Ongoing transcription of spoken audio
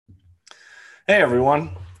Hey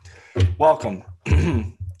everyone, welcome.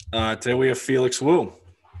 Today we have Felix Wu.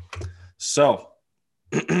 So,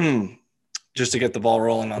 just to get the ball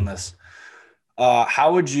rolling on this,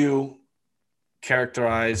 how would you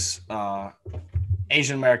characterize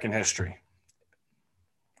Asian American history?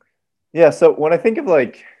 Yeah, so when I think of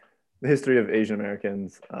like the history of Asian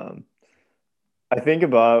Americans, I think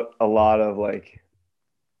about a lot of like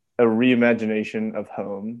a reimagination of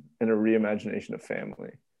home and a reimagination of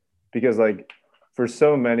family. Because like for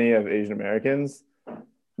so many of Asian Americans,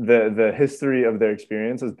 the history of their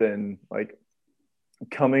experience has been like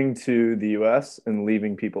coming to the US and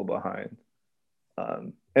leaving people behind.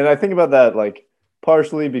 And I think about that like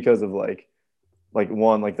partially because of like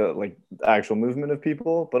one like the actual movement of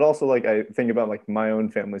people, but also like I think about like my own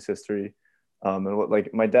family's history, and what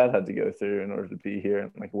like my dad had to go through in order to be here,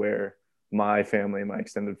 and like where my family, my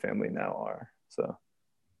extended family now are. So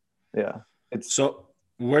yeah, it's So,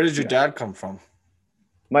 where did your yeah. dad come from?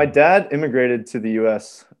 My dad immigrated to the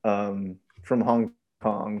U.S. From Hong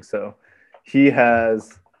Kong, so he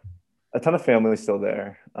has a ton of family still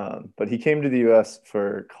there. But he came to the U.S.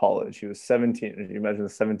 for college. He was 17. You imagine a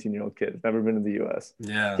 17-year-old kid, never been to the U.S.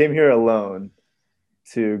 Yeah. Came here alone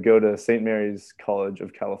to go to St. Mary's College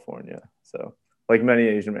of California. So, like many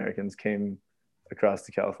Asian Americans, came across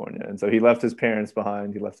to California, and so he left his parents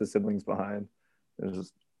behind. He left his siblings behind. It was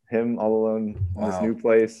just him all alone in this Wow. new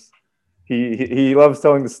place. He loves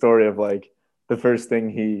telling the story of like the first thing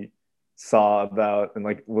he saw about and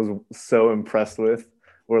like was so impressed with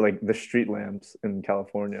were like the street lamps in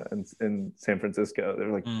California and in San Francisco.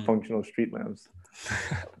 They're like Mm. functional street lamps.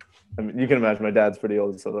 I mean, you can imagine my dad's pretty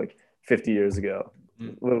old, so like 50 years ago,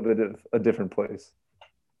 Mm. a little bit of a different place.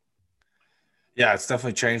 Yeah, it's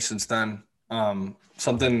definitely changed since then.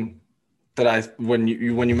 Something that when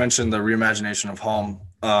you mentioned the reimagination of home,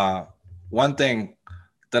 one thing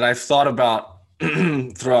that I've thought about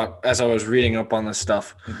throughout as I was reading up on this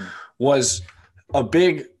stuff Mhm. was a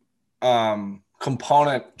big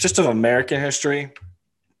component just of American history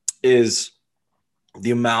is the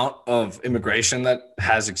amount of immigration that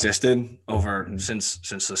has existed over Mhm.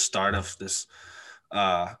 since the start of this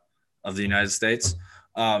uh, of the United States,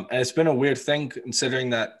 and it's been a weird thing considering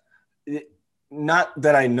that. Not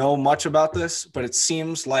that I know much about this, but it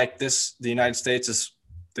seems like the United States is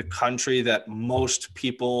the country that most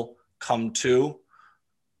people come to,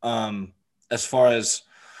 um, as far as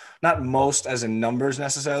not most as in numbers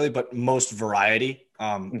necessarily, but most variety.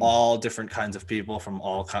 Mhm. All different kinds of people from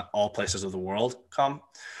all places of the world come,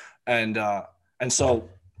 and uh, and so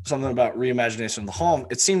something about reimagination of the home.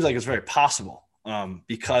 It seems like it's very possible,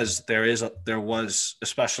 because there was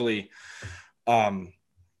especially, um,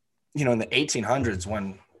 in the 1800s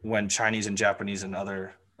when Chinese and Japanese and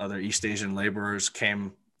other East Asian laborers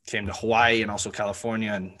came to Hawaii and also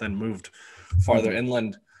California and then moved farther Mhm.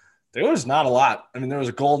 inland. There was not a lot. I mean, there was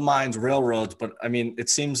gold mines, railroads, but I mean, it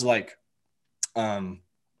seems like, um,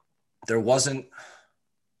 there wasn't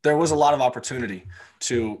there was a lot of opportunity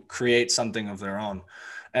to create something of their own,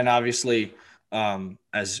 and obviously,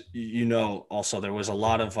 as you know, also there was a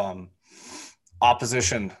lot of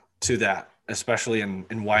opposition to that, especially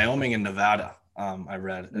in Wyoming and Nevada. I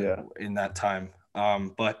read Yeah. in that time,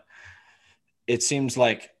 but it seems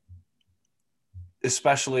like,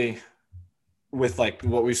 especially with like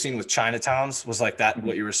what we've seen with Chinatowns, was like that.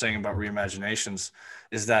 What Mhm. you were saying about reimaginations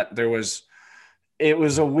is that it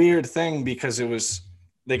was a weird thing because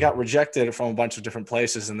they got rejected from a bunch of different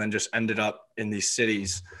places and then just ended up in these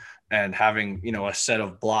cities and having a set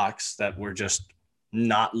of blocks that were just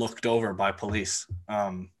not looked over by police,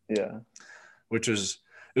 Yeah. which was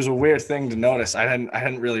it was a weird thing to notice. I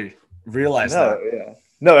hadn't really realized No, that. yeah.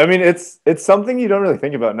 No, I mean it's something you don't really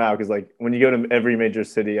think about now because like when you go to every major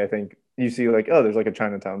city, I think you see like, oh, there's like a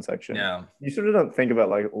Chinatown section. Yeah. You sort of don't think about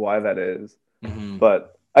like why that is. Hmm.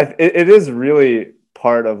 But it is really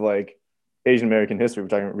part of like Asian American history. We're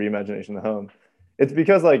talking about reimagination of the home. It's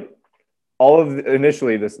because like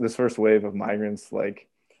initially this first wave of migrants like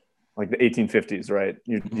the 1850s, right?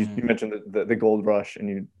 You Hmm. mentioned the gold rush and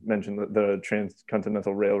you mentioned the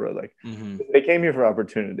transcontinental railroad. Like Hmm. they came here for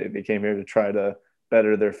opportunity. They came here to try to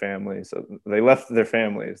better their families. So they left their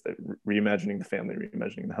families, reimagining the family,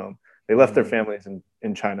 reimagining the home. They left their Hmm. families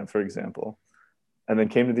in China, for example, and then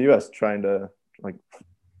came to the U.S. trying to like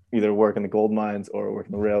either work in the gold mines or work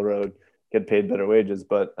in the railroad, get paid better wages.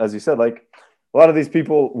 But as you said, like a lot of these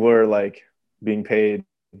people were like being paid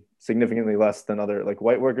significantly less than other like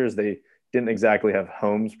white workers. They didn't exactly have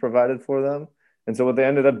homes provided for them. And so what they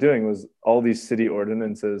ended up doing was all these city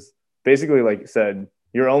ordinances basically like said,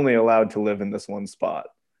 you're only allowed to live in this one spot.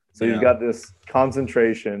 So you've Yeah. got this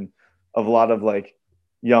concentration of a lot of like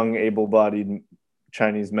young able-bodied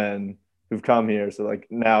Chinese men who've come here. So like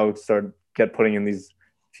now get putting in these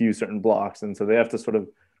few certain blocks, and so they have to sort of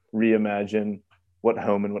reimagine what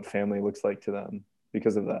home and what family looks like to them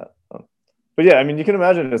because of that. But yeah, I mean, you can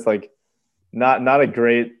imagine it's like not a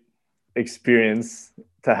great experience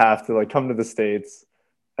to have to like come to the States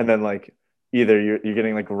and then like either you're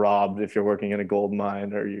getting like robbed if you're working in a gold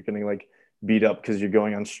mine, or you're getting like beat up because you're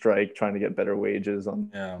going on strike trying to get better wages on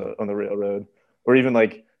the railroad, or even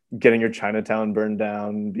like getting your Chinatown burned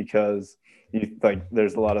down because you like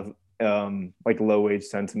there's a lot of like low wage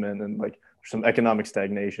sentiment and like some economic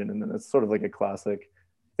stagnation. And then it's sort of like a classic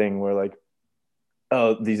thing where like,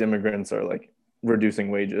 oh, these immigrants are like reducing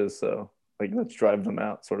wages, so like let's drive them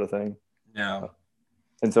out, sort of thing. Yeah.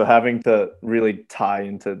 And so having to really tie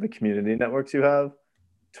into the community networks you have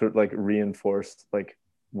to like reinforce like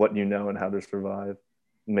what you know and how to survive,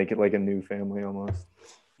 make it like a new family almost.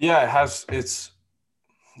 Yeah, it has. It's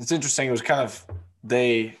interesting. It was kind of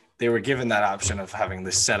they were given that option of having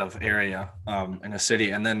this set of area in a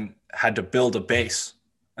city, and then had to build a base,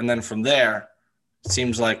 and then from there, it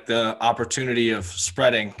seems like the opportunity of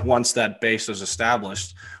spreading once that base was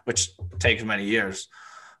established, which takes many years,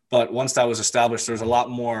 but once that was established, there was a lot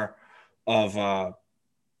more of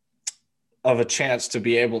a chance to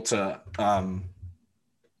be able to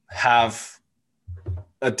have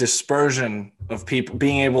a dispersion of people,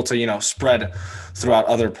 being able to, spread throughout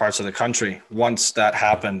other parts of the country once that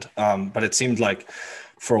happened. But it seemed like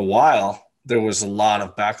for a while, there was a lot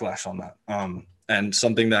of backlash on that. And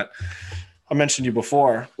something that I mentioned to you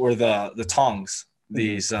before were the Tongs,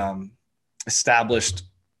 these established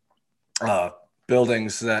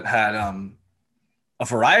buildings that had a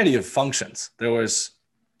variety of functions. There was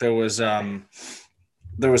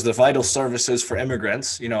the vital services for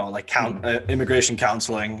immigrants, like immigration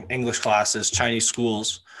counseling, English classes, Chinese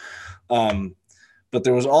schools. But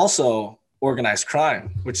there was also organized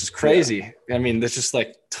crime, which is crazy. Yeah. I mean, there's just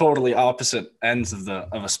like totally opposite ends of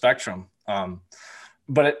a spectrum.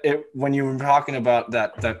 But when you were talking about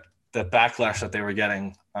that backlash that they were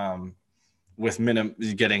getting with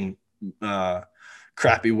getting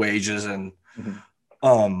crappy wages and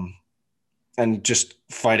and just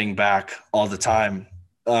fighting back all the time,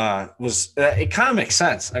 it kind of makes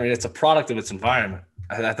sense. I mean, it's a product of its environment.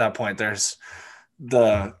 At that point, there's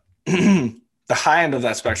the the high end of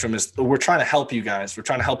that spectrum is we're trying to help you guys. We're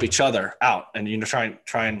trying to help each other out, and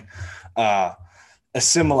try and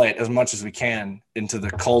assimilate as much as we can into the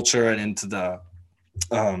culture and into the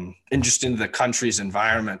just into the country's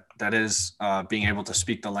environment. That is being able to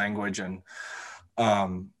speak the language and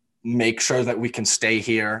make sure that we can stay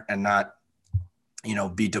here and not,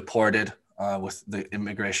 be deported with the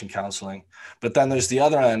immigration counseling. But then there's the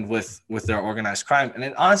other end with their organized crime. And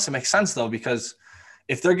it honestly makes sense though, because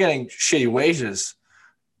if they're getting shitty wages,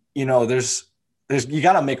 there's you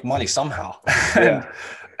got to make money somehow. Yeah.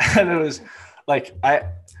 and it was like,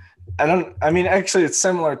 actually it's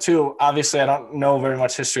similar to, obviously I don't know very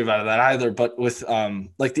much history about that either, but with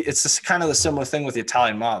it's just kind of the similar thing with the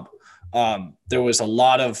Italian mob. There was a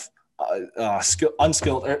lot of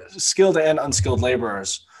skilled and unskilled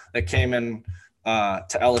laborers that came in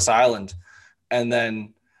to Ellis Island, and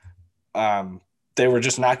then they were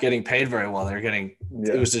just not getting paid very well. They were getting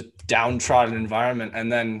it was a downtrodden environment,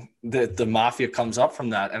 and then the mafia comes up from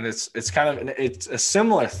that, and it's a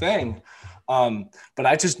similar thing. But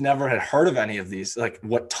I just never had heard of any of these, like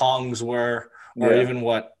what Tongs were, or even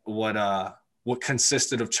what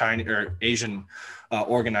consisted of Chinese or Asian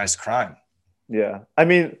organized crime. Yeah. I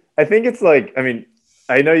mean, I think it's like,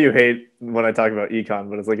 I know you hate when I talk about econ,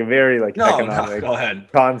 but it's like a very like economic go ahead.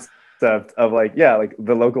 concept of like, like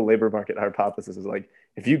the local labor market hypothesis is like,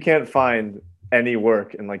 if you can't find any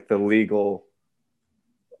work in like the legal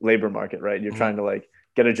labor market, right? You're trying to like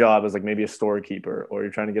get a job as like maybe a storekeeper, or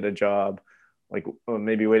you're trying to get a job like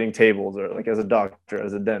maybe waiting tables, or like as a doctor,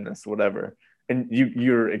 as a dentist, whatever. And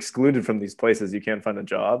you're excluded from these places. You can't find a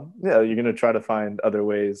job. Yeah. You're going to try to find other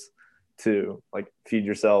ways to like feed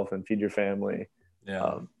yourself and feed your family.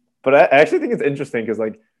 Yeah. But I actually think it's interesting because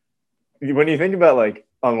like when you think about like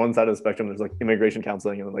on one side of the spectrum, there's like immigration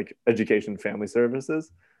counseling and like education, family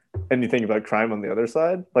services, and you think about crime on the other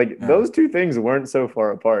side, like those two things weren't so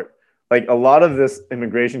far apart. Like a lot of this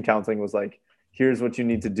immigration counseling was like, here's what you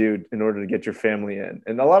need to do in order to get your family in.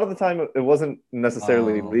 And a lot of the time it wasn't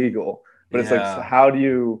necessarily legal, but it's like, so how do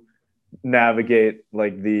you navigate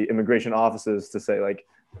like the immigration offices to say like,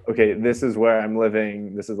 okay, this is where I'm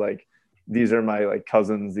living. This is like, these are my like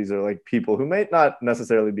cousins. These are like people who may not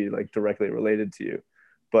necessarily be like directly related to you.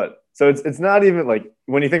 But so it's not even like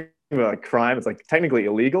when you think about like crime, it's like technically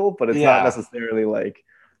illegal, but it's not necessarily like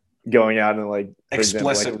going out and like, for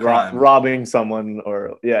Explicit example, like crime. robbing someone,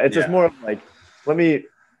 or it's just more of like, let me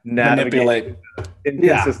navigate Manipulate.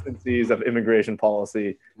 inconsistencies of immigration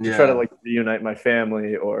policy to try to like reunite my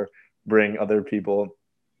family or bring other people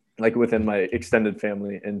like within my extended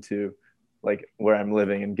family into like where I'm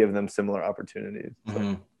living and give them similar opportunities.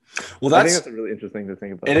 So, Well, I think that's a really interesting to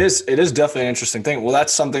think about. It is definitely an interesting thing. Well,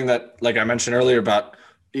 that's something that, like I mentioned earlier, about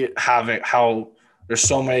having how there's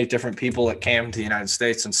so many different people that came to the United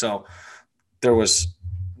States, and so there was,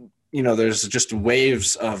 there's just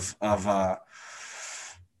waves of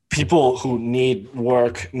people who need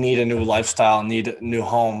work, need a new lifestyle, need a new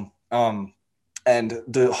home. And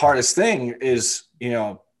the hardest thing is,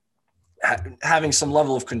 having some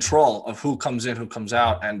level of control of who comes in, who comes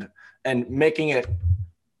out, and making it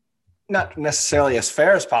not necessarily as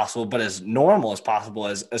fair as possible, but as normal as possible,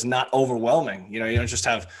 as not overwhelming. You don't just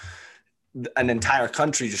have an entire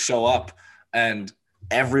country to show up and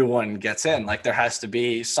everyone gets in. Like, there has to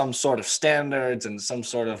be some sort of standards and some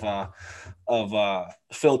sort of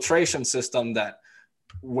filtration system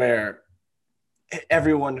where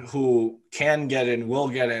everyone who can get in will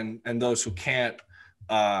get in, and those who can't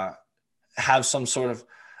have some sort of,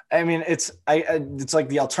 it's like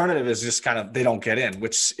the alternative is just kind of, they don't get in,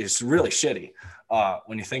 which is really shitty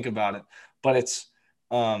when you think about it. But it's,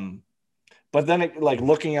 but then like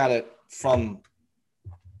looking at it from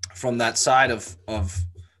that side of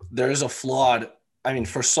there is a flawed,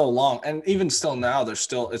 for so long, and even still now,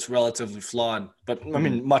 it's relatively flawed, but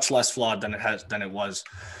much less flawed than it was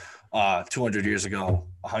 200 years ago,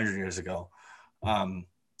 100 years ago.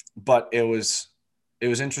 But it was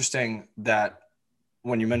interesting that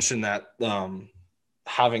when you mentioned that,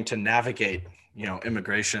 having to navigate,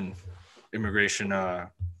 immigration,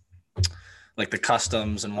 like the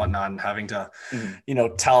customs and whatnot, and having to,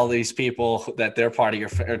 tell these people that they're part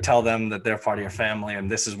of or tell them that they're part of your family, and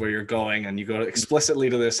this is where you're going, and you go explicitly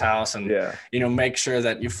to this house, and, make sure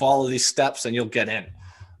that you follow these steps and you'll get in.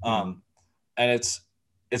 And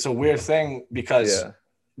it's a weird thing because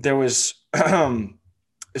there was,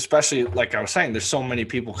 especially like I was saying, there's so many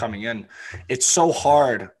people coming in. It's so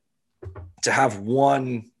hard to have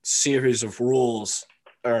one series of rules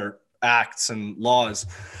or acts and laws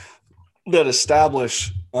that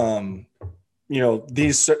establish,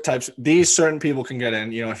 these certain people can get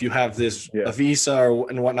in. If you have a visa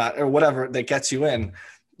and whatnot or whatever that gets you in,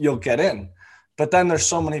 you'll get in. But then there's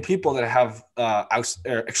so many people that have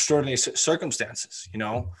extraordinary circumstances.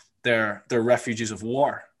 They're refugees of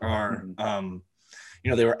war, or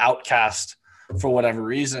they were outcast for whatever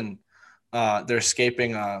reason. They're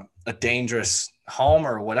escaping a dangerous home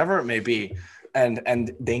or whatever it may be,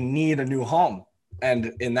 and they need a new home.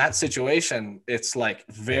 And in that situation, it's like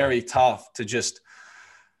very tough to just,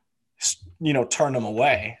 turn them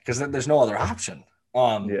away, because there's no other option.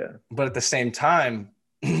 But at the same time,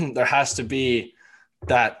 there has to be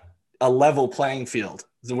a level playing field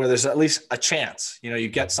where there's at least a chance. You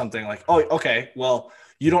get something like, oh, okay, well,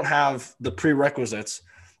 you don't have the prerequisites,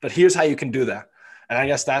 but here's how you can do that. And I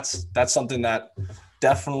guess that's something that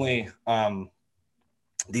definitely,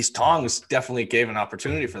 these tongs definitely gave an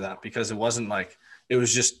opportunity for that, because it wasn't like it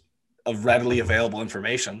was just a readily available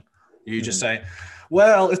information. You just say,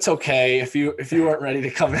 well, it's okay if you weren't ready to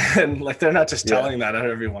come in. Like, they're not just telling that to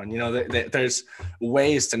everyone. There's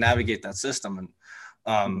ways to navigate that system.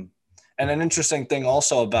 And an interesting thing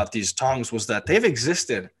also about these tongs was that they've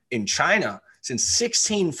existed in China since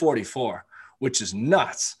 1644, which is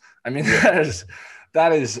nuts.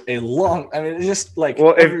 That is a long, it's just like,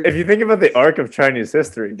 well, if you think about the arc of Chinese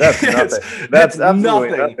history, that's nothing. That's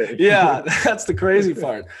absolutely nothing. Yeah, that's the crazy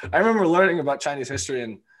part. I remember learning about Chinese history,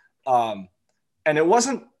 and it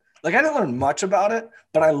wasn't like, I didn't learn much about it,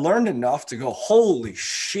 but I learned enough to go, holy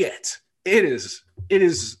shit, it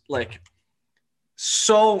is like,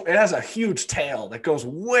 so it has a huge tail that goes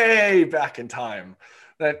way back in time,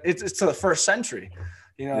 that it's to the first century,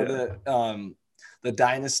 the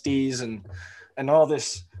dynasties and all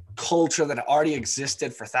this culture that already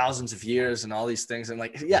existed for thousands of years and all these things. And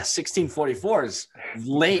like, 1644 is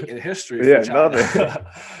late in history.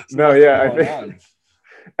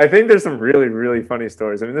 I think there's some really, really funny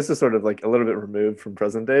stories. This is sort of like a little bit removed from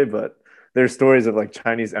present day, but there's stories of like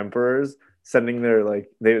Chinese emperors sending they're like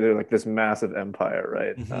this massive empire,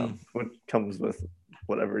 right? Which comes with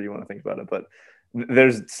whatever you want to think about it. But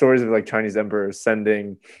there's stories of like Chinese emperors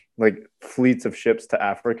sending like fleets of ships to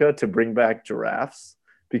Africa to bring back giraffes,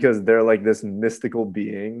 because they're like this mystical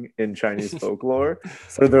being in Chinese folklore.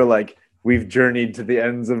 So they're like, we've journeyed to the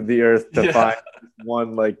ends of the earth to find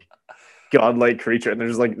one like godlike creature, and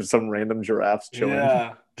there's like some random giraffes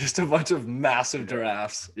chilling. Just a bunch of massive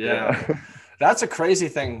giraffes. That's a crazy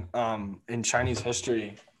thing in Chinese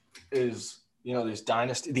history is, these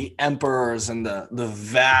dynasty, the emperors and the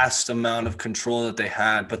vast amount of control that they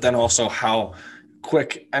had, but then also how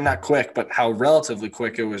quick, and not quick, but how relatively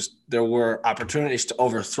quick it was. There were opportunities to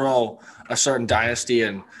overthrow a certain dynasty.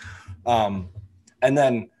 And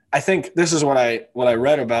then I think this is what I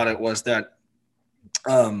read about it was that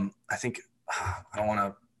I think, I don't want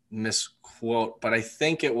to misquote, but I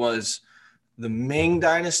think it was the Ming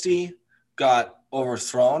dynasty got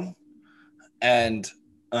overthrown, and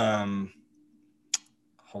hold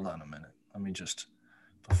on a minute. Let me just,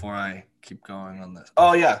 before I keep going on this.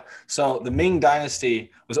 Oh yeah. So the Ming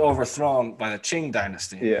dynasty was overthrown by the Qing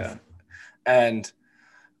dynasty. Yeah. And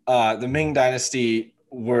the Ming dynasty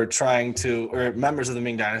were trying to, or members of the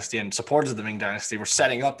Ming dynasty and supporters of the Ming dynasty were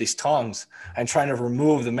setting up these tongs and trying to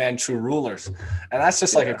remove the Manchu rulers. And that's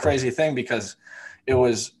just like a crazy thing, because it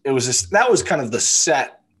was just, that was kind of the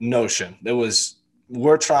set notion. It was,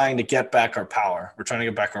 we're trying to get back our power. We're trying to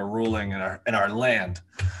get back our ruling in our land.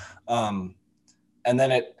 And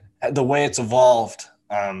then the way it's evolved,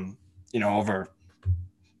 over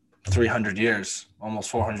 300 years, almost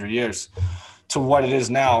 400 years to what it is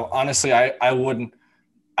now. Honestly,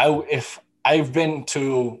 if I've been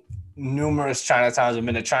to numerous Chinatowns, I've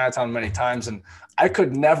been to Chinatown many times, and I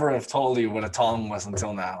could never have told you what a tong was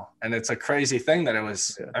until now. And it's a crazy thing that it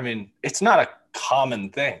was, it's not a common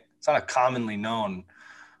thing. It's not a commonly known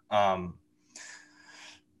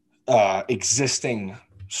existing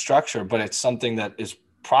structure, but it's something that is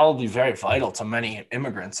probably very vital to many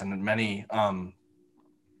immigrants and many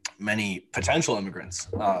potential immigrants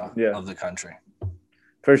of the country.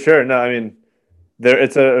 For sure. No, I mean,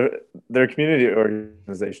 they're community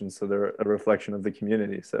organizations, so they're a reflection of the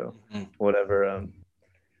community. So whatever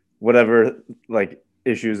like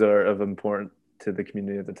issues are of importance to the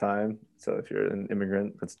community at the time. So if you're an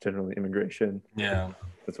immigrant, that's generally immigration. Yeah,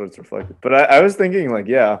 that's what it's reflected. But I was thinking, like,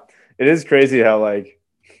 it is crazy how like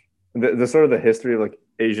the sort of the history of like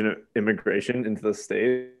Asian immigration into the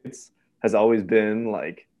States has always been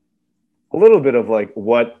like a little bit of like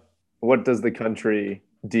what does the country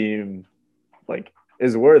deem like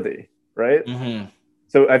is worthy, right? Mm-hmm.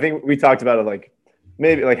 So I think we talked about it, like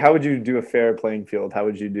maybe like how would you do a fair playing field? How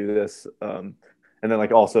would you do this? And then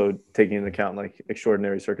like also taking into account like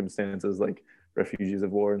extraordinary circumstances like refugees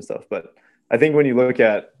of war and stuff. But I think when you look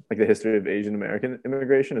at like the history of Asian American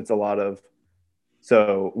immigration, it's a lot of,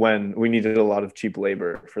 so when we needed a lot of cheap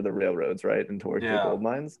labor for the railroads, right, and to work the gold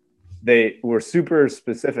mines, they were super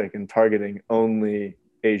specific in targeting only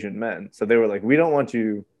Asian men. So they were like, we don't want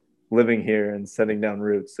you living here and setting down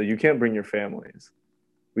roots, so you can't bring your families.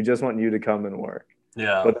 We just want you to come and work.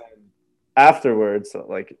 Yeah. But then afterwards, so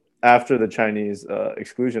like after the Chinese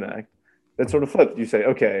Exclusion Act, that sort of flipped. You say,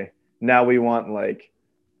 okay, now we want like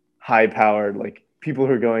high-powered, like people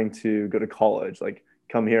who are going to go to college, like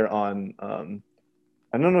come here on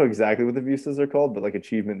I don't know exactly what the visas are called, but like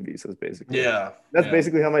achievement visas, basically. Yeah. That's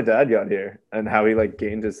basically how my dad got here and how he like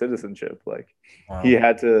gained his citizenship. Like he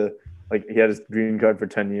had to, like he had his green card for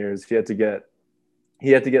 10 years. He had to get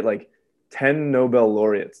like 10 Nobel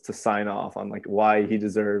laureates to sign off on like why he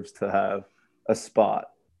deserves to have a spot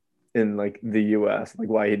in like the US, like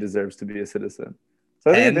why he deserves to be a citizen.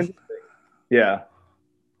 So I think it's interesting. Yeah.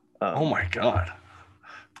 Oh my God.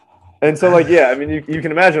 And so, like, I mean, you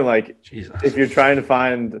can imagine, like, Jesus. If you're trying to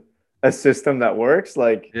find a system that works,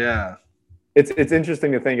 like, it's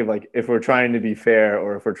interesting to think of, like, if we're trying to be fair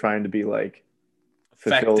or if we're trying to be, like,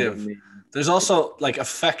 effective. There's also, like,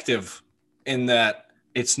 effective in that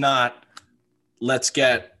it's not, let's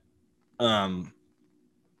get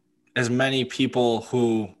as many people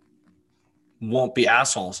who won't be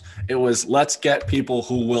assholes. It was, let's get people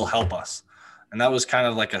who will help us. And that was kind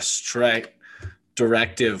of like a straight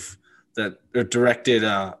directive directed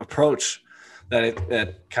approach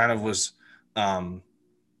that kind of was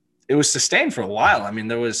it was sustained for a while. I mean,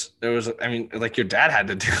 there was like your dad had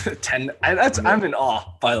to do 10. I'm in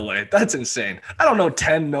awe, by the way. That's insane. I don't know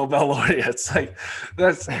 10 Nobel laureates. Like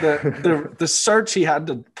that's the search he had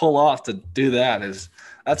to pull off to do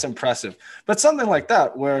that's impressive. But something like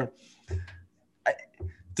that where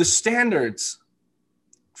the standards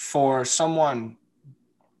for someone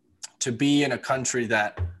to be in a country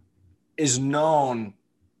that is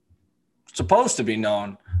supposed to be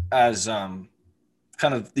known as kind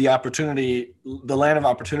of the opportunity, the land of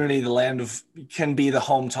opportunity, the land of can be the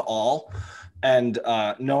home to all. And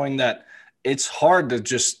knowing that it's hard to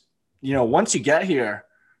just, once you get here,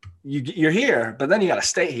 you're here, but then you got to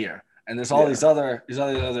stay here. And there's all these other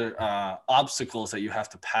obstacles that you have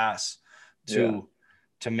to pass to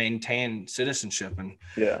maintain citizenship. And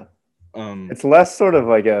it's less sort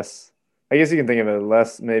of, I guess, I guess you can think of it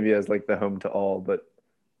less maybe as like the home to all, but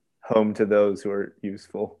home to those who are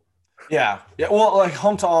useful. Yeah. Yeah. Well, like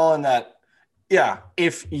home to all in that, yeah,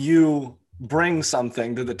 if you bring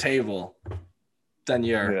something to the table, then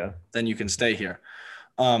then you can stay here.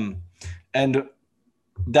 And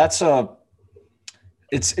that's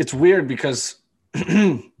it's weird because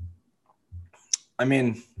I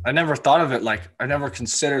mean, I never thought of it like I never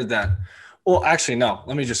considered that. Well, actually, no,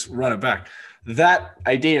 let me just run it back. That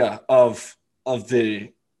idea of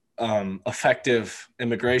the effective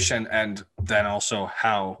immigration and then also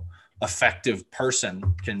how effective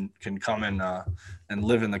person can come in and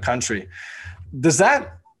live in the country.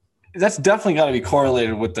 That's definitely got to be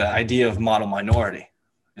correlated with the idea of model minority.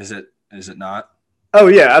 Is it not? Oh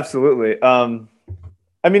yeah, absolutely.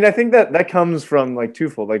 I mean, I think that comes from like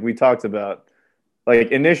twofold. Like we talked about,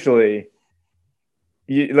 like initially,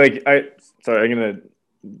 sorry, I'm gonna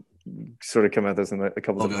sort of come at this in a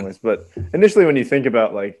couple different ways. But initially, when you think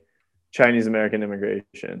about like Chinese American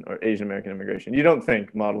immigration or Asian American immigration, you don't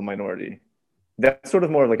think model minority. That's sort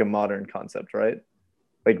of more like a modern concept, right?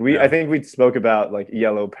 Like I think we spoke about like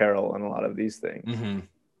yellow peril and a lot of these things,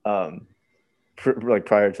 like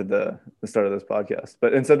prior to the start of this podcast.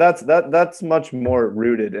 And so that's much more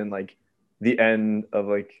rooted in like the end of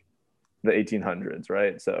like the 1800s,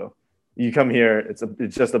 right? So you come here, it's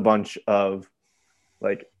just a bunch of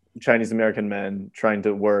like Chinese American men trying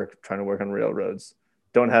to work on railroads,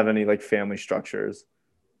 don't have any like family structures.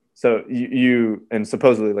 So you and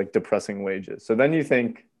supposedly like depressing wages. So then you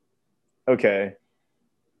think, okay,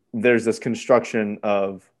 there's this construction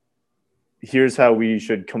of here's how we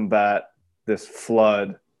should combat this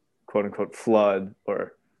flood, quote unquote flood,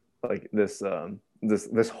 or like this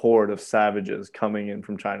this horde of savages coming in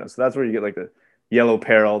from China. So that's where you get like the yellow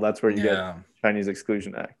peril. That's where you get Chinese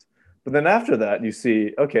Exclusion Act. But then after that, you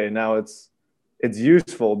see, okay, now it's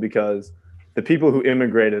useful because the people who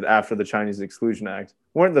immigrated after the Chinese Exclusion Act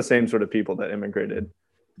weren't the same sort of people that immigrated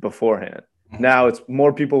beforehand. Mm-hmm. Now it's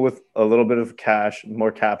more people with a little bit of cash,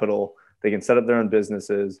 more capital. They can set up their own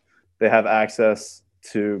businesses. They have access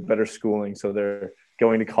to better schooling, so they're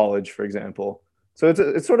going to college, for example. So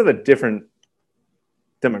it's sort of a different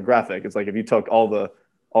demographic. It's like if you took all the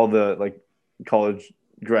like college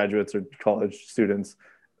graduates or college students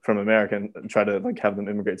from America and try to like have them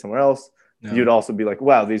immigrate somewhere else, you'd also be like,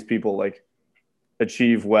 wow, these people like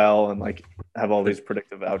achieve well and like have all these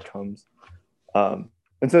predictive outcomes. And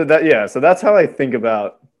so that's how I think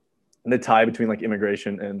about the tie between like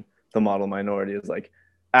immigration and the model minority is like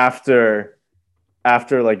after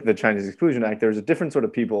like the Chinese Exclusion Act, there was a different sort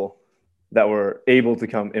of people that were able to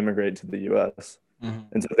come immigrate to the U.S. Mm-hmm.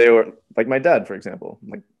 And so they were like my dad, for example,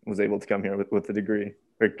 like was able to come here with a degree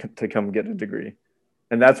or to come get a degree.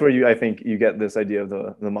 And that's where I think you get this idea of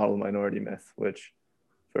the model minority myth, which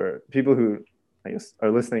for people who I guess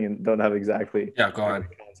are listening and don't have exactly go ahead.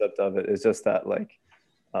 The concept of it is just that like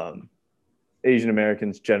Asian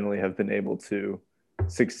Americans generally have been able to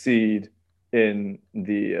succeed in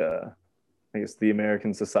the I guess the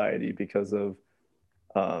American society because of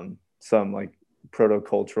some like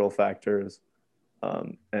proto-cultural factors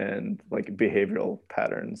and like behavioral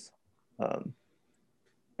patterns.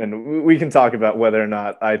 And we can talk about whether or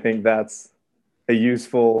not I think that's a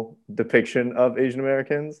useful depiction of Asian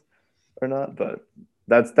Americans or not, but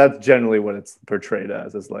that's generally what it's portrayed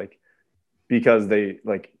as, is like because they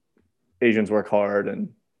like Asians work hard and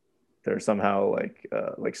they're somehow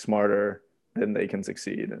like smarter, then they can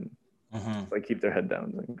succeed and like keep their head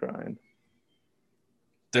down and grind.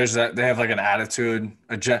 There's that they have like an attitude.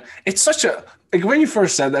 It's such a like when you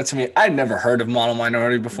first said that to me, I'd never heard of model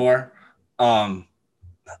minority before.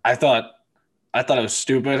 I thought it was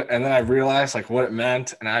stupid, and then I realized like what it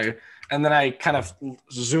meant, and then I kind of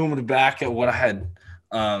zoomed back at what I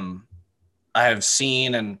have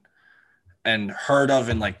seen and heard of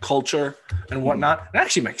in like culture and whatnot. It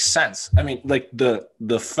actually makes sense. I mean, like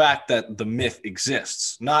the fact that the myth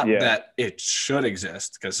exists, not that it should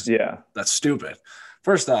exist, because that's stupid.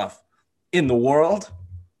 First off, in the world,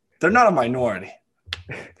 they're not a minority.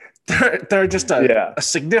 They're just a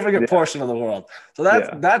significant portion of the world. So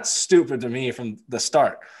that's stupid to me from the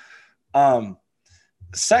start.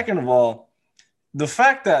 Second of all, the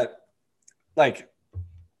fact that like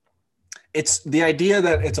it's the idea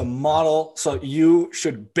that it's a model. So you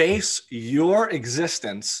should base your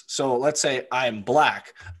existence. So let's say I'm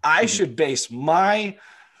Black. I should base my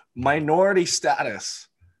minority status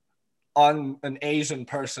on an Asian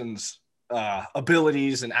person's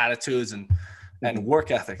abilities and attitudes and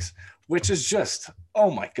work ethics, which is just,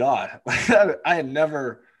 oh my God.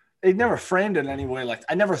 It never framed it in any way. Like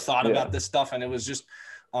I never thought about this stuff. And it was just,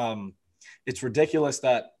 it's ridiculous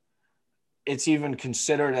that it's even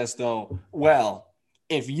considered as though, well,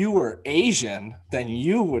 if you were Asian, then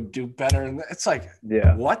you would do better. And it's like,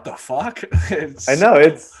 Yeah. what the fuck? I know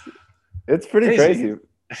it's pretty crazy.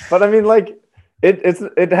 But I mean, like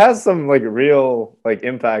it has some like real like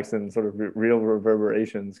impacts and sort of real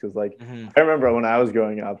reverberations because like I remember when I was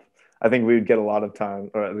growing up, I think we would get a lot of time,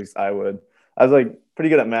 or at least I would. I was like pretty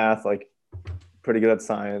good at math, like pretty good at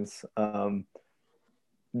science,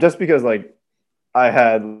 just because like I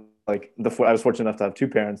had like I was fortunate enough to have two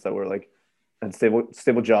parents that were like had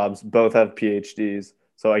stable jobs, both have PhDs.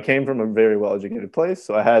 So I came from a very well educated place,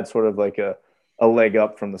 so I had sort of like a leg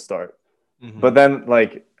up from the start. But then,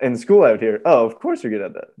 like in school out here, oh, of course you're good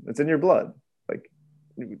at that. It's in your blood. Like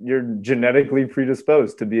you're genetically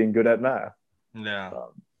predisposed to being good at math. Yeah.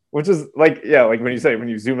 Which is like, yeah, like when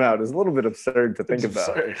you zoom out, it's a little bit absurd to think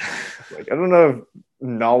about. Like I don't know if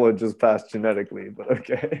knowledge is passed genetically, but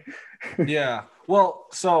okay. Yeah. Well,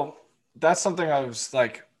 so that's something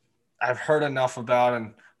I've heard enough about,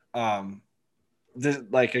 and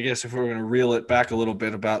like I guess if we were gonna reel it back a little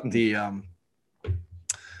bit about the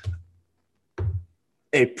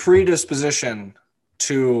a predisposition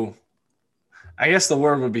to, I guess the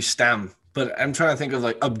word would be STEM, but I'm trying to think of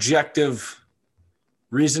like objective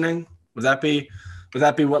reasoning. Would that be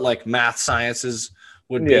what like math sciences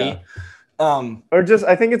would be? Or just,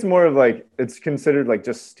 I think it's more of like, it's considered like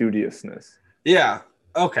just studiousness. Yeah.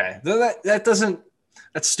 Okay.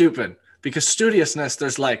 That's stupid, because studiousness,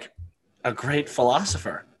 there's like a great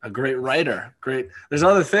philosopher, a great writer, there's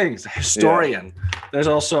other things, a historian. Yeah. There's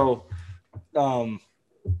also,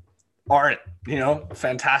 art,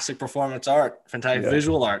 fantastic performance art, fantastic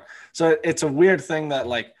visual art. So it's a weird thing that,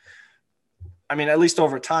 like, I mean, at least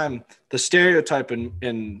over time, the stereotype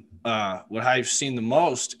in what I've seen the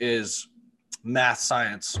most is math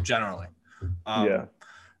science generally.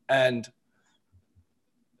 And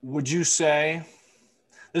would you say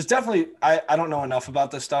there's definitely, I don't know enough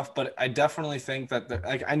about this stuff, but I definitely think that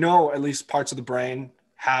like I know at least parts of the brain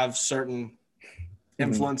have certain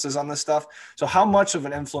influences on this stuff. So how much of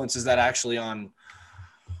an influence is that actually on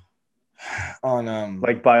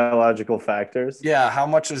like biological factors? Yeah, how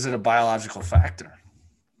much is it a biological factor?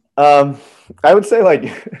 I would say,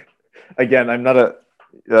 like, again, I'm not a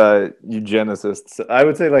eugenicist, so I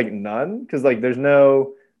would say like none, because like there's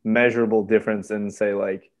no measurable difference in, say,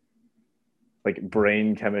 like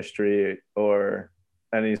brain chemistry or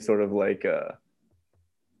any sort of like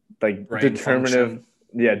determinative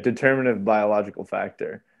determinative biological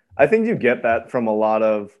factor. I think you get that from a lot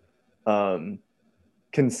of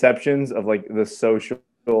conceptions of like the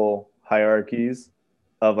social hierarchies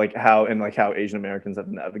of like how Asian Americans have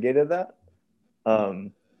navigated that,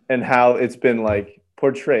 and how it's been like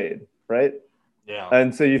portrayed, right? Yeah.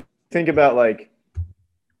 And so you think about like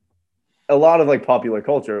a lot of like popular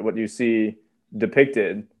culture, what you see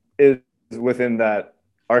depicted is within that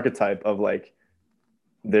archetype of like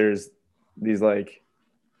there's these like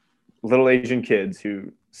little Asian kids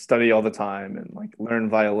who study all the time and like learn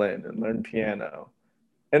violin and learn piano.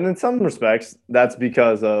 And in some respects, that's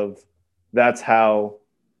because that's how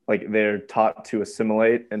like they're taught to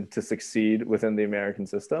assimilate and to succeed within the American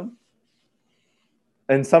system.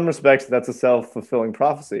 In some respects, that's a self-fulfilling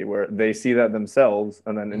prophecy where they see that themselves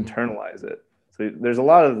and then internalize it. So there's a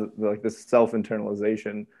lot of like this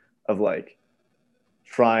self-internalization of like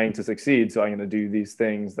trying to succeed. So I'm going to do these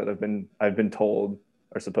things that I've been told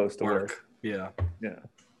are supposed to work. Yeah. Yeah.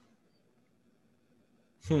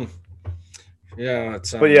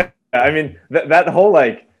 But yeah, I mean that whole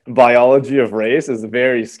like biology of race is a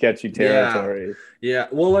very sketchy territory. Yeah.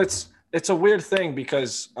 Well, it's a weird thing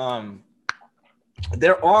because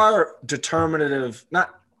there are determinative,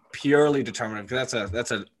 not purely determinative, because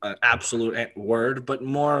that's an absolute word, but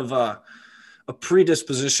more of a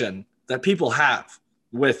predisposition that people have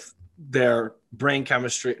with their brain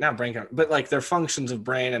chemistry, not brain chemistry, but like their functions of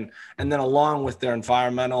brain, and then along with their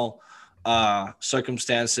environmental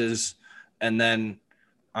circumstances, and then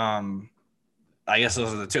I guess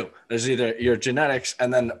those are the two. There's either your genetics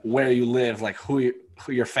and then where you live, like who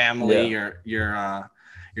your family, your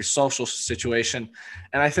social situation.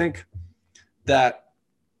 And I think that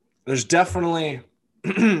there's definitely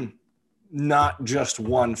not just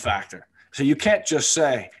one factor. So you can't just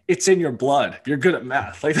say it's in your blood, you're good at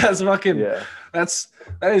math. Like that's fucking, that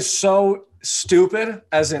is so stupid,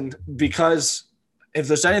 as in, because if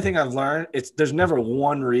there's anything I've learned, there's never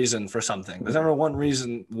one reason for something. There's never one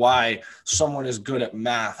reason why someone is good at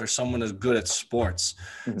math or someone is good at sports.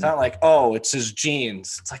 It's not like, oh, it's his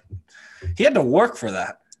genes. It's like, he had to work for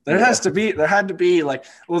that. There had to be like,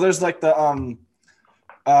 well, there's like the,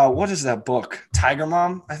 what is that book? Tiger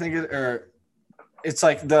Mom, I think it, or it's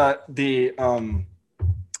like it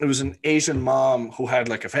was an Asian mom who had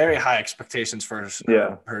like a very high expectations for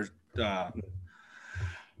uh,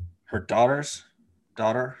 her daughter,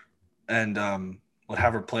 and would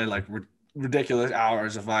have her play like ridiculous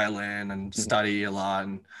hours of violin and study a lot.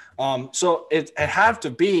 And so it had to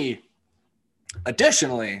be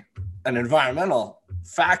additionally an environmental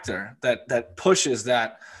factor that pushes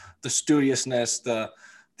that the studiousness,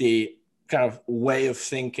 the kind of way of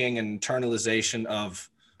thinking and internalization of,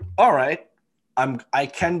 all right, I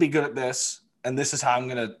can be good at this, and this is how I'm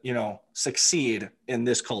gonna, succeed in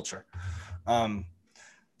this culture. So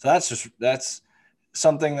that's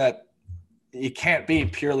something that you can't be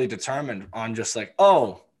purely determined on just like,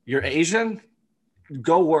 oh, you're Asian,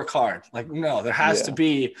 go work hard. Like, no, there has to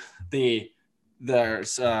be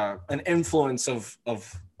there's an influence of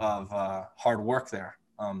hard work there.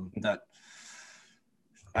 That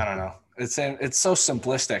I don't know. It's so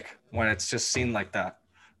simplistic when it's just seen like that.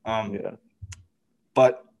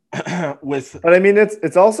 But I mean,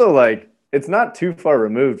 it's also like, it's not too far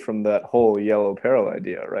removed from that whole yellow peril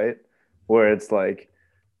idea, right? Where it's like,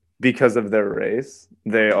 because of their race,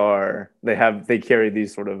 they carry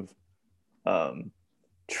these sort of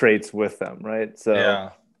traits with them, right?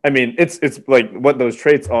 So I mean, it's like what those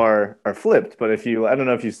traits are flipped. But I don't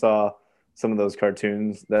know if you saw some of those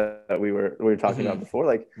cartoons that we were talking about before,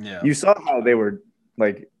 like you saw how they were,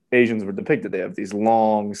 like, Asians were depicted. They have these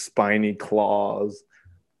long spiny claws,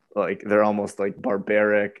 like they're almost like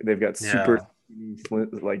barbaric. They've got super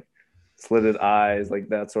like slitted eyes, like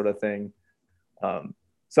that sort of thing.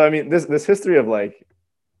 So I mean, this history of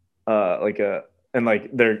and like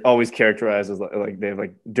they're always characterized as like they have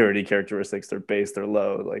like dirty characteristics. They're base, they're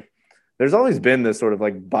low. Like there's always been this sort of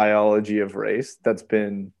like biology of race that's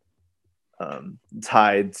been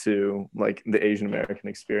tied to like the Asian American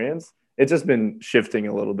experience. It's just been shifting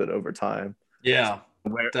a little bit over time. Yeah.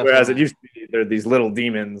 Whereas it used to be, they're these little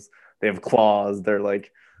demons. They have claws. They're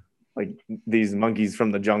like these monkeys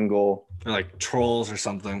from the jungle. They're like trolls or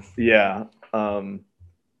something. Yeah.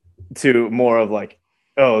 To more of like,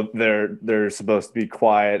 oh, they're supposed to be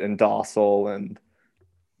quiet and docile, and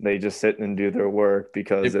they just sit and do their work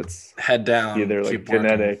because it's head down, either like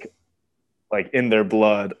genetic working, like in their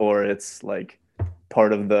blood, or it's like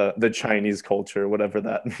part of the Chinese culture, whatever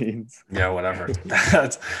that means. Yeah, whatever.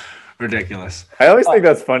 That's ridiculous. I always think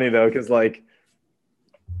that's funny though, because like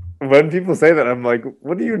when people say that, I'm like,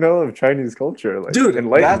 what do you know of Chinese culture? Like, dude,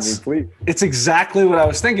 enlighten me, please. It's exactly what I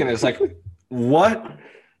was thinking. It's like, what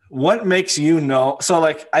makes you know? So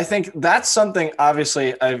like, I think that's something.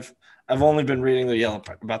 Obviously, I've only been reading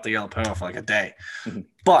about the yellow peril for like a day,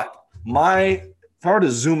 but if I were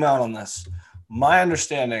to zoom out on this, my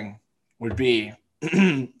understanding would be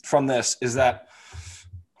from this is that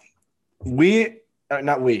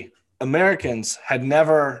Americans had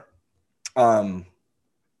never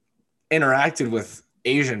interacted with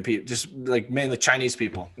Asian people, just like mainly Chinese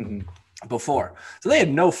people before. So they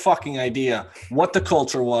had no fucking idea what the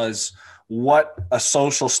culture was, what a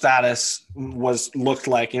social status looked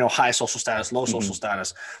like, high social status, low social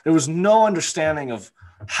status. There was no understanding of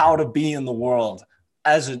how to be in the world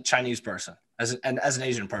as a Chinese person, as an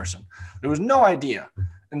Asian person. There was no idea.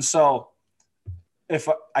 And so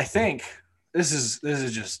I think this is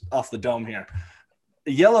just off the dome here.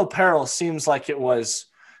 The yellow peril seems like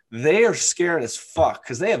they are scared as fuck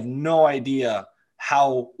because they have no idea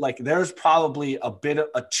how, like, there's probably a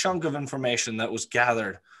chunk of information that was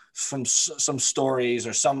gathered from some stories,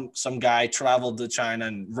 or some guy traveled to China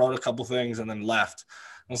and wrote a couple things and then left.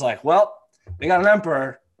 I was like, well, they got an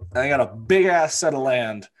emperor and they got a big ass set of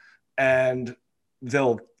land, and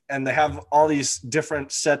they have all these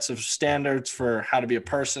different sets of standards for how to be a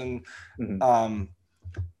person.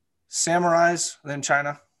 Samurais in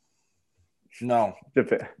China? No.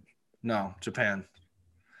 Japan.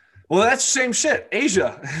 Well, that's the same shit.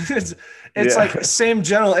 Asia. It's like same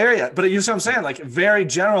general area, but you see what I'm saying? Like very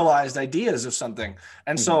generalized ideas of something.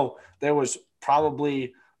 And so there was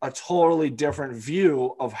probably a totally different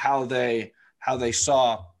view of how they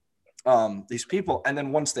saw these people. And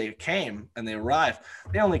then once they came and they arrived,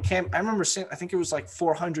 they only came, I remember seeing, I think it was like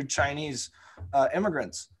 400 Chinese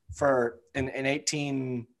immigrants in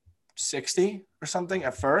 1860 or something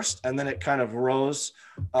at first. And then it kind of rose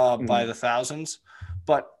by the thousands.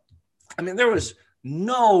 But I mean, there was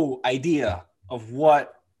no idea of who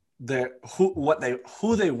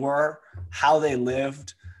they were, how they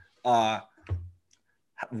lived,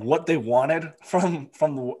 what they wanted from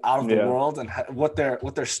out of the world, and what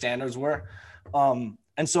their standards were. And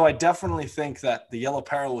so I definitely think that the yellow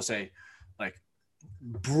peril was a like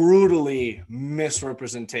brutally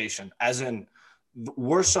misrepresentation, as in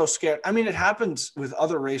we're so scared. I mean, it happens with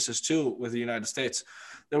other races too, with the United States.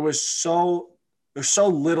 There's so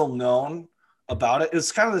little known about it.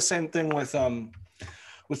 It's kind of the same thing with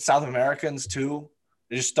South Americans too.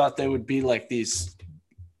 They just thought they would be like these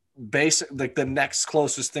basic, like the next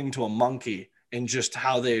closest thing to a monkey in just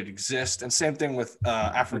how they'd exist. And same thing with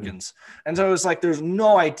Africans. And so it was like, there's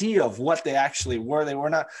no idea of what they actually were.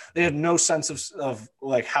 They had no sense of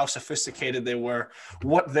like how sophisticated they were,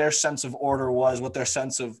 what their sense of order was, what their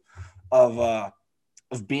sense of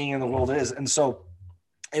being in the world is. And so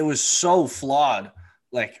it was so flawed,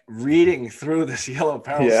 like reading through this Yellow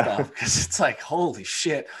Peril stuff, because it's like, holy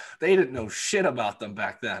shit, they didn't know shit about them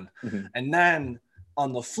back then. And then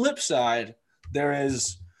on the flip side, there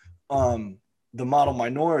is the model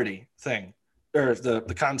minority thing, or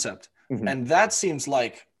the concept. And that seems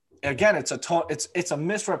like, again, it's a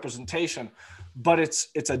misrepresentation, but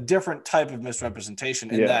it's a different type of misrepresentation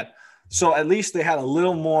in that. So at least they had a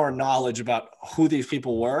little more knowledge about who these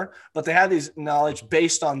people were, but they had these knowledge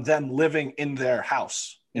based on them living in their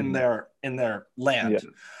house, in their land.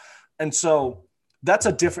 And so that's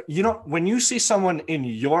a different, when you see someone in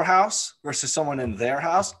your house versus someone in their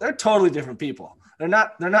house, they're totally different people. They're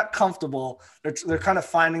not comfortable. They're kind of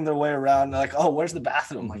finding their way around. They're like, oh, where's the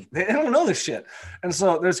bathroom? Like, they don't know this shit. And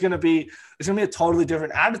so there's going to be a totally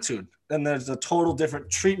different attitude, and there's a total different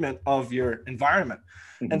treatment of your environment.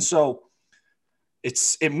 And so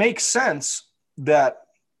it makes sense that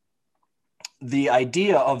the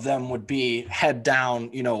idea of them would be head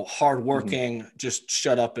down, hardworking, just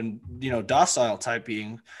shut up and, docile type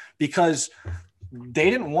being, because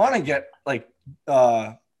they didn't want to get like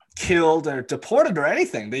killed or deported or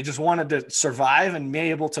anything. They just wanted to survive and be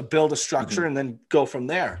able to build a structure and then go from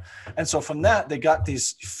there. And so from that, they got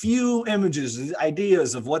these few images, these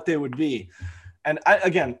ideas of what they would be. And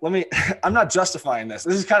I'm not justifying this.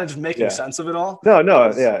 This is kind of just making sense of it all. No.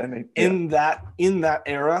 Yeah. In that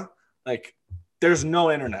era, like, there's no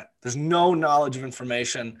internet. There's no knowledge of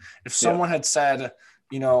information. If someone had said,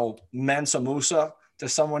 Mansa Musa to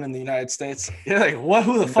someone in the United States, you're like, what?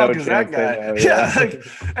 Who the fuck is that guy?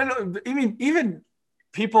 And I mean, even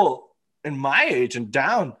people in my age and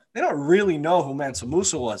down, they don't really know who Mansa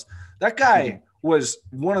Musa was. That guy was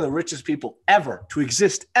one of the richest people ever to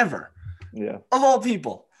exist ever. Yeah. Of all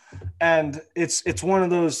people. And it's one of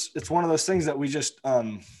those things that we just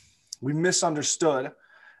we misunderstood.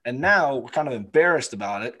 And now we're kind of embarrassed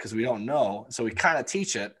about it because we don't know. So we kind of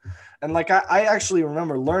teach it. And like, I actually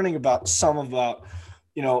remember learning about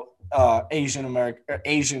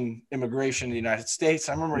Asian immigration in the United States.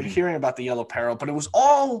 I remember hearing about the Yellow Peril, but it was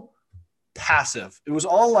all passive. It was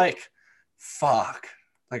all like, fuck,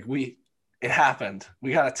 like it happened.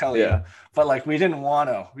 We got to tell you, but like, we didn't want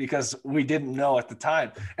to, because we didn't know at the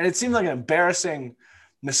time. And it seemed like an embarrassing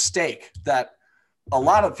mistake that a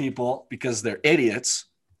lot of people, because they're idiots,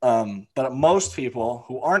 but most people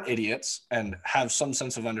who aren't idiots and have some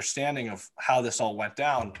sense of understanding of how this all went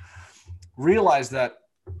down, realize that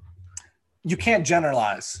you can't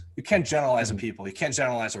generalize. You can't generalize a people. You can't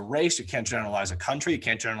generalize a race. You can't generalize a country. You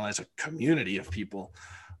can't generalize a community of people.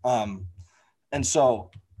 And so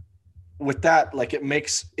with that, like, it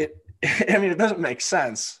makes it, I mean, it doesn't make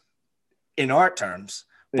sense in our terms,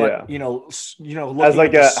 but as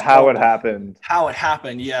like how it happened.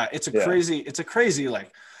 Yeah. It's a crazy,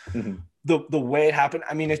 like, the way it happened.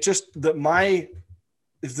 I mean, it just,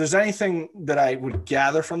 if there's anything that I would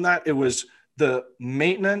gather from that, it was the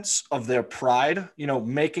maintenance of their pride,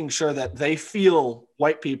 making sure that they feel,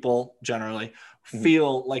 white people generally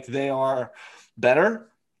feel like they are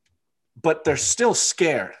better, but they're still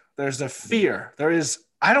scared. There's a fear. There is,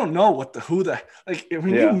 I don't know like,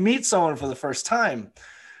 when you meet someone for the first time,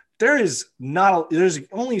 there's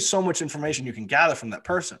only so much information you can gather from that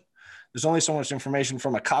person. There's only so much information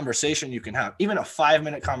from a conversation you can have. Even a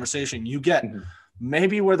 5-minute conversation, you get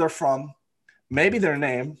maybe where they're from, maybe their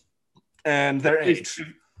name, and their age.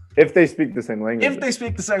 If they speak the same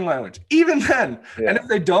language. Even then. Yeah. And if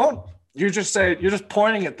they don't, you're just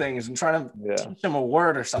pointing at things and trying to teach them a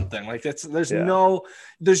word or something. Like, there's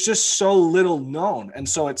just so little known. And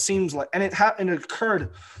so it seems like, and it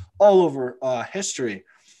occurred all over history,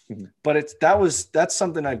 but that's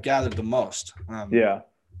something I've gathered the most.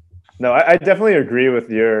 No, I definitely agree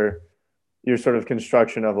with your sort of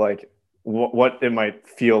construction of like what it might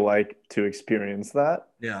feel like to experience that.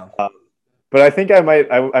 Yeah. But I think I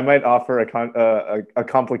might offer a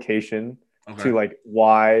complication to like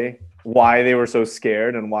why they were so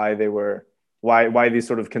scared and why these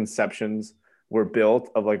sort of conceptions were built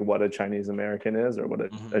of like what a Chinese American is or what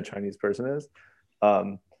a Chinese person is.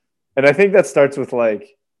 And I think that starts with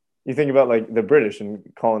like you think about like the British and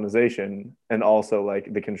colonization and also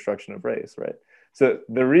like the construction of race, right? So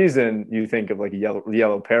the reason you think of like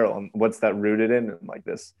yellow peril and what's that rooted in, and like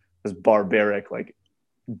this barbaric, like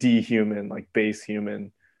dehuman, like base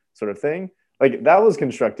human sort of thing, like that was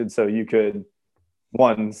constructed so you could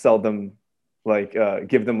one sell them, like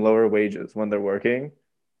give them lower wages when they're working.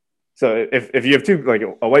 So if you have two, like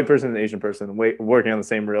a white person and an Asian person working on the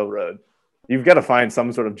same railroad, you've got to find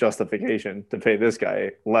some sort of justification to pay this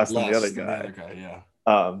guy less than the other Less than the guy. other guy,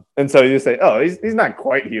 yeah. And so you say, oh, he's not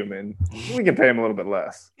quite human. We can pay him a little bit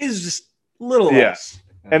less. He's just a little Yeah. less.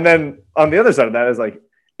 And then on the other side of that is like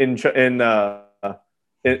in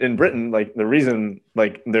Britain, like the reason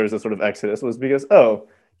like there's a sort of exodus was because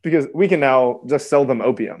we can now just sell them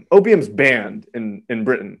opium. Opium's banned in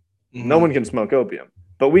Britain. Mm-hmm. No one can smoke opium,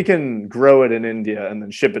 but we can grow it in India and then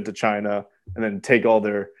ship it to China and then take all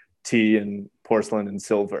their tea and porcelain and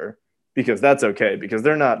silver because that's okay because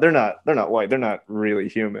they're not white. They're not really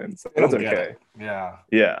human. So that's okay. Yeah.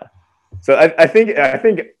 Yeah. So I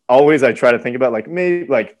think always I try to think about like maybe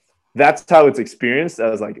like that's how it's experienced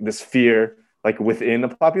as like this fear like within the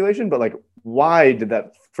population, but like why did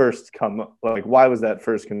that first come, like why was that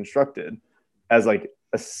first constructed as like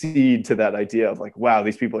a seed to that idea of like, wow,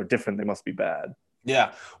 these people are different, they must be bad.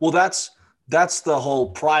 Yeah. Well, that's the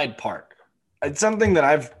whole pride part. It's something that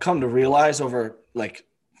I've come to realize over like,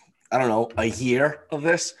 I don't know, a year of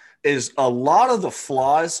this is a lot of the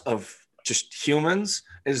flaws of just humans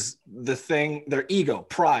is the thing, their ego,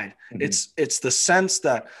 pride. Mm-hmm. It's the sense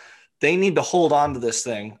that they need to hold on to this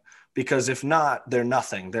thing because if not, they're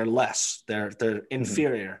nothing. They're less. They're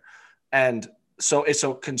inferior. Mm-hmm. And so it's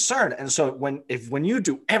a concern. And so when you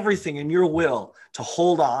do everything in your will to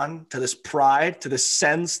hold on to this pride, to this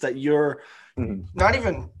sense that you're mm-hmm. not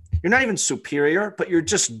even superior, but you're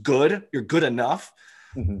just good. You're good enough.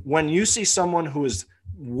 Mm-hmm. When you see someone who is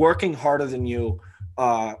working harder than you,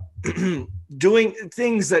 doing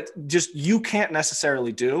things that just you can't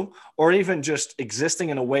necessarily do, or even just existing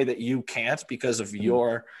in a way that you can't because of mm-hmm.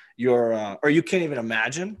 your or you can't even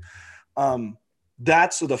imagine.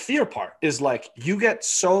 That's the fear part is like you get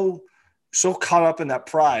so caught up in that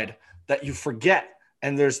pride that you forget.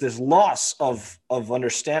 And there's this loss of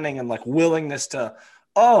understanding and like willingness to,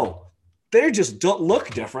 oh, they just don't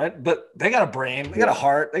look different, but they got a brain, they got a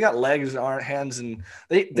heart, they got legs, hands, and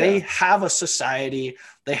they have a society,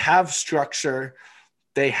 they have structure,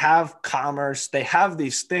 they have commerce, they have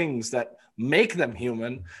these things that make them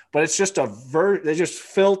human, but it's just they just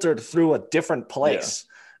filtered through a different place.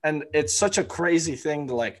 Yeah. And it's such a crazy thing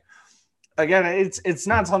to like, again, it's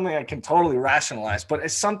not something I can totally rationalize, but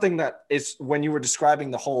it's something that is when you were describing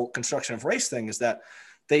the whole construction of race thing is that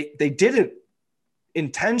they did it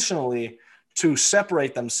intentionally to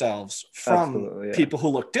separate themselves from people who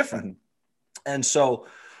look different. Mm-hmm. And so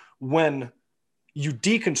when you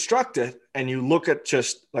deconstruct it and you look at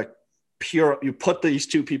just like you put these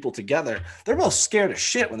two people together, they're both scared as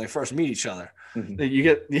shit when they first meet each other. Mm-hmm. You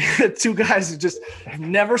get two guys who just have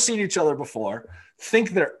never seen each other before,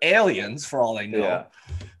 think they're aliens for all they know.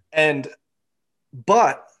 Yeah.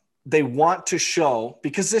 But they want to show,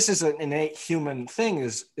 because this is an innate human thing,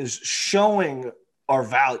 is showing our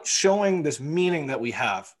value, showing this meaning that we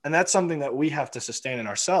have. And that's something that we have to sustain in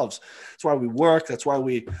ourselves. That's why we work. That's why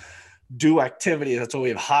we do activities. That's why we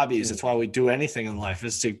have hobbies. That's why we do anything in life,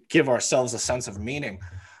 is to give ourselves a sense of meaning.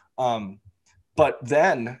 But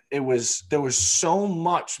then there was so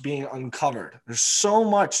much being uncovered. There's so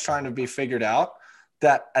much trying to be figured out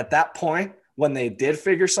that at that point, when they did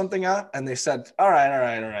figure something out and they said, all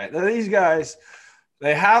right. These guys,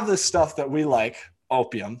 they have this stuff that we like,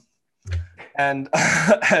 opium, and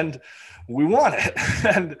we want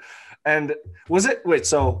it. And was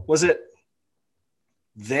it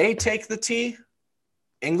they take the tea?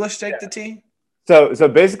 English take the tea? So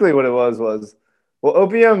basically what it was, well,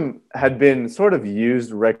 opium had been sort of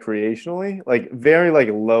used recreationally, like very like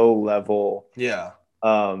low level. Yeah.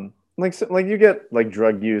 Like you get like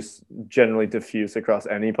drug use generally diffuse across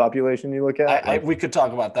any population you look at. We could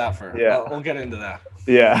talk about that we'll get into that.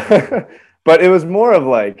 Yeah. But it was more of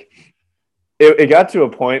like, it got to a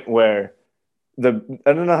point where I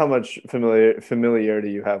don't know how much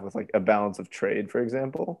familiarity you have with like a balance of trade, for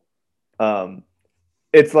example.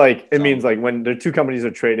 It's like, it means like when the two companies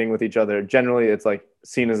are trading with each other, generally it's like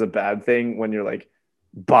seen as a bad thing when you're like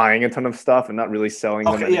buying a ton of stuff and not really selling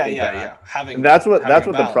them. Yeah. And that's what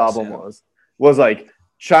the problem was like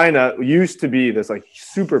China used to be this like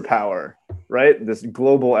superpower, right? This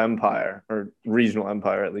global empire or regional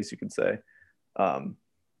empire, at least you could say.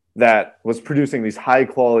 that was producing these high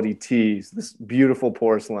quality teas, this beautiful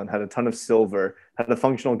porcelain, had a ton of silver, had a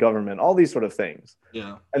functional government, all these sort of things.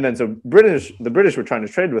 Yeah. And then so the British were trying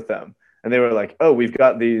to trade with them, and they were like, oh, we've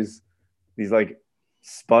got these like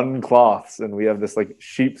spun cloths, and we have this like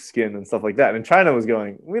sheepskin and stuff like that. And China was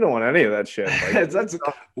going, we don't want any of that shit. Like,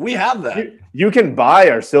 we have that. You can buy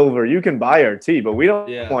our silver, you can buy our tea, but we don't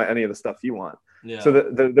want any of the stuff you want. Yeah. So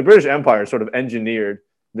the British Empire sort of engineered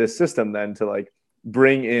this system then to like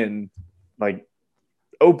bring in like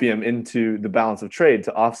opium into the balance of trade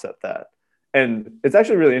to offset that. And it's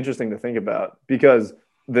actually really interesting to think about, because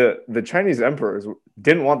the Chinese emperors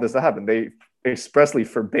didn't want this to happen. They expressly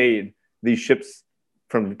forbade these ships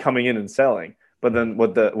from coming in and selling. But then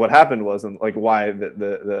what happened was, and like why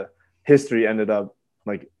the history ended up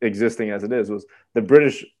like existing as it is, was the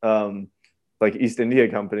British like East India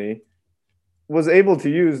Company was able to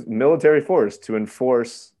use military force to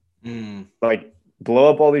enforce like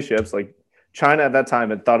blow up all these ships. Like China at that time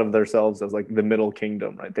had thought of themselves as like the middle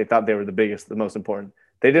kingdom, right? They thought they were the biggest, the most important.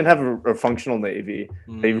 They didn't have a functional navy.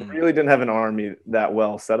 They really didn't have an army that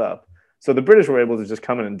well set up. So the British were able to just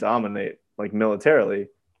come in and dominate like militarily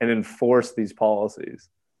and enforce these policies.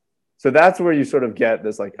 So that's where you sort of get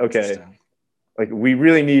this like, okay, like we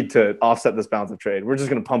really need to offset this balance of trade. We're just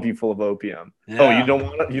going to pump you full of opium. Yeah. Oh,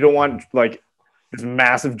 you don't want like this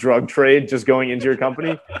massive drug trade just going into your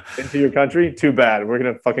company, into your country? Too bad. We're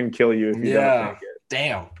going to fucking kill you if you don't take it.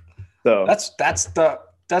 Damn. So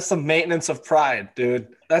that's the maintenance of pride, dude.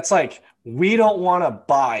 That's like, we don't want to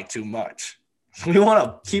buy too much. We want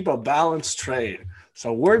to keep a balanced trade.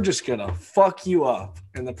 So we're just going to fuck you up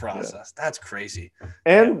in the process. Yeah. That's crazy.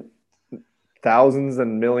 And thousands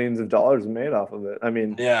and millions of dollars made off of it. I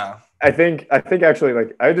mean, yeah. I think actually,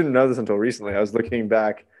 like, I didn't know this until recently. I was looking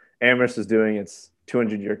back. Amherst is doing its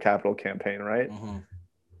 200-year capital campaign, right? Mm-hmm.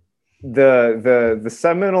 The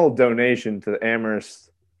seminal donation to the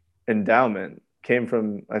Amherst endowment came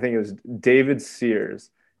from, I think it was David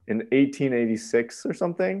Sears in 1886 or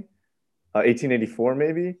something, 1884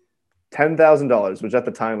 maybe, $10,000, which at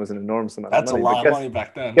the time was an enormous amount of money. That's a lot of money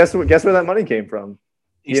back then. Guess where that money came from?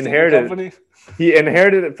 He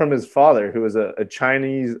inherited it from his father, who was a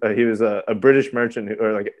Chinese. He was a British merchant,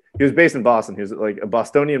 he was based in Boston. He was like a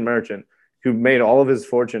Bostonian merchant who made all of his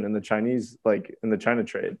fortune in the China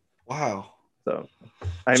trade. Wow. So,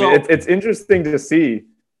 I mean, it's interesting to see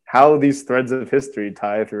how these threads of history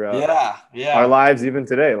tie throughout our lives even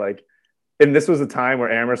today. Like, and this was a time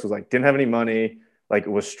where Amherst was like didn't have any money, like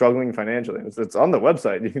was struggling financially. It's on the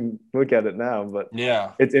website. You can look at it now, but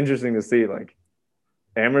yeah, it's interesting to see like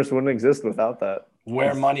Amherst wouldn't exist without that.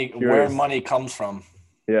 Where money comes from.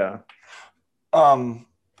 Yeah. Hold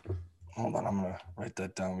on, I'm gonna write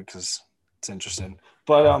that down because it's interesting.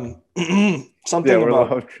 But something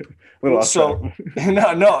about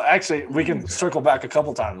no, actually, we can circle back a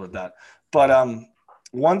couple times with that. But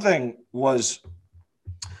one thing was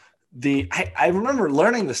I remember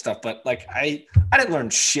learning this stuff, but like I didn't learn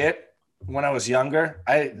shit when I was younger.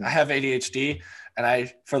 I have ADHD,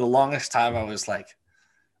 and for the longest time I was like,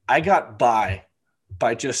 I got by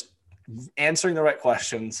just answering the right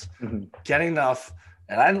questions, getting enough,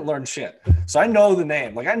 and I didn't learn shit. So I know the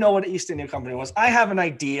name. Like, I know what East India Company was. I have an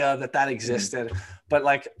idea that existed, but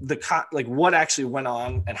like what actually went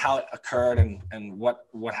on and how it occurred and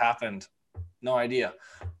what happened, no idea.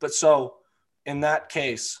 But so in that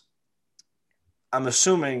case, I'm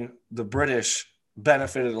assuming the British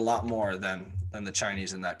benefited a lot more than the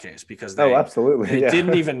Chinese in that case, because absolutely. They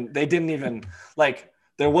didn't even like,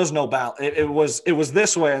 there was no balance. It was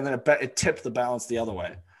this way, and then it tipped the balance the other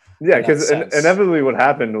way. Yeah, because inevitably what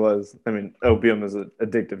happened was, I mean, opium is an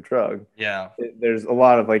addictive drug. Yeah. There's a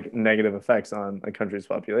lot of like negative effects on a country's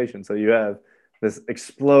population. So you have this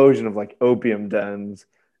explosion of like opium dens,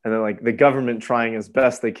 and then like the government trying as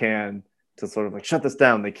best they can to sort of like shut this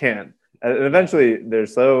down. They can't. And eventually they're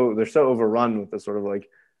so overrun with this sort of like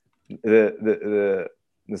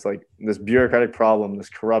this bureaucratic problem, this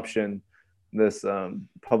corruption, this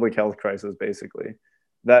public health crisis, basically,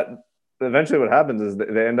 that eventually what happens is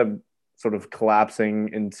they end up sort of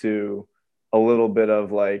collapsing into a little bit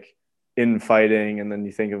of like infighting. And then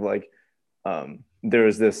you think of like there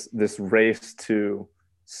is this race to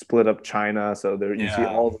split up China. So there you see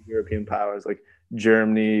all the European powers, like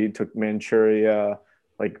Germany took Manchuria,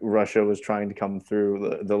 like Russia was trying to come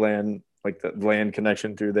through the land, like the land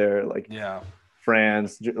connection through there, like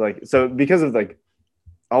France, like, so because of like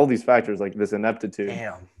all these factors, like this ineptitude,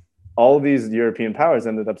 all these European powers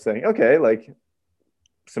ended up saying, okay, like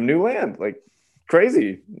some new land, like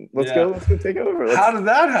crazy, let's go take over. How did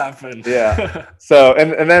that happen? Yeah. So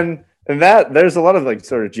and then And that there's a lot of like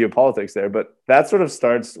sort of geopolitics there, but that sort of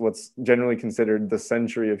starts what's generally considered the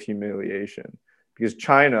century of humiliation, because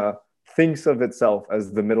China thinks of itself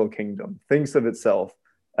as the middle kingdom, thinks of itself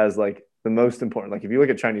as like the most important. Like if you look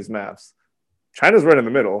at Chinese maps, China's right in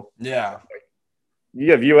the middle. Yeah.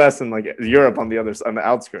 You have US and like Europe on the other on the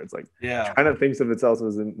outskirts. Like Yeah. China thinks of itself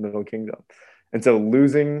as the middle kingdom. And so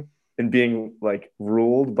losing and being like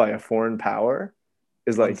ruled by a foreign power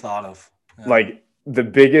is Unthought of. Yeah. like the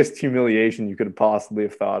biggest humiliation you could possibly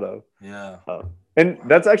have thought of. Yeah. And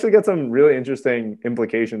that's actually got some really interesting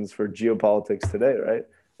implications for geopolitics today, right?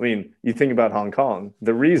 I mean, you think about Hong Kong.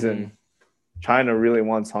 The reason China really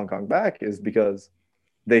wants Hong Kong back is because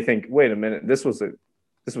they think, wait a minute, this was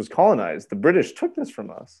colonized. The British took this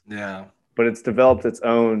from us. Yeah. But it's developed its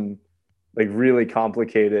own like really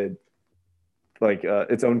complicated like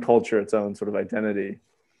its own culture, its own sort of identity.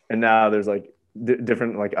 And now there's like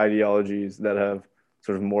different like ideologies that have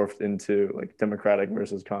sort of morphed into like democratic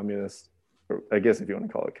versus communist, or I guess if you want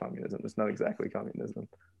to call it communism, it's not exactly communism.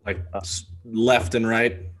 Like left and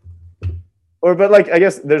right. But like I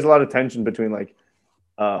guess there's a lot of tension between like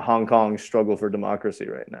Hong Kong's struggle for democracy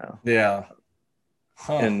right now. Yeah.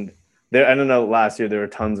 And there, I don't know, last year there were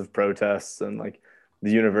tons of protests and like the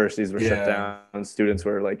universities were shut down and students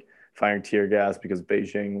were like firing tear gas because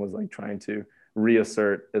Beijing was like trying to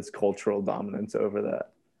reassert its cultural dominance over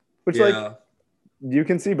that. Which like you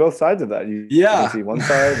can see both sides of that. You can see one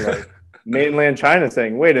side like mainland China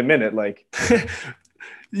saying, wait a minute, like this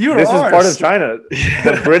is part of China.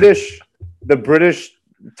 The British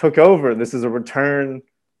took over. This is a return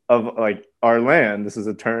of like our land. This is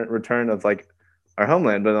a return of like our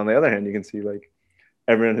homeland. But on the other hand, you can see like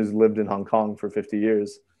everyone who's lived in Hong Kong for 50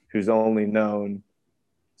 years, who's only known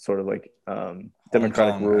sort of like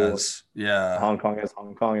democratic rule. Hong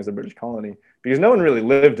Kong as a British colony, because no one really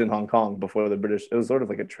lived in Hong Kong before the British. It was sort of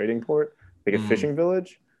like a trading port, like a fishing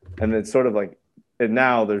village. And it's sort of like, and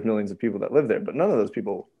now there's millions of people that live there, but none of those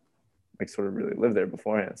people like sort of really lived there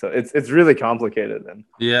beforehand. So it's really complicated. And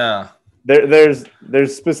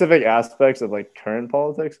there's specific aspects of like current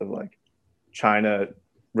politics of like China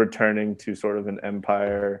returning to sort of an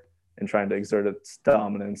empire and trying to exert its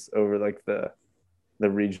dominance over like the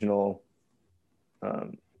regional,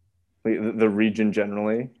 the region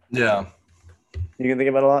generally. Yeah. You can think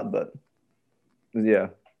about a lot, but yeah,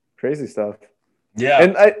 crazy stuff. Yeah.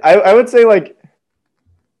 And I would say like,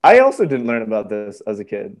 I also didn't learn about this as a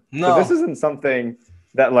kid. No. So this isn't something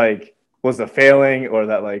that like was a failing or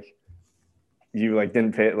that like you like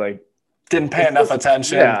didn't pay enough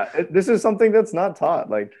attention. Yeah, this is something that's not taught.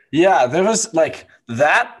 Like there was like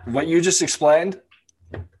that. What you just explained,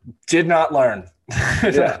 did not learn.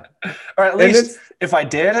 Yeah. Or at least if I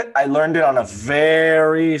did, I learned it on a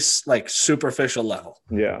very like superficial level.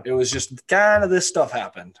 Yeah. It was just kind of this stuff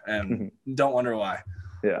happened, and don't wonder why.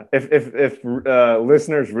 Yeah. If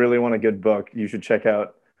listeners really want a good book, you should check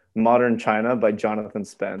out Modern China by Jonathan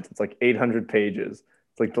Spence. It's like 800 pages.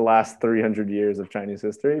 It's like the last 300 years of Chinese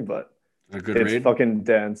history, but it's read. Fucking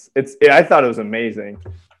dense. I thought it was amazing.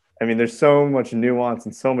 I mean, there's so much nuance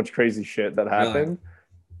and so much crazy shit that happened.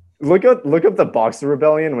 Really? Look up the Boxer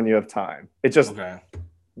Rebellion when you have time. It's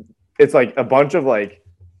like a bunch of like,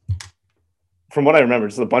 from what I remember,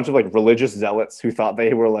 just a bunch of like religious zealots who thought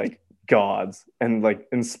they were like gods and like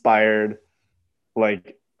inspired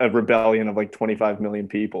like a rebellion of like 25 million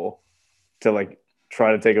people to like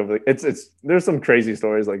try to take over. There's some crazy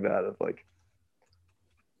stories like that of like.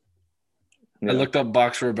 I looked up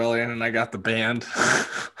Boxer Rebellion and I got the band.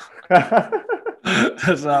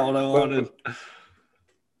 That's not what I wanted.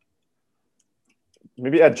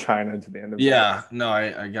 Maybe add China to the end of it. Yeah, no,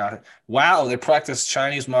 I got it. Wow, they practice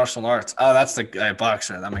Chinese martial arts. Oh, that's the guy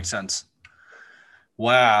boxer. That makes sense.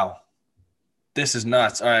 Wow. This is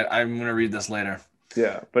nuts. All right, I'm going to read this later.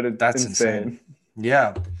 Yeah, but that's insane.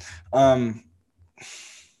 Yeah. One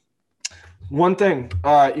thing,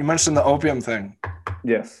 you mentioned the opium thing.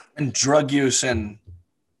 Yes. And drug use in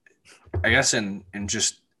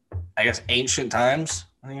ancient times,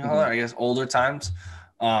 I guess older times.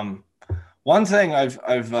 One thing I've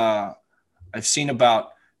seen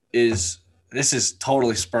about is, this is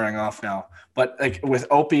totally spurring off now, but like with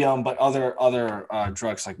opium, but other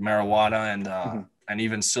drugs like marijuana and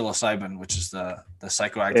even psilocybin, which is the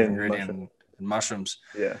psychoactive ingredient in mushrooms.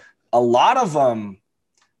 Yeah. A lot of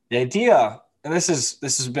the idea, and this is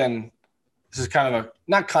kind of a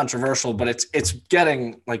not controversial, but it's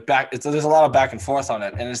getting like back. There's a lot of back and forth on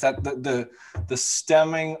it, and is that the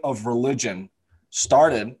stemming of religion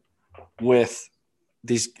started with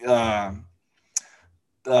these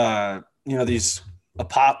these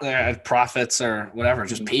prophets or whatever,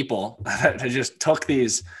 just people that just took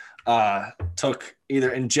these took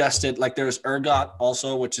either ingested, like there's ergot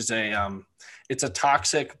also, which is it's a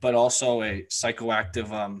toxic but also a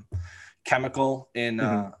psychoactive chemical in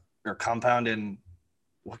or compound in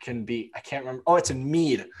what can be, I can't remember. Oh, it's in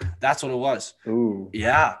mead. That's what it was. Ooh.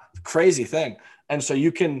 Yeah, crazy thing. And so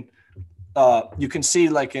you can see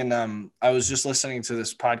like in I was just listening to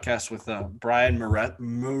this podcast with Brian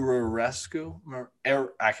Murescu.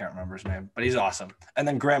 I can't remember his name, but he's awesome. And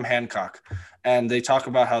then Graham Hancock, and they talk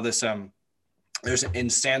about how this there's in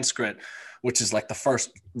Sanskrit, which is like the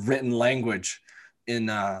first written language in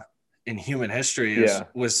human history.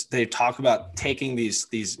 Was they talk about taking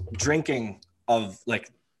these drinking of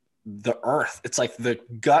like the earth. It's like the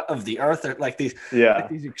gut of the earth. They're like these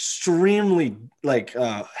extremely like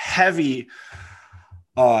heavy,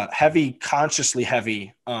 consciously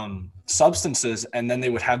heavy substances. And then they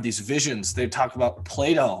would have these visions. They'd talk about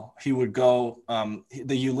Plato. He would go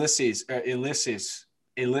the Ulysses, I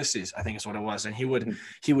think is what it was. And he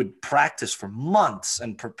would practice for months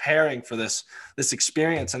and preparing for this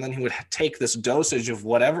experience. And then he would take this dosage of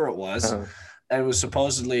whatever it was. It was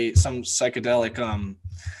supposedly some psychedelic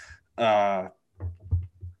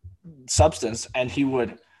substance, and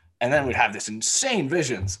then we'd have this insane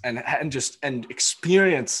visions and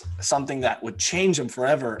experience something that would change him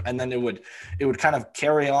forever. And then it would kind of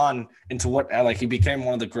carry on into what, like, he became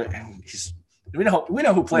one of the great, we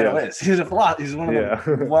know who Plato is. He's a philosopher. He's one of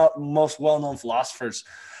the most well-known philosophers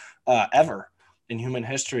ever in human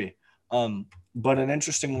history. But an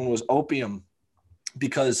interesting one was opium,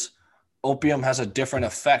 because opium has a different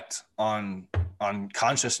effect on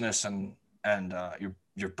consciousness and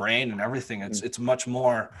your brain and everything. It's much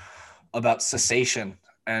more about cessation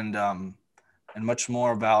and much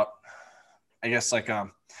more about, I guess, like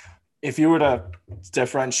if you were to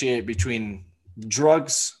differentiate between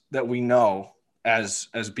drugs that we know as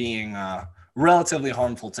being relatively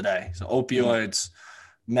harmful today, so opioids,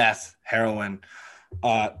 meth, heroin,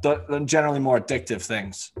 the generally more addictive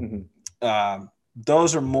things.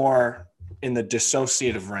 Those are more in the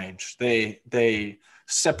dissociative range. They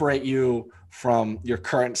separate you from your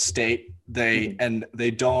current state. They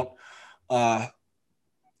don't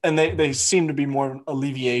and they seem to be more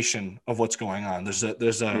alleviation of what's going on. There's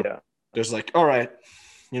like, all right,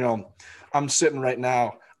 I'm sitting right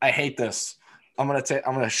now, I hate this, I'm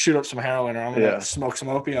gonna shoot up some heroin, or I'm gonna smoke some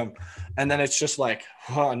opium, and then it's just like,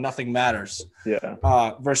 nothing matters.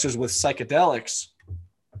 Versus with psychedelics,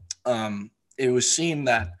 it was seen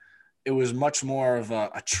that it was much more of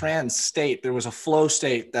a trance state. There was a flow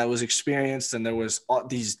state that was experienced, and there was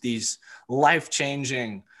these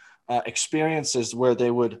life-changing experiences where they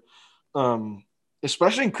would,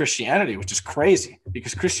 especially in Christianity, which is crazy,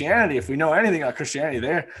 because Christianity, if we know anything about Christianity,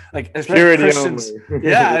 they're like, especially Christians,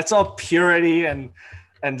 it's all purity and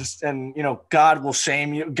God will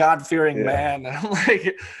shame you, God-fearing man. And I'm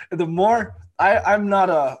like, the more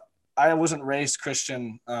I wasn't raised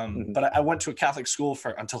Christian, but I went to a Catholic school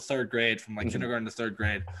until third grade, from like kindergarten to third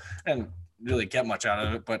grade, and really get much out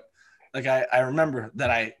of it. But like, I remember that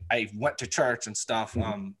I went to church and stuff,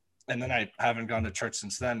 and then I haven't gone to church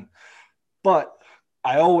since then. But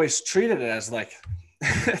I always treated it as like,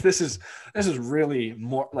 this is really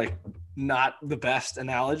more like, not the best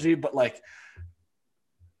analogy, but like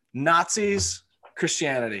Nazis,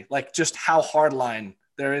 Christianity, like just how hardline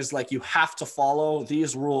there is, like, you have to follow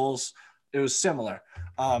these rules. It was similar.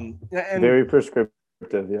 And very prescriptive.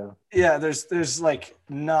 There's like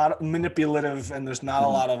not manipulative, and there's not a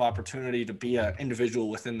lot of opportunity to be an individual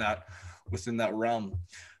within that realm.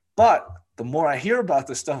 But the more I hear about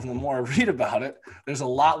this stuff and the more I read about it, there's a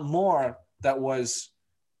lot more that was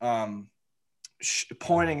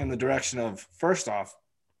pointing in the direction of, first off,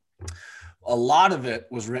 a lot of it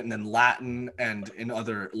was written in Latin and in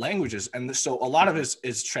other languages. And so a lot of it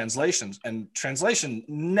is translations, and translation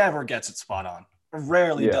never gets it spot on. It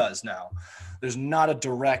rarely does now. There's not a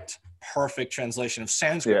direct, perfect translation of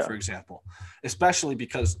Sanskrit, for example, especially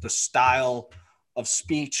because the style of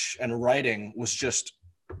speech and writing was just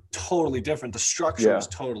totally different. The structure was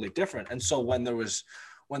totally different. And so when there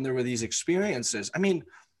were these experiences, I mean,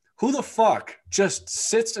 who the fuck just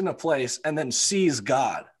sits in a place and then sees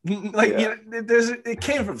God? Like, it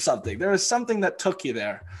came from something. There was something that took you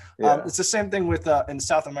there. It's the same thing with in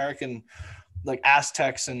South American, like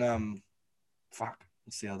Aztecs and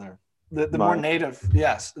what's the other? The more native,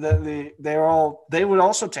 they would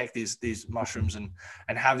also take these mushrooms and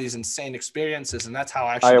have these insane experiences, and that's how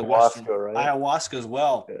actually ayahuasca as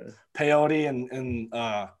well, peyote and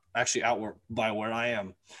actually out by where I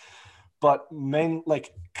am. But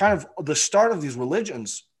like kind of the start of these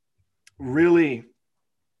religions really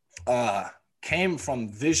came from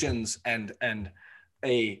visions and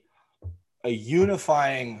a a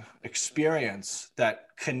unifying experience that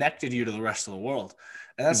connected you to the rest of the world.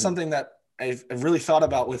 And that's something that I've really thought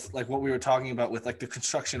about with like what we were talking about with like the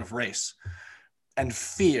construction of race and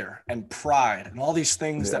fear and pride and all these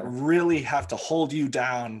things that really have to hold you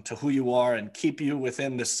down to who you are and keep you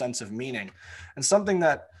within this sense of meaning. And something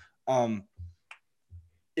that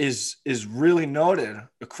is really noted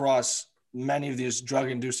across many of these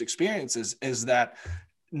drug-induced experiences is that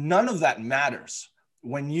none of that matters.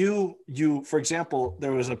 When you for example,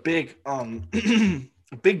 there was a big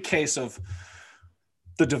a big case of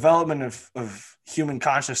the development of human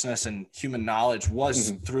consciousness and human knowledge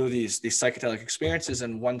was through these psychedelic experiences.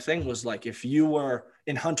 And one thing was like, if you were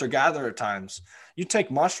in hunter-gatherer times, you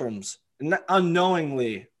take mushrooms and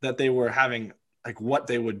unknowingly that they were having like what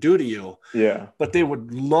they would do to you. Yeah. But they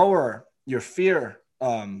would lower your fear,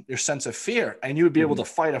 your sense of fear, and you would be able to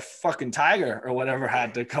fight a fucking tiger or whatever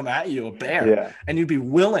had to come at you, a bear, and you'd be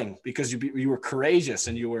willing because you were courageous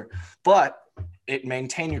and but it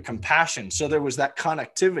maintained your compassion. So there was that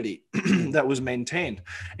connectivity that was maintained.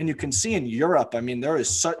 And you can see in Europe, I mean, there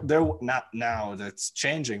not now that's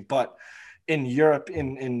changing, but in Europe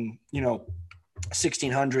in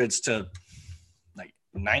 1600s to like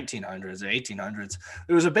 1900s, 1800s,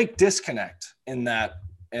 there was a big disconnect in that,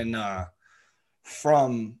 and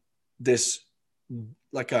from this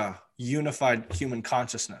like a unified human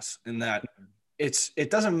consciousness, in that it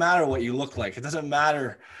doesn't matter what you look like. It doesn't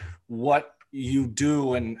matter what you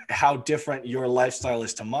do and how different your lifestyle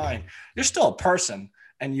is to mine. You're still a person,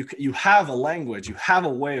 and you have a language, you have a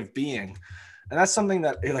way of being. And that's something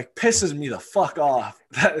that it like pisses me the fuck off.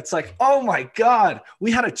 It's like, oh my God,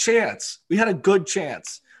 we had a chance. We had a good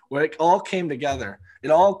chance where it all came together.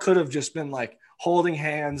 It all could have just been like holding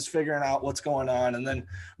hands, figuring out what's going on. And then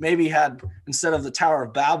maybe had, instead of the Tower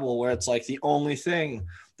of Babel, where it's like the only thing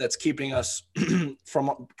that's keeping us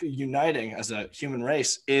from uniting as a human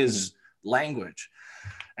race is language.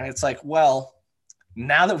 And it's like, well,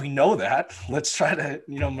 now that we know that, let's try to,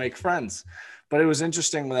 make friends. But it was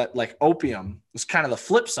interesting that like opium was kind of the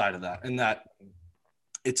flip side of that, in that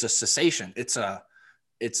it's a cessation. It's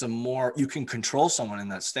a more, you can control someone in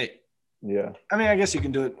that state. Yeah. I mean, I guess you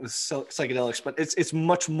can do it with psychedelics, but it's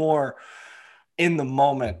much more in the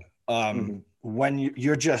moment when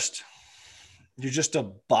you're just a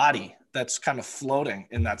body that's kind of floating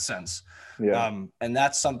in that sense. Yeah. And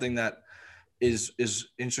that's something that is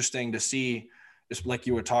interesting to see, just like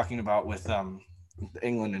you were talking about with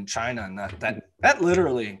England and China, and that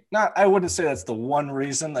literally, not, I wouldn't say that's the one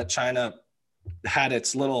reason that China had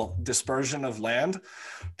its little dispersion of land,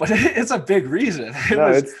 but it's a big reason.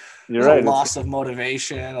 You're right. A loss of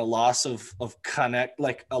motivation, a loss of connect,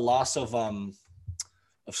 like a loss of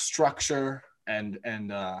structure and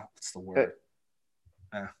what's the word?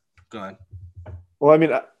 Go ahead. Well, I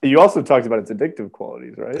mean, you also talked about its addictive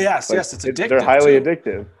qualities, right? Yes, like, yes, it's addictive. They're highly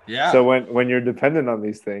addictive. Yeah. So when you're dependent on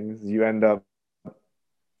these things, you end up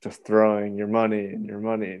just throwing your money and your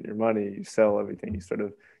money and your money. You sell everything. You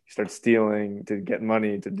start stealing to get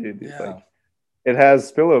money to do these. Yeah. Like, it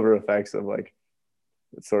has spillover effects of like,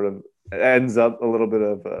 it sort of ends up a little bit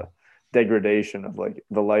of a degradation of like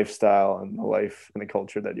the lifestyle and the life and the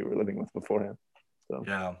culture that you were living with beforehand. So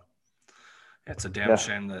yeah. It's a damn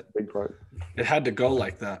shame that big part. It had to go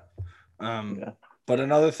like that. But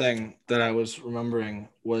another thing that I was remembering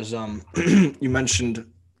was you mentioned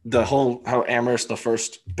the whole, how Amherst, the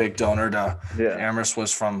first big donor to Amherst,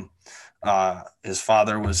 was from his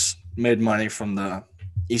father made money from the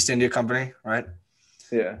East India Company, right?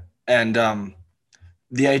 Yeah. And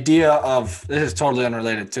the idea of, this is totally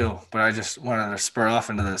unrelated too, but I just wanted to spur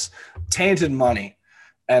off into this, tainted money.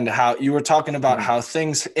 And how you were talking about how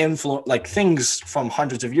things things from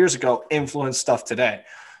hundreds of years ago influence stuff today.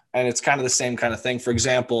 And it's kind of the same kind of thing. For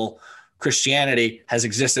example, Christianity has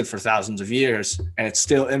existed for thousands of years, and it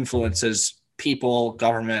still influences people,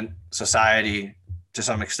 government, society to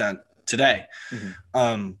some extent today.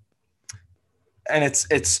 And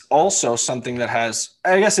it's also something that has,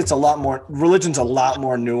 I guess it's a lot more, religion's a lot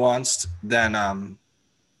more nuanced than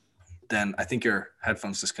I think your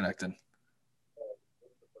headphones disconnected.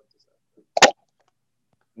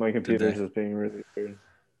 My computer's just being really weird.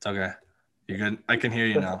 It's okay. You good? I can hear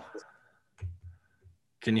you now.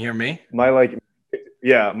 Can you hear me? My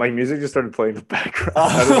music just started playing in the background.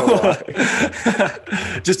 I don't know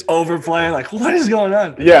why. Just overplaying, like, what is going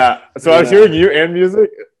on? Yeah. So I was hearing you and music.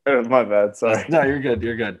 My bad. Sorry. No, you're good.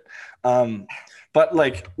 You're good. But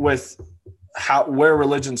like with where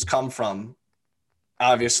religions come from,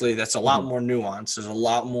 obviously that's a lot more nuanced. There's a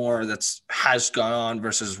lot more has gone on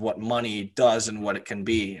versus what money does and what it can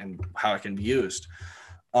be and how it can be used.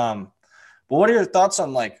 But what are your thoughts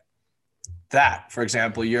on like that, for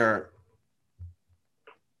example, your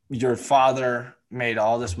father made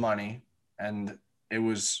all this money, and it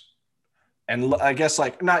was, and I guess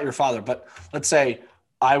like not your father, but let's say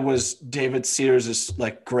I was David Sears'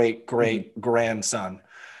 like great grandson,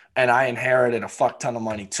 and I inherited a fuck ton of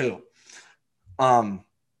money too. What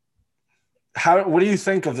do you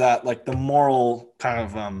think of that? Like the moral kind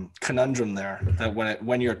of conundrum there, that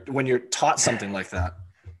when you're taught something like that.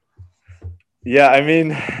 Yeah, I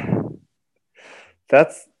mean,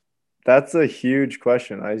 that's a huge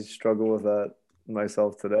question. I struggle with that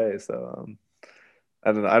myself today. So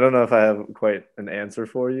I don't know if I have quite an answer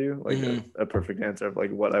for you, like a perfect answer of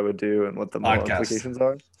like what I would do and what the moral implications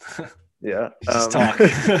are. Yeah. Just talk.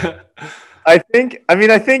 I think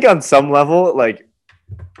on some level, like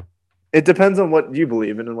it depends on what you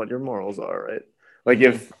believe in and what your morals are, right? Like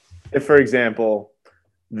if for example,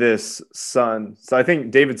 this son, so I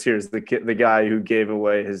think David Sears, the guy who gave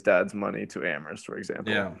away his dad's money to Amherst, for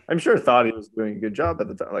example, Yeah. I'm sure thought he was doing a good job at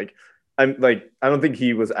the time. Like I don't think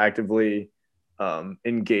he was actively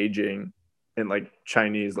engaging in like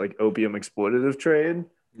Chinese like opium exploitative trade.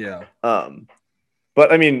 Yeah.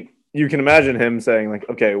 But I mean, you can imagine him saying like,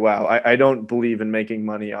 okay, wow, I don't believe in making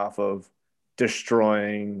money off of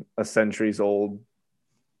destroying a centuries old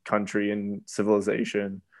country and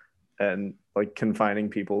civilization and like confining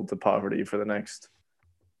people to poverty for the next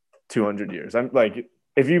 200 years. I'm like,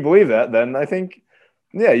 if you believe that, then I think,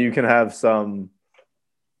 yeah, you can have some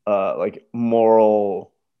like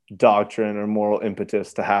moral doctrine or moral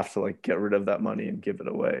impetus to have to like get rid of that money and give it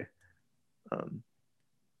away.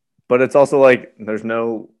 But it's also like there's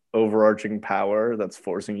no overarching power that's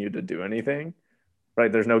forcing you to do anything,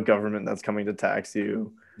 right? There's no government that's coming to tax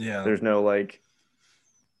you. Yeah. There's no like,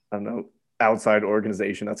 I don't know, outside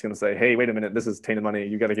organization that's going to say, hey, wait a minute, this is tainted money.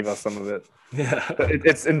 You got to give us some of it. Yeah.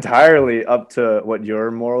 It's entirely up to what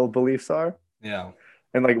your moral beliefs are. Yeah.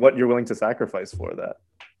 And like what you're willing to sacrifice for that.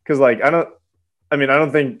 Because like, I don't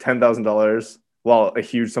think $10,000, while a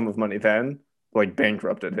huge sum of money then, like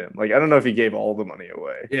bankrupted him. Like, I don't know if he gave all the money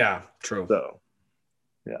away. Yeah, true. So,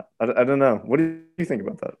 yeah, I don't know. What do you think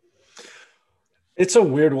about that? It's a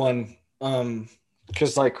weird one.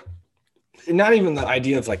 Because like, not even the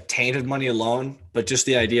idea of like tainted money alone, but just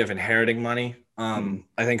the idea of inheriting money. I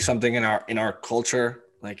think something in our culture,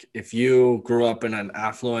 like if you grew up in an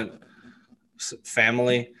affluent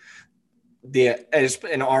family,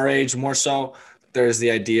 in our age more so, there's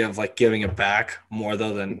the idea of like giving it back more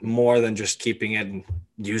than just keeping it and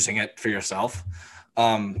using it for yourself.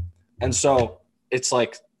 And so it's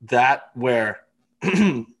like that where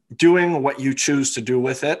doing what you choose to do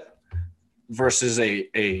with it versus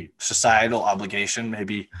a societal obligation.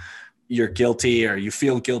 Maybe you're guilty or you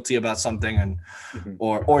feel guilty about something and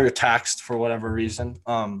or you're taxed for whatever reason.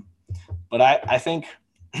 But I think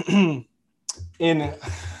in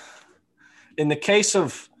the case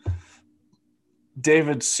of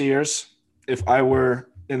David Sears, if I were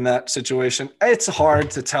in that situation, it's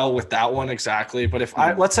hard to tell with that one exactly. But if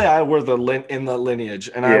let's say I were in the lineage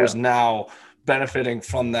and I was now benefiting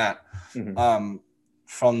from that,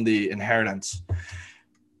 from the inheritance,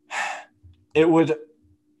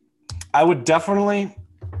 I would definitely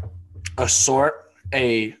assort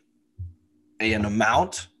an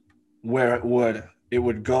amount where it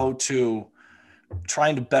would go to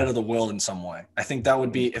trying to better the world in some way. I think that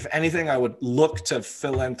would be, if anything, I would look to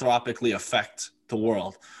philanthropically affect the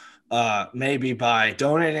world. Maybe by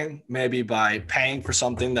donating, maybe by paying for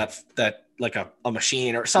something that like a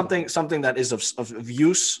machine or something that is of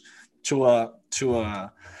use to a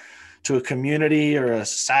community or a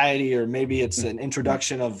society, or maybe it's an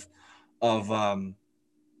introduction of a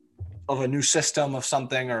new system of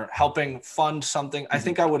something, or helping fund something. I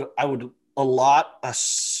think I would allot a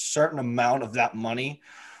certain amount of that money,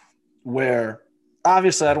 where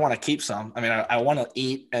obviously I'd want to keep some. I mean, I want to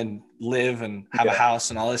eat and live and have a house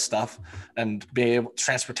and all this stuff, and be able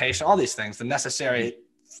transportation, all these things, the necessary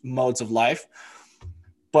modes of life.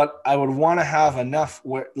 But I would want to have enough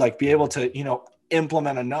where, like, be able to,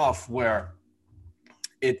 implement enough where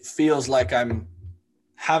it feels like I'm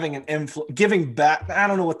having an giving back. I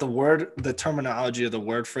don't know what the terminology of the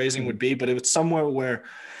word phrasing would be, but it was somewhere where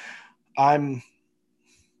I've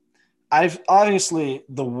obviously,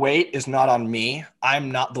 the weight is not on me.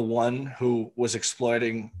 I'm not the one who was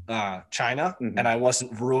exploiting China, and I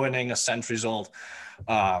wasn't ruining a centuries old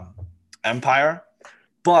empire,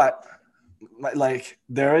 but like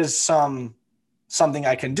there is something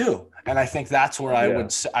I can do. And I think that's where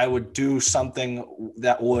I would do something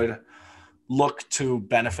that would look to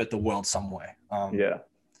benefit the world some way.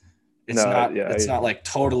 It's not like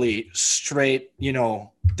totally straight,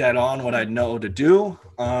 dead on what I know to do.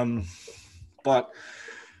 but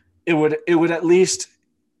it would at least,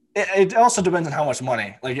 it also depends on how much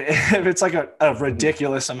money. Like if it's like a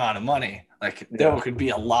ridiculous amount of money, like there could be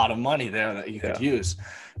a lot of money there that you could use.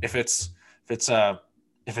 If it's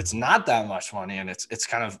not that much money and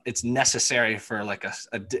it's necessary for like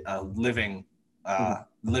a living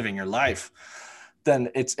living your life, then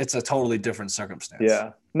it's a totally different circumstance.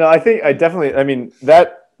 Yeah. No, I mean,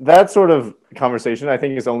 that sort of conversation, I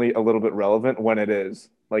think, is only a little bit relevant when it is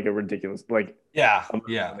like a ridiculous, like, Yeah.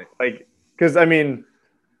 Like, because I mean,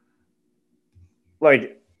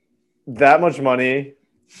 like that much money,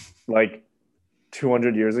 like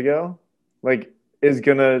 200 years ago, like is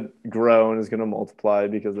gonna grow and is gonna multiply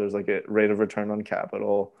because there's like a rate of return on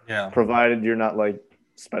capital. Yeah. Provided you're not like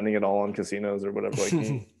spending it all on casinos or whatever.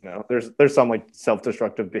 Like, there's some like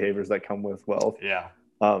self-destructive behaviors that come with wealth. Yeah.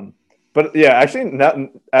 But yeah, actually,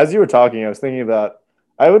 as you were talking, I was thinking about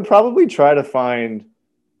I would probably try to find,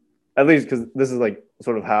 at least because this is like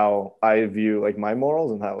sort of how I view like my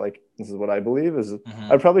morals and how like this is what I believe is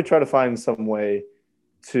I'd probably try to find some way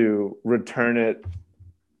to return it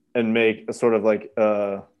and make a sort of like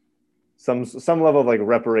some level of like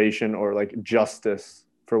reparation or like justice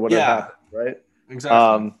for what happened, right?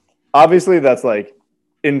 Exactly. Obviously, that's like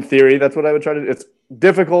in theory, that's what I would try to do. It's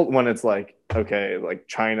difficult when it's like, okay, like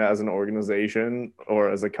China as an organization or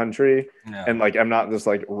as a country, and like I'm not just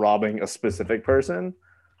like robbing a specific person.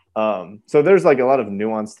 So there's like a lot of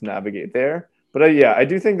nuance to navigate there. But I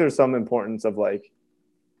do think there's some importance of like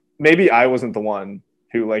maybe I wasn't the one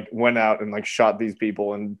who like went out and like shot these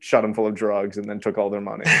people and shot them full of drugs and then took all their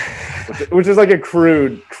money, which is like a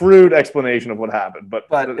crude explanation of what happened. But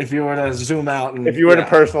if you were to zoom out and if you were to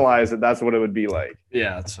personalize it, that's what it would be like.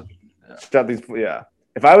 Shot these. Yeah.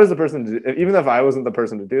 If I was the person even if I wasn't the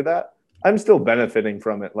person to do that, I'm still benefiting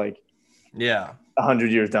from it. Like,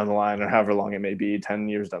 100 years down the line or however long it may be, 10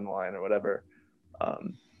 years down the line or whatever.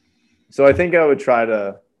 So I think I would try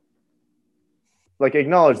to like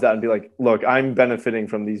acknowledge that and be like, look, I'm benefiting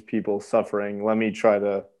from these people suffering. Let me try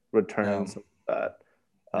to return some of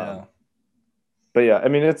that. But yeah, I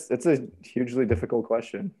mean, it's a hugely difficult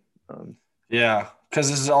question. Because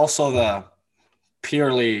this is also the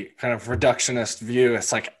purely kind of reductionist view.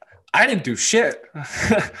 It's like, I didn't do shit.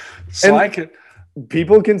 So I could.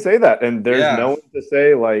 People can say that, and there's no one to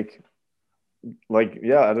say like, I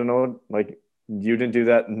don't know, like you didn't do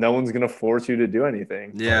that. No one's gonna force you to do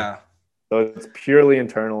anything. So it's purely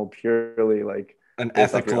internal, purely like an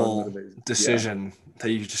ethical decision that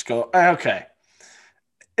you just go, okay,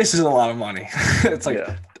 this is a lot of money. It's like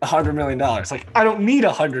 $100 million. Like, I don't need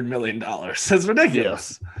 $100 million. That's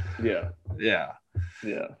ridiculous. Yeah.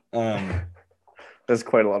 That's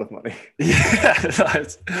quite a lot of money.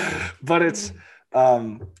 But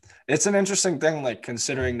it's an interesting thing, like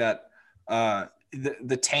considering that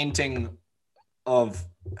the tainting of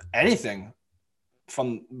anything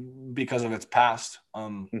because of its past.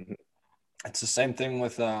 It's the same thing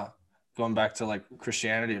with going back to like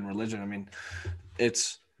Christianity and religion. I mean,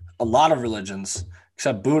 it's a lot of religions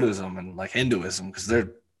except Buddhism and like Hinduism, because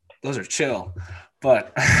those are chill.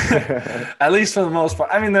 But at least for the most part,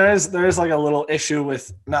 I mean, there is like a little issue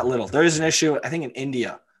with, not little, there is an issue, I think in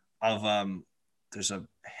India of there's a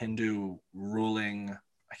Hindu ruling,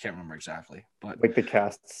 I can't remember exactly, but like the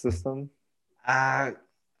caste system. I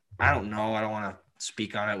don't know. I don't want to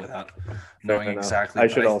speak on it without knowing exactly. I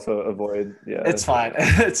should also avoid. Yeah, it's fine.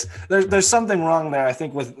 There's something wrong there, I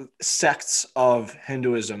think, with sects of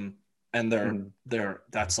Hinduism, and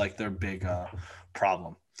that's like their big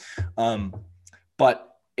problem.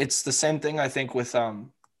 But it's the same thing, I think, with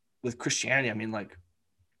Christianity. I mean, like,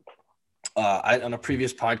 on a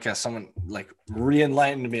previous podcast, someone like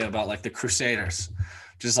re-enlightened me about like the Crusaders,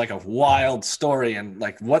 just like a wild story, and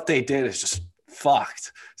like what they did is just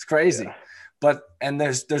fucked. It's crazy. But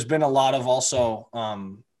there's been a lot of also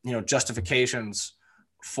justifications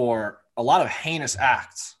for a lot of heinous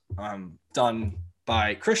acts done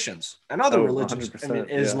by Christians and other religions. I mean,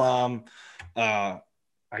 Islam.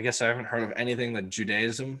 I guess I haven't heard of anything that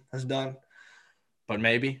Judaism has done, but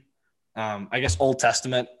maybe. I guess Old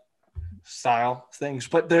Testament style things.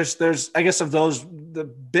 But there's I guess of those, the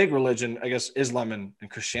big religion, I guess Islam and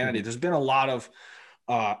Christianity, there's been a lot of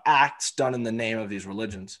acts done in the name of these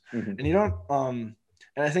religions. And you don't and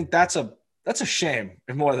I think that's a shame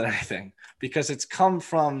more than anything, because it's come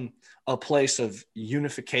from a place of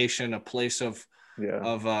unification, a place of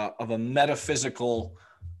a metaphysical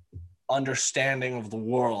understanding of the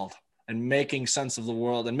world and making sense of the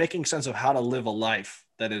world and making sense of how to live a life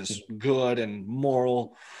that is good and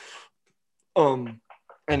moral. And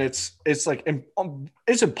it's like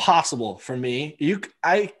it's impossible for me.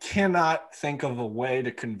 I cannot think of a way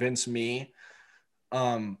to convince me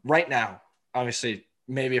Right now, obviously,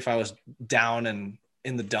 maybe if I was down and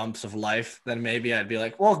in the dumps of life, then maybe I'd be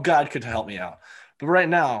like, well, God could help me out. But right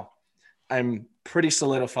now, I'm pretty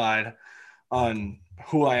solidified on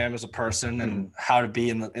who I am as a person and how to be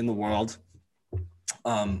in the world.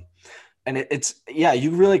 And it's yeah,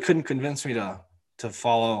 you really couldn't convince me to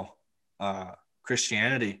follow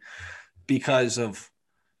Christianity because of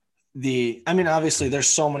I mean, obviously there's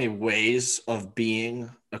so many ways of being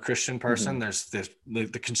a Christian person. There's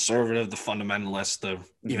the conservative, the fundamentalist,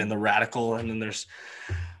 even the radical, and then there's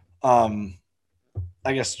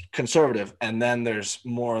I guess conservative, and then there's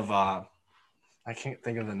more of a, I can't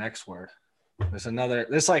think of the next word.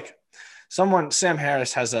 There's like Sam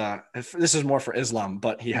Harris has this is more for Islam,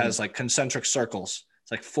 but he has like concentric circles.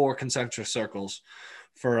 It's like 4 concentric circles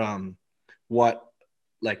for what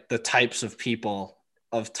like the types of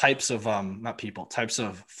types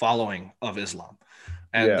of following of Islam.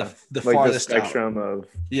 And the like farthest the spectrum out,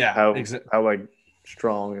 of how like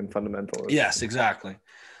strong and fundamental. Yes, exactly.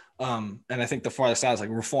 And I think the farthest out is like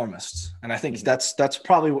reformists, and I think that's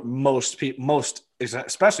probably what most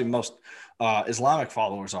especially most Islamic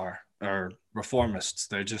followers are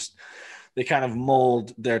reformists. They kind of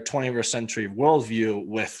mold their 21st century worldview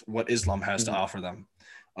with what Islam has to offer them,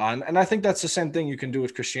 and I think that's the same thing you can do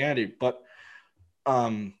with Christianity. But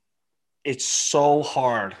it's so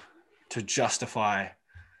hard to justify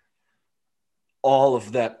all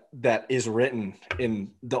of that is written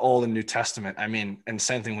in the Old and New Testament. I mean, and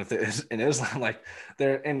same thing with it in Islam. Like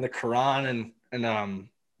they're in the Quran and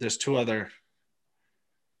there's 2 other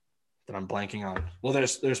that I'm blanking on. Well,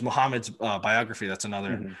 there's Muhammad's biography. That's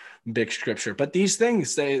another big scripture. But these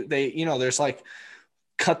things, they there's like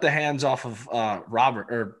cut the hands off of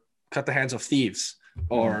cut the hands of thieves,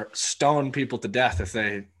 or stone people to death if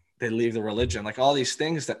they leave the religion. Like all these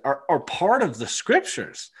things that are part of the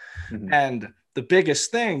scriptures. And the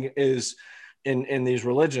biggest thing is in these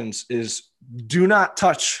religions is do not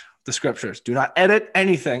touch the scriptures. Do not edit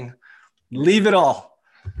anything. Leave it all.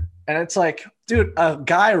 And it's like, dude, a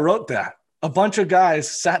guy wrote that. A bunch of guys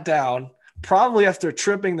sat down, probably after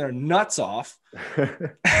tripping their nuts off,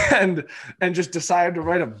 and just decided to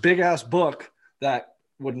write a big ass book that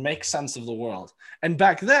would make sense of the world. And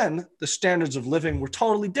back then, the standards of living were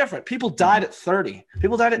totally different. People died at 30.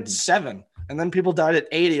 People died at 7. And then people died at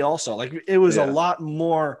 80 also. Like it was a lot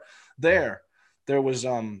more there. There was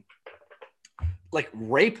like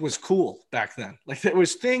rape was cool back then. Like there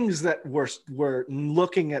was things that we're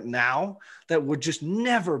looking at now that would just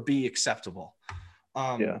never be acceptable.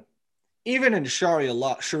 Even in Sharia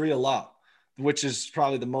law, which is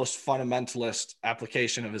probably the most fundamentalist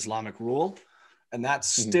application of Islamic rule. And that's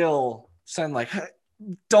still saying like, hey,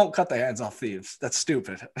 don't cut the hands off thieves. That's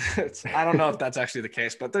stupid. I don't know if that's actually the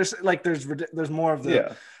case, but there's more of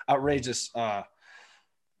the outrageous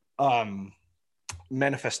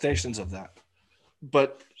manifestations of that.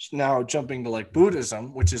 But now jumping to like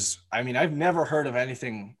Buddhism, which is, I mean, I've never heard of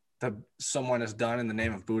anything that someone has done in the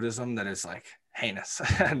name of Buddhism that is like heinous.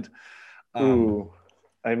 And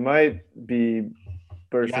I might be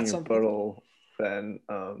bursting a bubble then.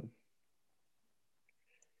 I'm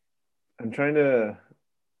trying to.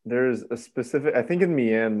 There's a specific, I think in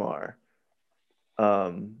Myanmar,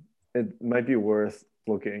 it might be worth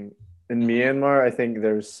looking. In Myanmar, I think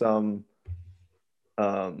there's some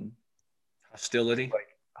hostility.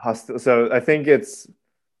 So I think it's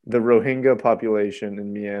the Rohingya population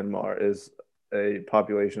in Myanmar is a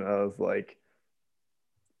population of like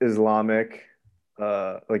Islamic,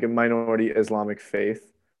 like a minority Islamic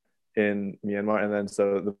faith in Myanmar, and then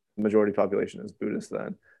so the majority population is Buddhist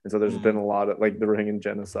then. And so there's been a lot of like the Rohingya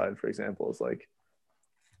genocide, for example, is like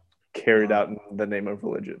carried out in the name of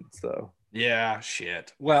religion. So yeah,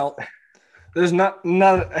 shit. Well, there's not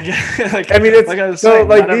like, I mean, it's like I was saying,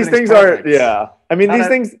 like these things perfect. I mean, these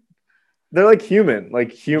things, they're like human.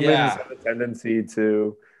 Like humans have a tendency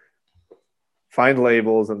to find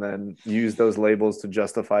labels and then use those labels to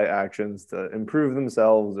justify actions to improve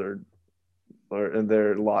themselves or in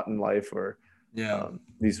their lot in life or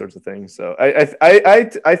these sorts of things. So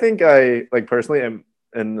I think I like personally am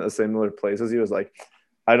in a similar place as you. Is like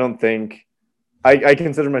I don't think I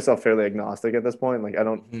consider myself fairly agnostic at this point. Like I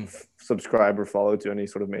don't subscribe or follow to any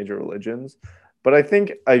sort of major religions, but I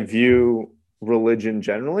think I view religion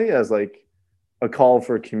generally as like a call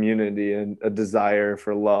for community and a desire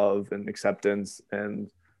for love and acceptance and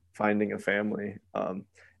finding a family.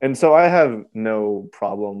 And so I have no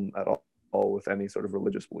problem at all with any sort of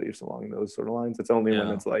religious beliefs along those sort of lines. It's only when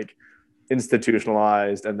it's like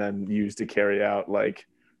institutionalized and then used to carry out like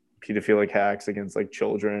pedophilic acts against like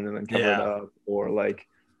children and then cover it up, or like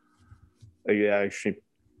actually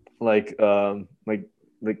like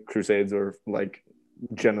the Crusades or like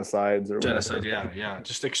genocides or Genocide, whatever. yeah.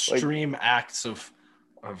 Just Like, extreme acts of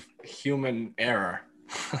human error.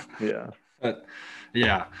 yeah, But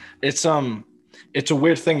yeah, it's it's a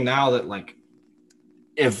weird thing now that like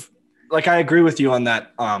if like I agree with you on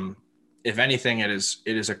that. If anything, it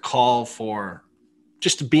is a call for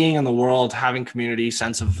just being in the world, having community,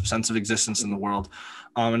 sense of existence in the world,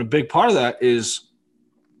 and a big part of that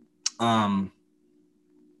um,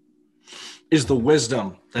 is the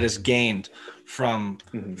wisdom that is gained from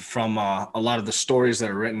mm-hmm. from a lot of the stories that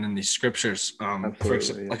are written in these scriptures.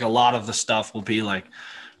 Absolutely, yeah. Like a lot of the stuff will be like,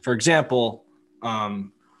 for example,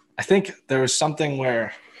 I think there was something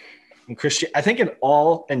where I think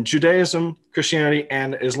in Judaism, Christianity,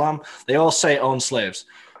 and Islam, they all say own slaves.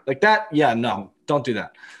 Like that, yeah, Mm-hmm. no, don't do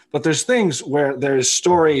that. But there's things where there's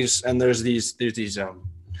stories and there's these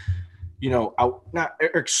not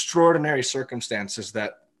extraordinary circumstances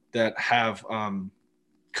that have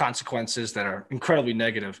consequences that are incredibly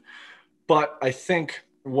negative. But I think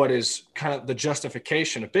what is kind of the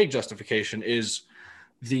justification, a big justification,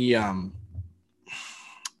 the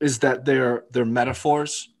is that they're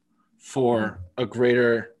metaphors Mm-hmm. for a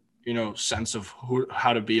greater sense of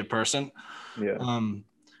how to be a person, Yeah,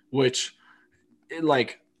 which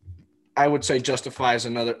like I would say justifies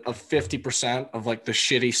another of 50% of like the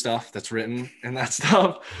shitty stuff that's written and that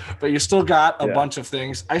stuff. But you still got a yeah, bunch of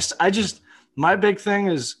things. I just my big thing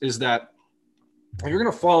is that if you're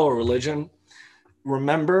gonna follow a religion,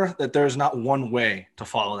 remember that there is not one way to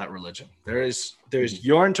follow that religion. There's mm-hmm.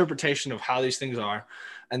 your interpretation of how these things are,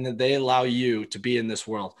 and that they allow you to be in this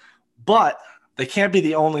world. But they can't be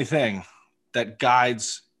the only thing that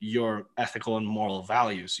guides your ethical and moral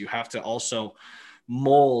values. You have to also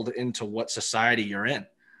mold into what society you're in.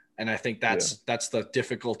 And I think Yeah, that's the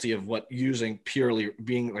difficulty of what using purely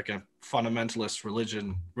being like a fundamentalist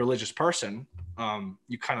religious person,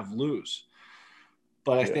 you kind of lose.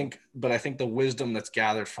 yeah, But I think the wisdom that's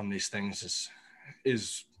gathered from these things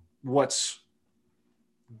is what's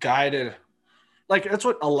guided. Like that's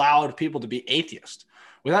what allowed people to be atheist.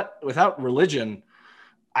 Without religion,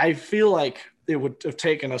 I feel like it would have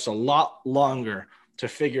taken us a lot longer to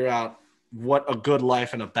figure out what a good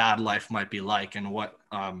life and a bad life might be like, and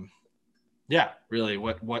really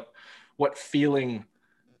what feeling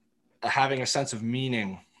having a sense of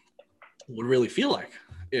meaning would really feel like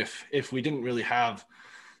if we didn't really have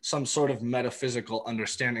some sort of metaphysical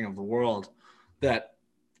understanding of the world that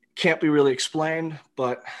can't be really explained,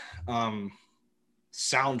 but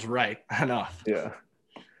sounds right enough. yeah.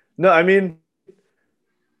 No, I mean,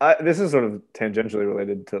 this is sort of tangentially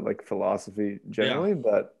related to like philosophy Yeah. generally,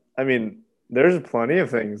 but I mean, there's plenty of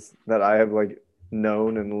things that I have like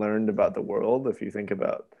known and learned about the world. If you think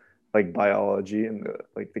about like biology and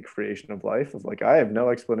the creation of life, of like I have no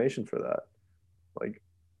explanation for that. Like,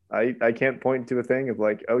 I can't point to a thing of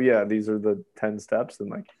like, oh yeah, these are the 10 steps. And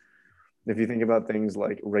like, if you think about things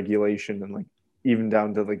like regulation and like even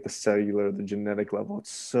down to like the cellular, the genetic level,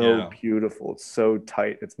 it's so Yeah. beautiful. It's so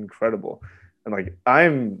tight. It's incredible. And like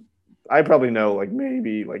I probably know like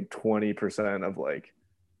maybe like 20% of like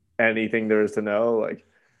anything there is to know. Like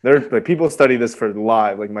there's like people study this for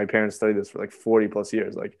live. Like my parents study this for like 40 plus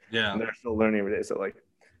years. Like Yeah. and they're still learning every day. So like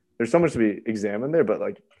there's so much to be examined there, but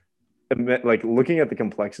like looking at the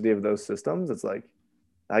complexity of those systems, it's like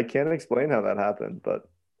I can't explain how that happened, but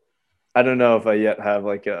I don't know if I yet have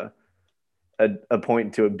like a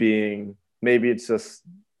point to it being. Maybe it's just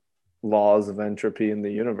laws of entropy in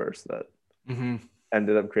the universe that Mm-hmm.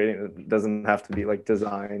 ended up creating it. It doesn't have to be like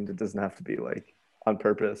designed. It doesn't have to be like on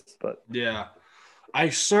purpose, but Yeah. I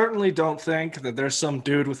certainly don't think that there's some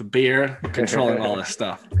dude with a beard controlling all this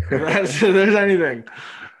stuff. If there's anything,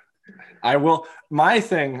 I will. My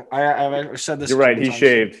thing, I've said this you're a right. couple He times.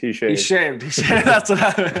 shaved. He He shaved. shaved. He shaved. That's what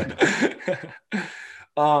happened.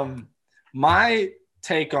 My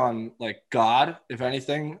take on like God, if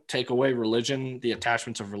anything, take away religion, the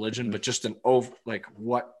attachments of religion, Mm-hmm. but just an over like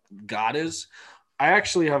what God is. I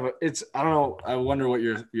actually have I don't know. I wonder what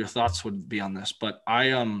your thoughts would be on this, but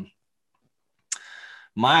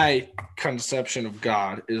my conception of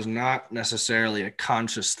God is not necessarily a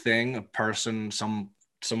conscious thing, a person,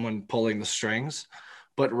 someone pulling the strings,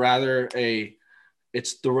 but rather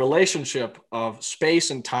it's the relationship of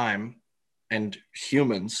space and time and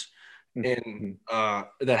humans in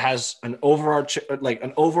Mm-hmm. that has an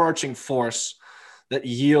overarching force that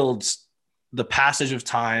yields the passage of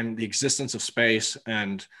time, the existence of space,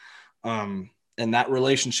 and that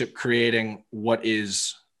relationship creating what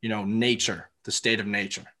is nature, the state of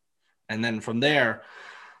nature. And then from there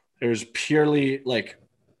there's purely like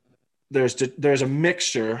there's a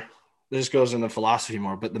mixture this goes into philosophy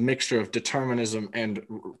more, but the mixture of determinism and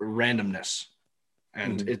randomness.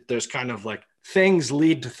 And there's kind of like things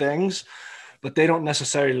lead to things, but they don't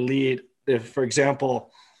necessarily lead. If, for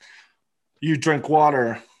example, you drink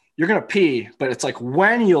water, you're going to pee, but it's like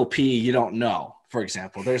when you'll pee, you don't know. For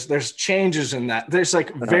example, there's changes in that. There's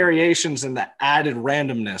like variations in the added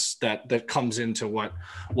randomness that comes into what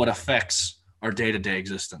affects our day-to-day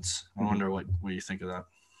existence. I wonder what you think of that.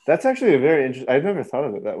 That's actually a very interesting. I've never thought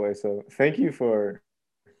of it that way. So thank you for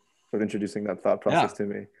introducing that thought process to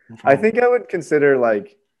me. I think I would consider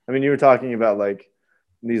like, I mean, you were talking about like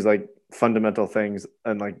these like fundamental things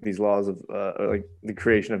and like these laws of like the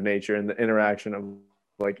creation of nature and the interaction of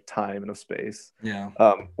like time and of space. Yeah.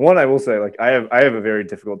 One, I will say, like I have a very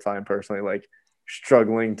difficult time personally, like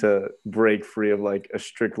struggling to break free of like a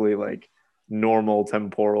strictly like normal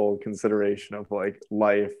temporal consideration of like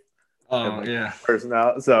life. Oh, and, like,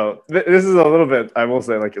 personality. So this is a little bit, I will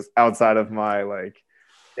say, like it's outside of my like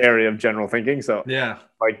area of general thinking. So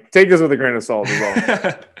like take this with a grain of salt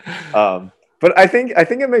as well. But I think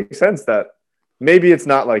it makes sense that maybe it's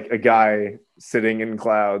not like a guy sitting in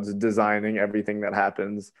clouds designing everything that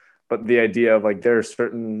happens, but the idea of like there are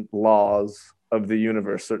certain laws of the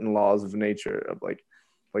universe, certain laws of nature, of like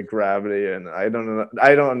gravity, and I don't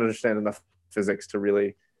understand enough physics to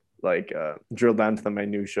really like drill down to the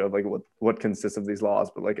minutia of like what consists of these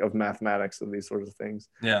laws, but like of mathematics of these sorts of things.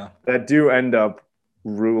 Yeah, that do end up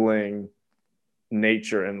ruling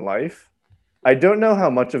nature and life. I don't know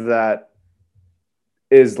how much of that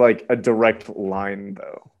is like a direct line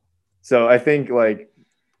though. So I think like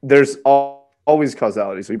there's always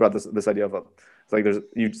causality. So you brought this idea of it's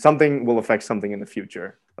like something will affect something in the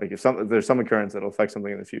future. Like if there's some occurrence that'll affect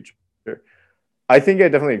something in the future. I think I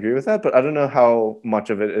definitely agree with that, but I don't know how much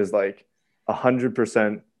of it is like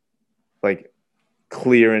 100% like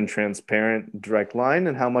clear and transparent direct line,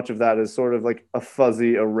 and how much of that is sort of like a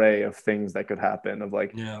fuzzy array of things that could happen, of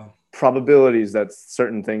like probabilities that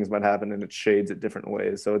certain things might happen, and it shades it different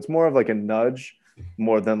ways. So it's more of like a nudge,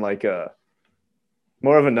 more of a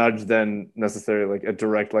nudge than necessarily like a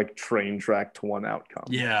direct like train track to one outcome.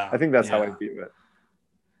 Yeah, I think that's how I view it.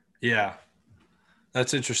 Yeah.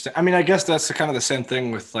 That's interesting. I mean, I guess that's kind of the same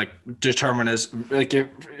thing with like determinism. Like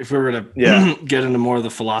if we were to get into more of the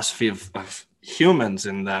philosophy of humans,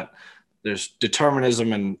 in that there's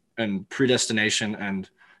determinism and predestination and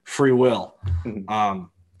free will. And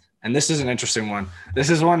this is an interesting one. This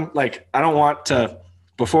is one, like, I don't want to,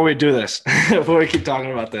 before we do this, before we keep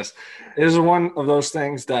talking about this, it is one of those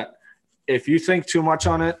things that if you think too much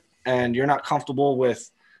on it and you're not comfortable with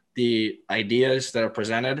the ideas that are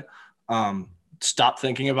presented, stop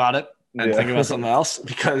thinking about it and think about something else,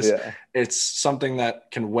 because it's something that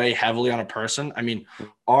can weigh heavily on a person. I mean,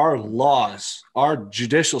 our laws, our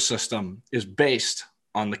judicial system is based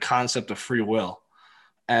on the concept of free will.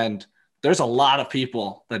 And there's a lot of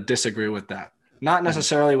people that disagree with that. Not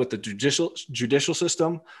necessarily with the judicial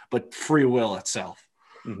system, but free will itself.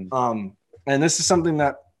 And this is something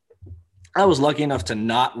that I was lucky enough to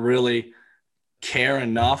not really care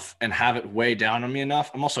enough and have it weigh down on me enough.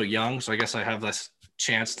 I'm also young, so I guess I have this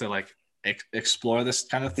chance to like explore this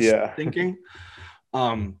kind of thinking.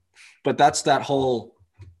 But that's that whole,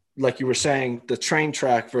 like you were saying, the train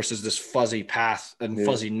track versus this fuzzy path and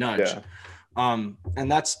fuzzy nudge. And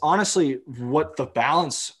that's honestly what the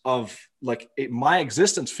balance of like my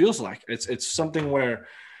existence feels like. It's something where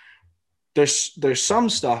there's some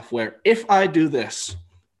stuff where if I do this,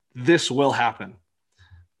 this will happen.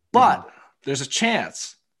 But there's a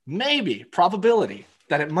chance, maybe probability,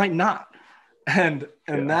 that it might not. And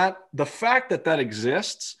that the fact that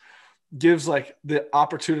exists gives like the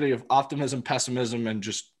opportunity of optimism, pessimism, and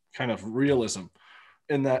just kind of realism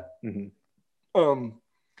in that. And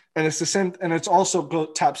it's the same, and it's also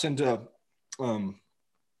taps into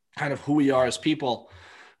kind of who we are as people,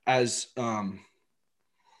 as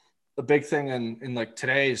a big thing in like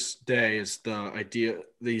today's day is the idea,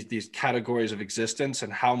 these categories of existence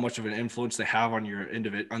and how much of an influence they have on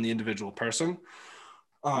on the individual person.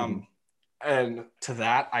 And to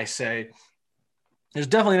that, I say there's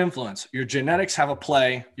definitely an influence. Your genetics have a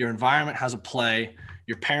play. Your environment has a play.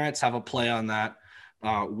 Your parents have a play on that.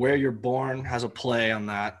 Where you're born has a play on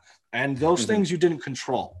that. And those things you didn't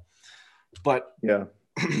control. But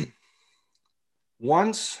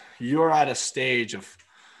once you're at a stage of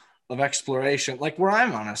exploration, like where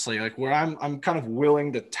I'm honestly, like where I'm kind of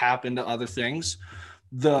willing to tap into other things,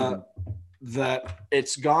 that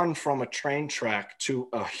it's gone from a train track to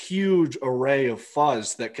a huge array of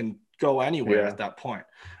fuzz that can go anywhere at that point.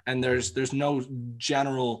 And there's no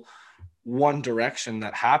general one direction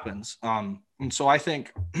that happens. And so I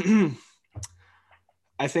think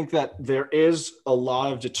I think that there is a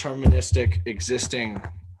lot of deterministic existing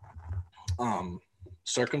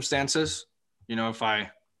circumstances. You know, if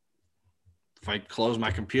I close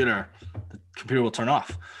my computer, the computer will turn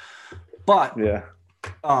off. But Yeah.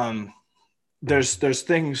 There's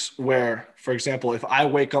things where, for example, if I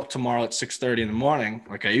wake up tomorrow at 6:30 in the morning,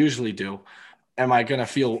 like I usually do, am I gonna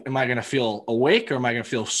feel awake, or am I gonna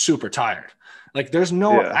feel super tired? Like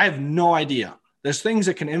I have no idea. There's things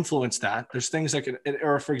that can influence that. There's things that can,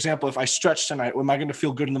 or for example, if I stretch tonight, am I gonna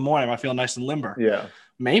feel good in the morning? Am I feel nice and limber? Yeah.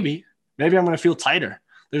 Maybe I'm gonna feel tighter.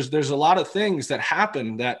 There's a lot of things that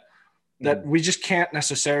happen that we just can't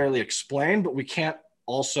necessarily explain, but we can't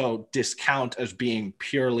also discount as being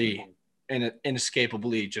purely and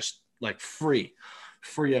inescapably just like free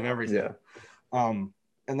of everything. Yeah.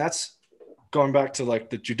 And that's going back to like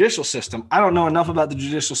the judicial system. I don't know enough about the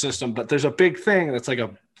judicial system, but there's a big thing that's like a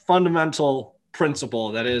fundamental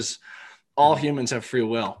principle that is all humans have free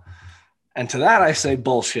will. And to that I say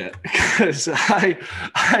bullshit, because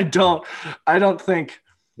I don't think,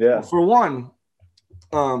 for one,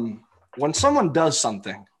 when someone does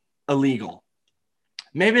something illegal,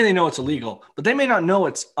 maybe they know it's illegal, but they may not know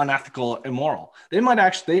it's unethical, immoral. They might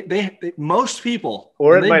actually, most people,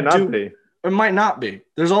 or it might not be. It might not be.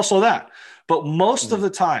 There's also that. But most of the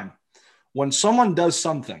time, when someone does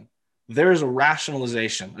something, there is a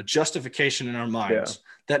rationalization, a justification in our minds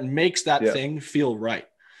that makes that thing feel right.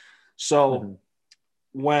 So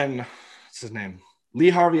when, what's his name? Lee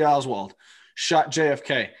Harvey Oswald shot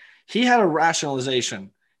JFK, he had a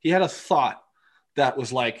rationalization. He had a thought that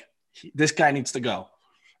was like, this guy needs to go.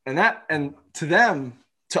 And to them,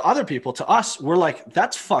 to other people, to us, we're like,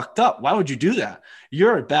 that's fucked up. Why would you do that?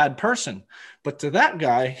 You're a bad person. But to that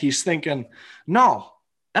guy, he's thinking, no,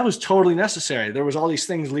 that was totally necessary. There was all these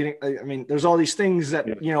things there's all these things that,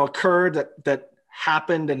 occurred that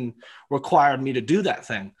happened and required me to do that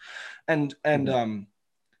thing. And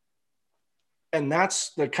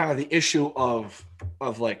that's the kind of the issue of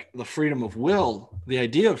like the freedom of will, the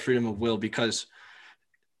idea of freedom of will, because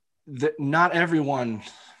not everyone,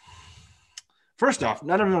 first off,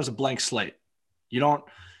 not everyone's a blank slate. You don't,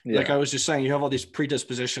 like I was just saying, you have all these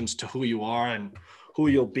predispositions to who you are and who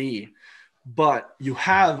you'll be, but you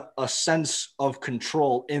have a sense of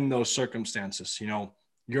control in those circumstances,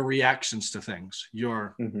 your reactions to things,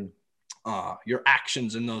 your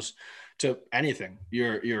actions in those, to anything,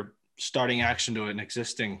 your starting action to an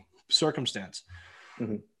existing circumstance.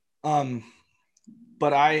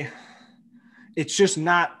 But it's just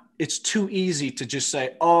not, it's too easy to just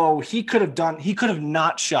say, oh, he could have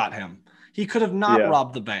not shot him. He could have not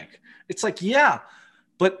robbed the bank. It's like,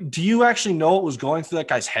 but do you actually know what was going through that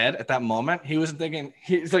guy's head at that moment? He wasn't thinking,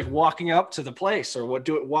 he's like walking up to the place or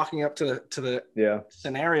walking up to the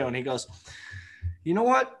scenario. And he goes, you know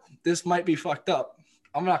what? This might be fucked up.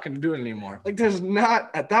 I'm not going to do it anymore. Like there's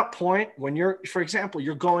not, at that point when you're, for example,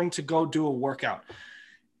 you're going to go do a workout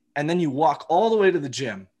and then you walk all the way to the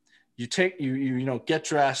gym. You get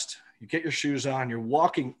dressed, you get your shoes on, you're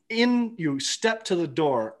walking in, you step to the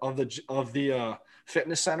door of the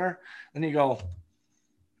fitness center, and you go,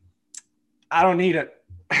 I don't need it.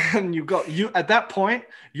 And at that point,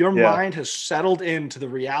 your mind has settled into the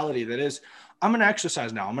reality that is, I'm going to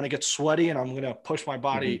exercise now. I'm going to get sweaty and I'm going to push my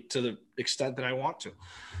body to the extent that I want to.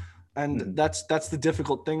 And that's the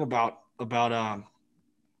difficult thing about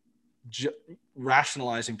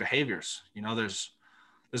rationalizing behaviors.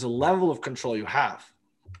 There's a level of control you have,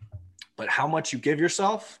 but how much you give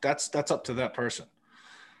yourself, that's up to that person.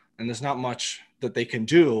 And there's not much that they can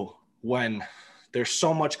do when there's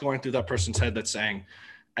so much going through that person's head that's saying,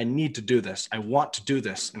 I need to do this. I want to do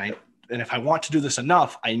this. And if I want to do this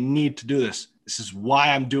enough, I need to do this. This is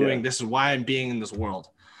why I'm doing, this is why I'm being in this world.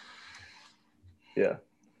 Yeah.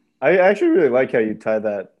 I actually really like how you tie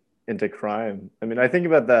that into crime. I mean, I think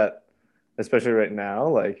about that, especially right now,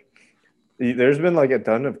 like there's been like a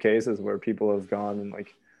ton of cases where people have gone and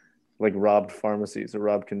like robbed pharmacies or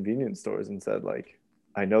robbed convenience stores and said like,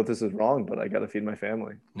 I know this is wrong, but I got to feed my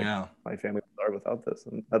family. Yeah. My family will starve without this.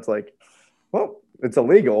 And that's like, well, it's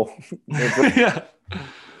illegal.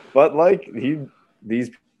 But like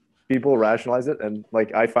these people rationalize it. And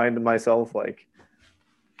like, I find myself like,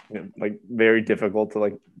 very difficult to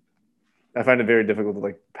like, I find it very difficult to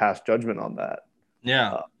like pass judgment on that.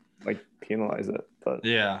 Yeah. Like penalize it. But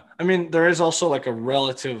yeah. I mean, there is also like a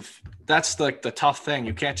relative, that's like the tough thing.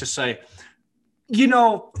 You can't just say,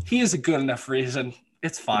 he is a good enough reason.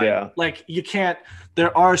 It's fine. Yeah. Like you can't,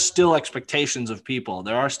 there are still expectations of people.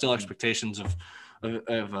 There are still expectations of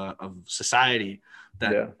society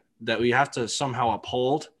that we have to somehow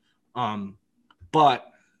uphold. But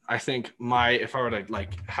I think if I were to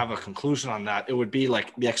like have a conclusion on that, it would be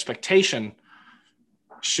like the expectation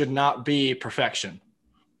should not be perfection.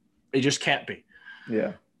 It just can't be.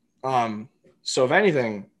 Yeah. So if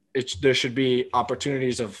anything, there should be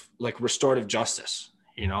opportunities of like restorative justice.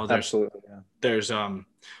 Absolutely. Yeah. There's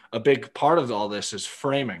a big part of all this is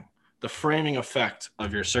the framing effect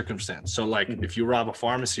of your circumstance. So like if you rob a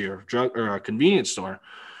pharmacy or a convenience store,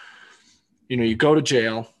 you go to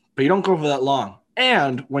jail, but you don't go for that long.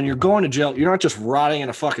 And when you're going to jail, you're not just rotting in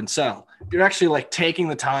a fucking cell. You're actually like taking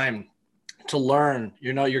the time to learn.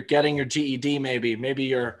 You're getting your GED, maybe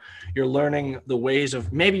you're learning the ways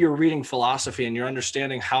of, maybe you're reading philosophy and you're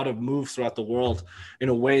understanding how to move throughout the world in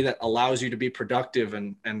a way that allows you to be productive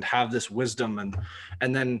and have this wisdom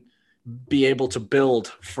and then be able to build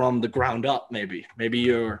from the ground up. Maybe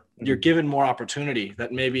you're given more opportunity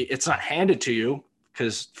that maybe it's not handed to you,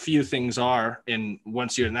 because few things are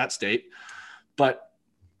once you're in that state. But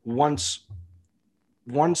once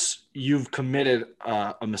you've committed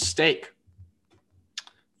a mistake,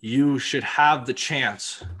 you should have the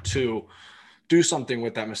chance to do something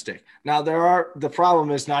with that mistake. Now, the problem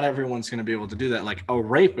is not everyone's going to be able to do that. Like a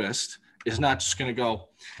rapist is not just going to go,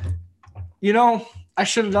 I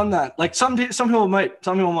should have done that. Like some people might.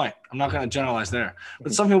 I'm not going to generalize there,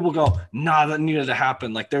 but some people will go, nah, that needed to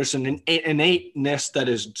happen. Like there's an innateness that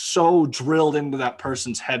is so drilled into that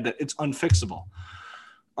person's head that it's unfixable.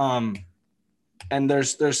 And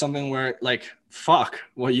there's something where like, fuck,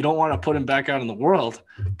 well, you don't want to put him back out in the world,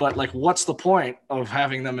 but like, what's the point of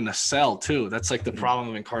having them in a cell too? That's like the problem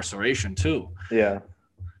of incarceration too. Yeah.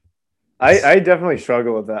 I definitely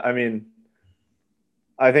struggle with that. I mean,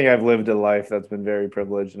 I think I've lived a life that's been very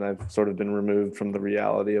privileged, and I've sort of been removed from the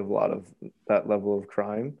reality of a lot of that level of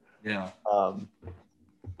crime. Yeah.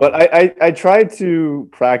 But I try to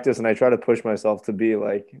practice, and I try to push myself to be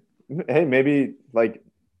like, hey, maybe like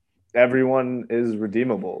everyone is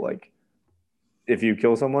redeemable. Like if you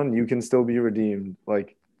kill someone, you can still be redeemed.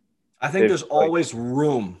 Like I think there's always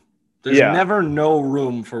room. There's never no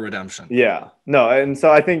room for redemption. Yeah. No, and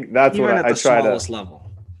so I think that's even what at the smallest level.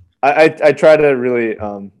 I try to really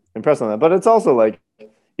impress on that. But it's also like,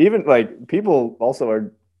 even like people also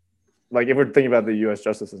are like, if we're thinking about the U.S.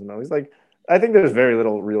 justice system, at least, like I think there's very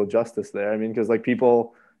little real justice there. I mean, because like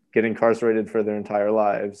people get incarcerated for their entire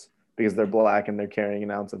lives because they're black and they're carrying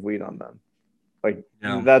an ounce of weed on them. Like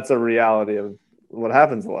that's a reality of what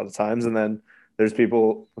happens a lot of times. And then there's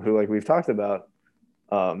people who, like we've talked about,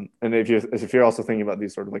 and if you're also thinking about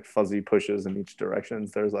these sort of like fuzzy pushes in each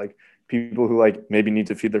directions, there's like people who like maybe need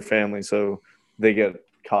to feed their family, so they get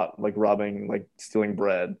caught like robbing, like stealing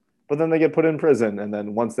bread, but then they get put in prison, and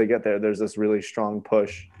then once they get there, there's this really strong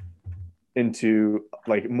push into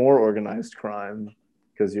like more organized crime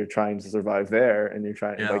because you're trying to survive there, and you're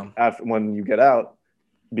trying like after when you get out,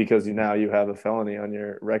 because you have a felony on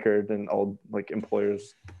your record and all like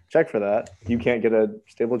employers check for that, you can't get a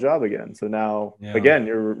stable job again. So now again,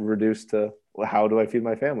 you're reduced to, well, how do I feed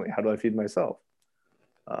my family? How do I feed myself?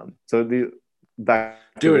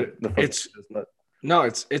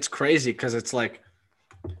 It's crazy because it's like,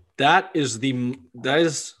 that is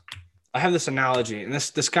I have this analogy, and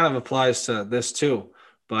this kind of applies to this too,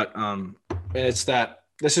 but it's that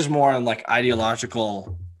this is more on like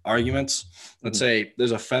ideological arguments. Let's say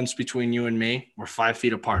there's a fence between you and me. We're 5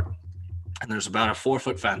 feet apart, and there's about a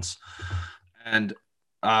 4-foot fence. And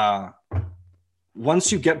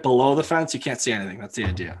once you get below the fence, you can't see anything. That's the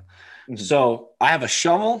idea. So I have a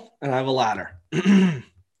shovel and I have a ladder.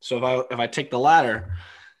 So if I take the ladder,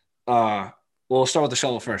 we'll start with the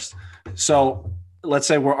shovel first. So let's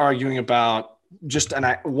say we're arguing about just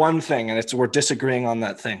one thing, and we're disagreeing on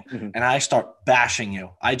that thing. And I start bashing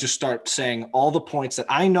you. I just start saying all the points that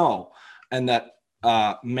I know and that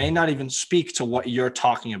may not even speak to what you're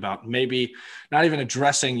talking about, maybe not even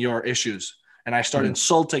addressing your issues. And I start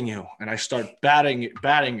insulting you, and I start battering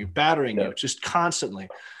you just constantly.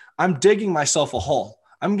 I'm digging myself a hole.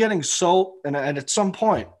 I'm getting and at some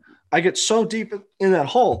point I get so deep in that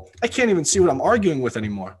hole, I can't even see what I'm arguing with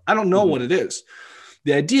anymore. I don't know what it is.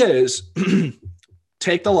 The idea is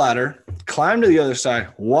take the ladder, climb to the other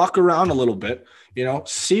side, walk around a little bit,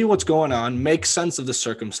 see what's going on, make sense of the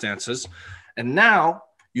circumstances. And now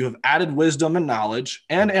you have added wisdom and knowledge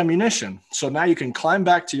and ammunition. So now you can climb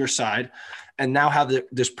back to your side and now have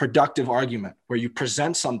this productive argument where you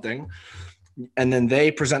present something and then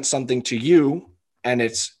they present something to you. And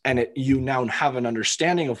you now have an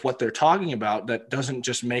understanding of what they're talking about that doesn't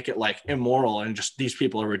just make it like immoral and just these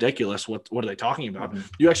people are ridiculous. What are they talking about?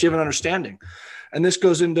 You actually have an understanding. And this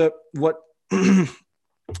goes into what the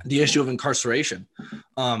issue of incarceration.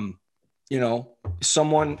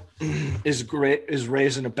 someone is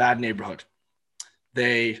raised in a bad neighborhood.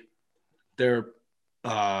 They're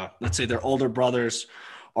let's say their older brothers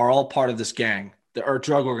are all part of this gang or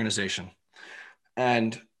drug organization.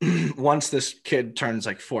 And once this kid turns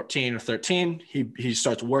like 14 or 13, he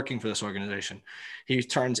starts working for this organization. He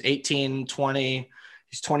turns 18, 20,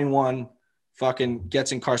 he's 21, fucking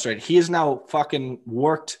gets incarcerated. He has now fucking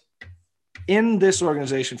worked in this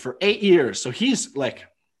organization for 8 years. So he's like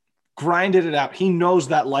grinded it out. He knows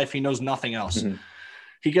that life. He knows nothing else. Mm-hmm.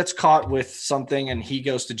 He gets caught with something and he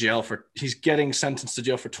goes to jail he's getting sentenced to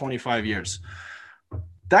jail for 25 years.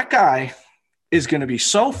 That guy is going to be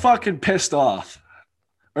so fucking pissed off.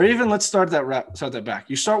 Or even let's start that back.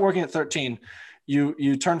 You start working at 13,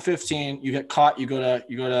 you turn 15, you get caught, you go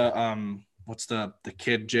to what's the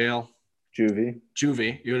kid jail? Juvie.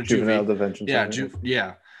 You go to Juvenile Detention Center.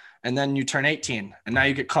 Yeah. And then you turn 18 and now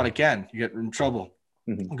you get caught again. You get in trouble.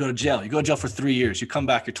 Mm-hmm. You go to jail. You go to jail for 3 years. You come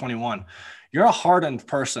back, you're 21. You're a hardened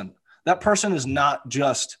person. That person is not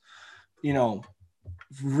just,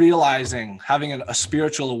 realizing, having a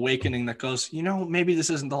spiritual awakening that goes, maybe this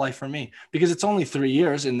isn't the life for me, because it's only 3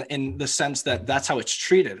 years in the sense that that's how it's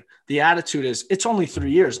treated. The attitude is, it's only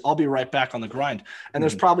 3 years. I'll be right back on the grind. And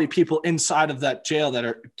there's probably people inside of that jail that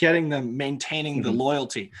are getting them, maintaining the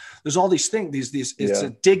loyalty. There's all these things, it's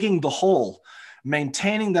digging the hole,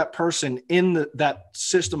 maintaining that person in that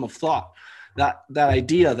system of thought, that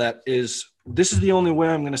idea that is, this is the only way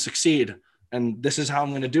I'm going to succeed. And this is how I'm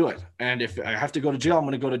going to do it. And if I have to go to jail, I'm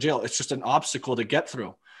going to go to jail. It's just an obstacle to get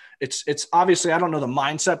through. It's obviously, I don't know the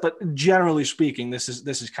mindset, but generally speaking, this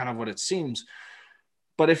is kind of what it seems.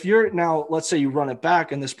 But if you're now, let's say you run it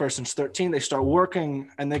back and this person's 13, they start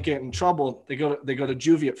working and they get in trouble. They go to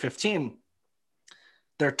juvie at 15.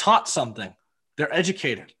 They're taught something. They're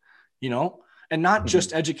educated, and not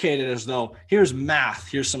just educated as though here's math,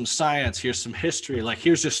 here's some science, here's some history, like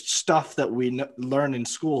here's just stuff that we learn in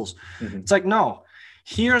schools. Mm-hmm. It's like, no,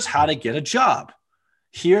 here's how to get a job.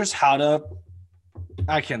 Here's how to,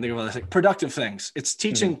 I can't think of other things, productive things. It's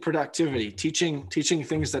teaching productivity, teaching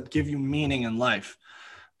things that give you meaning in life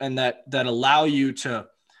and that allow you to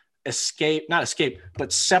not escape,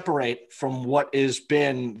 but separate from what has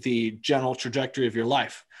been the general trajectory of your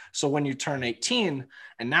life. So when you turn 18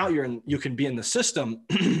 and now you can be in the system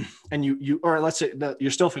and or let's say that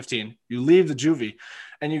you're still 15, you leave the juvie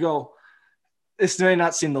and you go, this may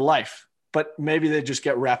not seem the life, but maybe they just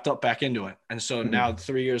get wrapped up back into it. And so now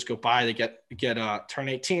 3 years go by, they get turn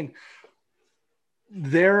 18.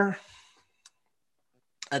 They're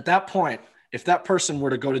at that point, if that person were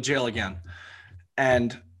to go to jail again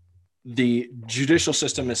and the judicial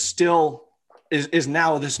system is still is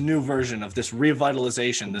now this new version of this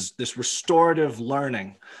revitalization, this restorative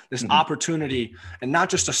learning, this opportunity, and not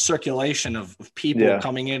just a circulation of people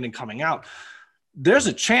coming in and coming out, there's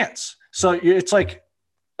a chance. So it's like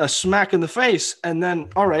a smack in the face. And then,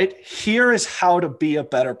 all right, here is how to be a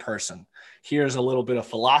better person. Here's a little bit of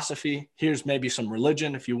philosophy. Here's maybe some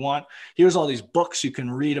religion if you want. Here's all these books you can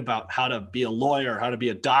read about how to be a lawyer, how to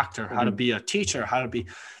be a doctor, how to be a teacher, how to be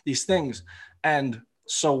these things. And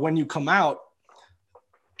so when you come out,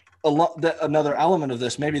 another element of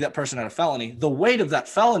this, maybe that person had a felony, the weight of that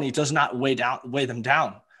felony does not weigh them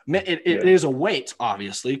down. It is a weight,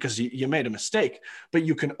 obviously, because you made a mistake, but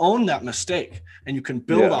you can own that mistake and you can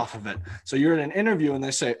build off of it. So you're in an interview and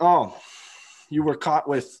they say, oh, you were caught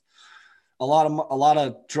with a lot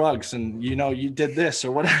of drugs and, you did this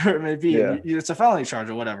or whatever it may be. Yeah. It's a felony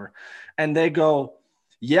charge or whatever. And they go,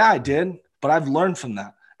 yeah, I did, but I've learned from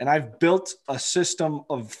that. And I've built a system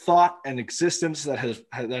of thought and existence that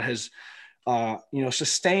has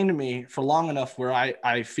sustained me for long enough where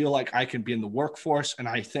I feel like I can be in the workforce, and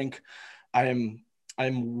I think I'm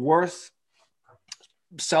worth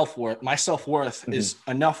self-worth. My self-worth is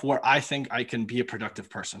enough where I think I can be a productive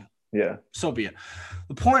person. Yeah. So be it.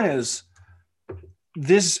 The point is,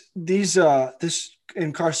 this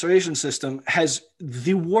incarceration system has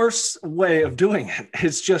the worst way of doing it.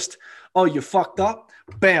 It's just, oh, you fucked up.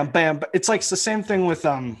 Bam, bam. It's like it's the same thing with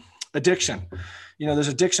addiction. There's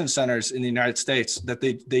addiction centers in the United States that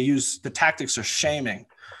they use. The tactics are shaming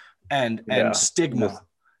and stigma.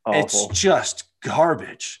 It's just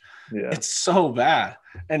garbage. Yeah. It's so bad.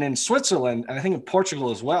 And in Switzerland, and I think in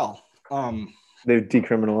Portugal as well, they've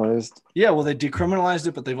decriminalized. Yeah, well, they decriminalized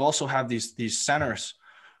it, but they've also have these centers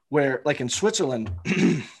where, like in Switzerland,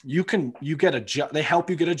 you get a job. They help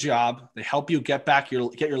you get a job. They help you get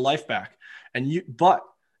your life back. But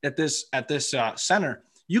at this center,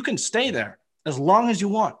 you can stay there as long as you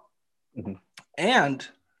want, and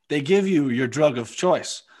they give you your drug of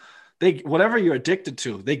choice. Whatever you're addicted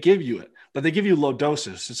to, they give you it. but they give you low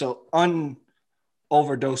doses. So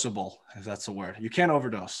overdosable, if that's the word. You can't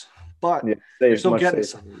overdose, but you're still getting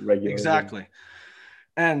regular. Exactly.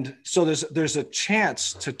 And so there's a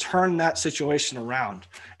chance to turn that situation around.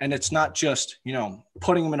 And it's not just,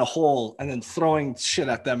 putting them in a hole and then throwing shit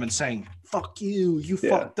at them and saying, fuck you, you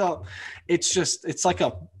fucked up. It's like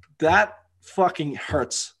that fucking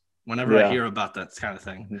hurts whenever I hear about that kind of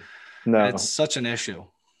thing. No, and it's such an issue.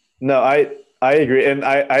 No, I agree. And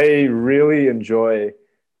I really enjoy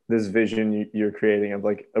this vision you're creating of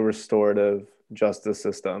like a restorative justice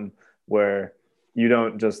system where you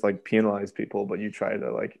don't just like penalize people, but you try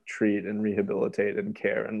to like treat and rehabilitate and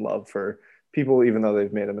care and love for people, even though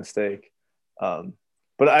they've made a mistake.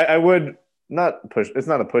 But I would not push, it's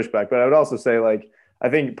not a pushback, but I would also say like, I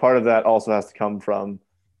think part of that also has to come from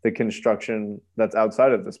the construction that's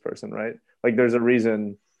outside of this person, right? Like there's a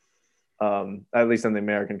reason, at least in the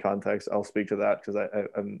American context, I'll speak to that because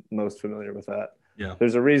I'm most familiar with that. Yeah.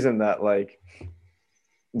 There's a reason that like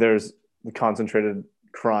there's concentrated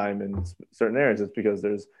crime in certain areas. It's because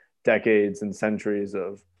there's decades and centuries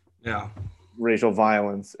of racial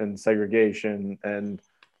violence and segregation, and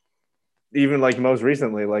even like most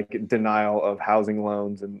recently, like denial of housing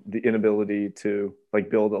loans and the inability to like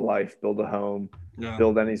build a life, build a home,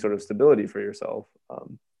 build any sort of stability for yourself.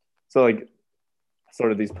 So like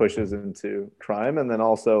sort of these pushes into crime, and then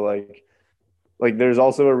also like there's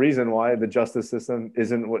also a reason why the justice system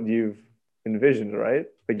isn't what you've envisioned, right?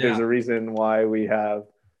 Like there's a reason why we have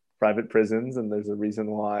private prisons, and there's a reason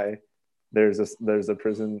why there's a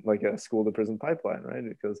prison, like a school to prison pipeline, right?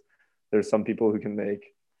 Because there's some people who can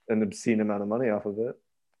make an obscene amount of money off of it,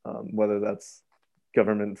 whether that's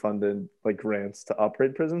government funded like grants to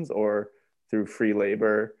operate prisons or through free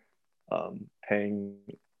labor, paying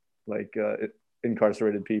like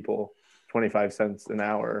incarcerated people 25 cents an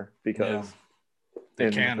hour because in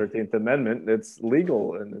the 13th Amendment, it's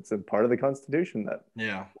legal and it's a part of the Constitution that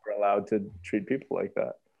we're allowed to treat people like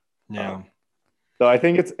that. So I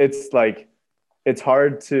think it's like, it's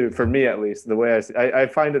hard to, for me at least, the way I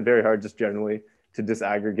find it very hard just generally to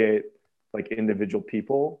disaggregate like individual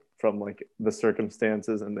people from like the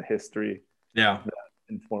circumstances and the history that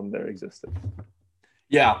inform their existence.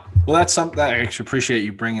 Yeah. Well, that's something that I actually appreciate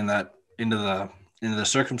you bringing that into the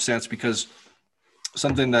circumstance, because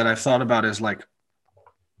something that I've thought about is like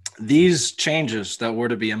these changes that were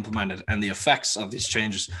to be implemented and the effects of these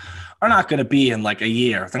changes are not going to be in like a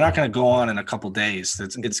year. They're not going to go on in a couple of days.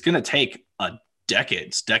 It's going to take a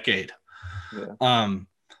decade.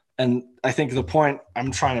 And I think the point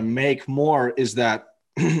I'm trying to make more is that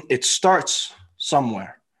it starts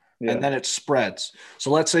somewhere and then it spreads.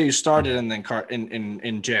 So let's say you started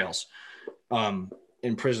in jails,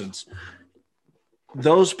 in prisons.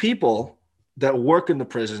 Those people that work in the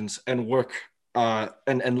prisons and work and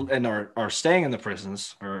are staying in the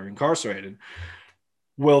prisons or incarcerated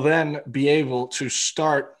will then be able to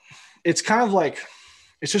start. It's kind of like,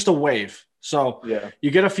 it's just a wave. So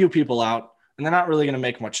you get a few people out and they're not really going to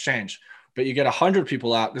make much change, but you get 100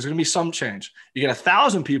 people out, there's going to be some change. You get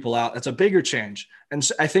 1,000 people out, that's a bigger change. And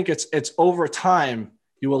so I think it's over time,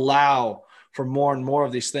 you allow for more and more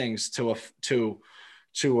of these things to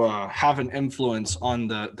have an influence on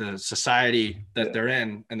the society that they're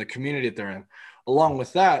in and the community that they're in. Along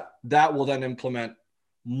with that will then implement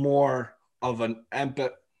more of an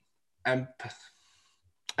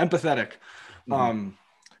empathetic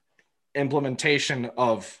implementation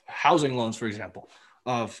of housing loans, for example,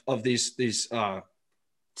 of these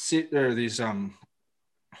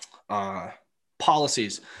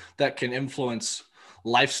policies that can influence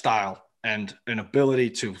lifestyle and an ability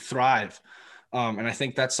to thrive. And I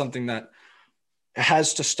think that's something that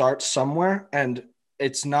has to start somewhere. And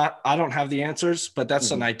it's not, I don't have the answers, but that's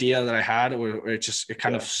an idea that I had where it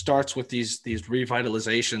kind of starts with these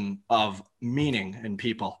revitalization of meaning in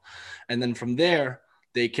people. And then from there,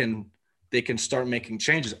 they can start making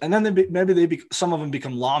changes. And then some of them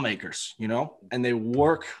become lawmakers, and they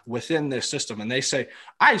work within their system and they say,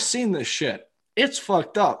 I've seen this shit. It's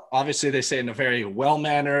fucked up. Obviously, they say in a very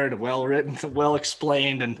well-mannered, well-written,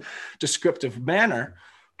 well-explained, and descriptive manner.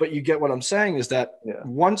 But you get what I'm saying is that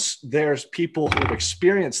once there's people who have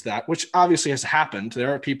experienced that, which obviously has happened,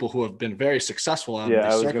 there are people who have been very successful under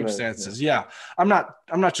these circumstances. I'm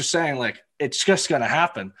not just saying like it's just going to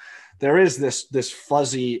happen. There is this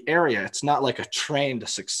fuzzy area. It's not like a train to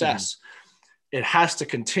success. It has to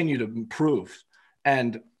continue to improve.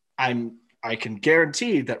 And I can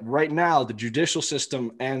guarantee that right now the judicial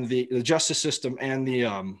system and the justice system and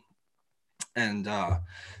the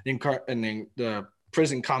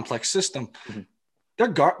prison complex system,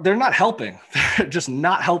 they're not helping. They're just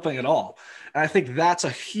not helping at all. And I think that's a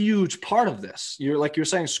huge part of this. You're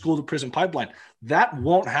saying school to prison pipeline. That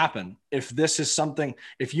won't happen if this is something,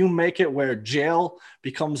 if you make it where jail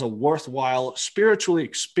becomes a worthwhile,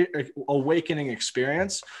 spiritually awakening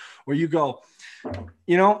experience where you go,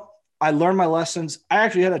 I learned my lessons. I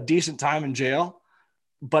actually had a decent time in jail,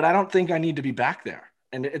 but I don't think I need to be back there.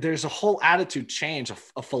 And there's a whole attitude change,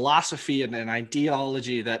 a philosophy and an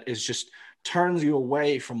ideology that is just turns you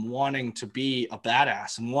away from wanting to be a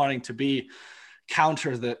badass and wanting to be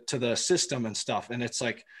counter to the system and stuff. And it's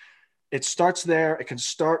like, it starts there. It can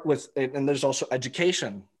start with, and there's also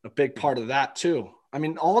education, a big part of that too. I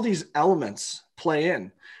mean, all these elements play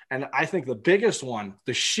in. And I think the biggest one,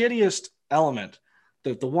 the shittiest element,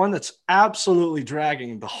 the one that's absolutely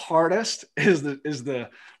dragging the hardest is the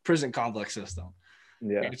prison complex system.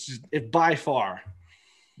 Yeah. It's just, it by far.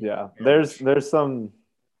 Yeah. There's some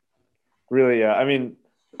really, yeah. I mean,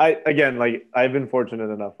 I've been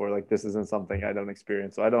fortunate enough where like, this isn't something I don't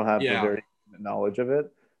experience. So I don't have the very knowledge of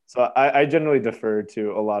it. So I generally defer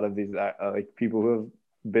to a lot of these like people who have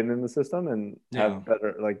been in the system and have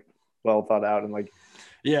better, like well thought out and like,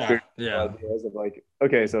 ideas of like,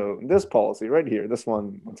 okay, so this policy right here, this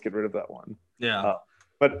one, let's get rid of that one.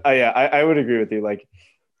 But I would agree with you. Like,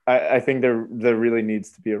 I think there really needs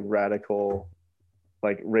to be a radical,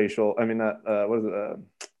 like racial. I mean, what is it?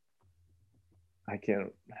 I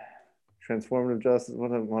can't. Transformative justice.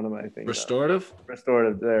 What am I thinking? Restorative.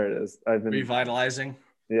 Restorative. There it is. I've been revitalizing.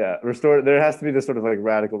 Yeah, there has to be this sort of like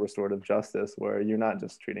radical restorative justice where you're not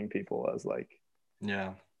just treating people as like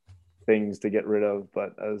things to get rid of,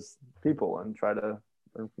 but as people and try to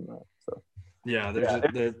learn from that. So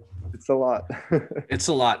it's a lot. It's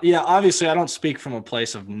a lot. Yeah, obviously I don't speak from a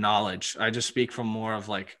place of knowledge. I just speak from more of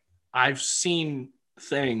like, I've seen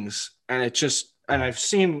things and I've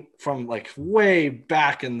seen from like way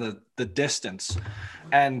back in the distance.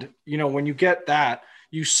 And, when you get that,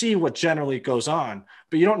 you see what generally goes on,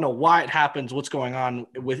 but you don't know why it happens, what's going on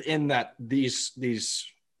within that, the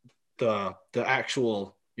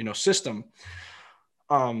actual, system.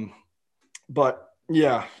 But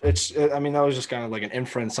yeah, I mean, that was just kind of like an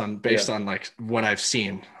inference based on like what I've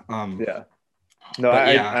seen. I'm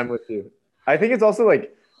with you. I think it's also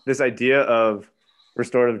like this idea of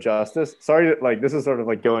restorative justice. Sorry, like this is sort of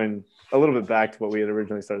like going a little bit back to what we had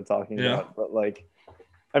originally started talking about, but like,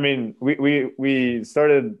 I mean, we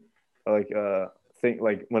started like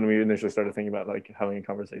when we initially started thinking about like having a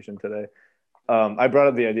conversation today. I brought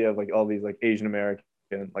up the idea of like all these like Asian American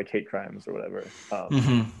like hate crimes or whatever.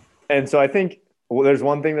 And so I think there's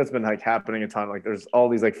one thing that's been like happening a ton. Like there's all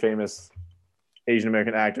these like famous Asian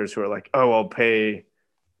American actors who are like, oh, I'll pay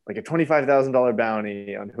like a $25,000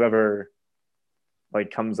 bounty on whoever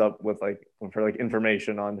like comes up with like for like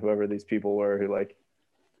information on whoever these people were who like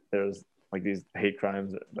there's like these hate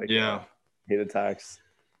crimes, like hate attacks.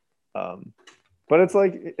 But it's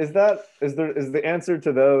like, is the answer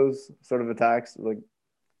to those sort of attacks like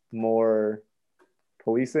more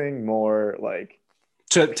policing, more like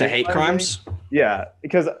to hate crimes? Yeah,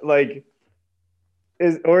 because like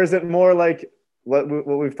is it more like what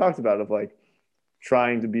we've talked about of like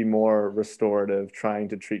trying to be more restorative, trying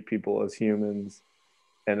to treat people as humans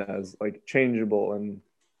and as like changeable and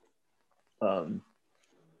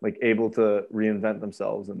like able to reinvent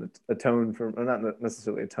themselves and atone for, or not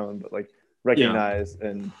necessarily atone, but like recognize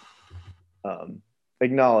and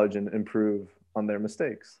acknowledge and improve on their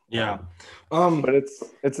mistakes. But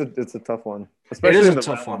it's a tough one, especially in the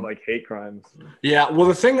tough one, like hate crimes. Yeah, well,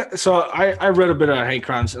 the thing, so I read a bit of hate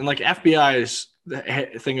crimes, and like FBI's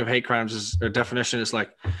thing of hate crimes is, their definition is like,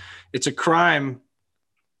 it's a crime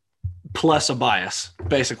plus a bias,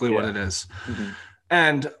 basically what it is.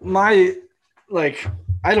 And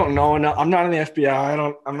I don't know enough. I'm not in the FBI. I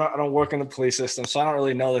don't work in the police system, so I don't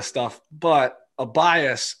really know this stuff. But a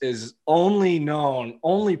bias is only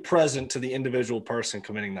present to the individual person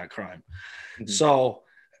committing that crime. So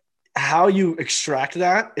how you extract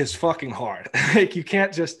that is fucking hard. Like you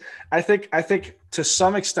can't just, I think to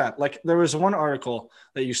some extent, like there was one article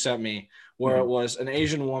that you sent me where it was an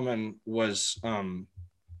Asian woman was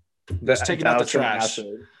taking out the trash.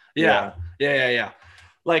 Yeah.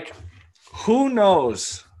 Like, who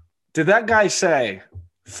knows? Did that guy say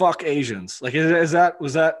 "fuck Asians"? Like, was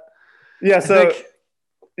that? Yeah. So,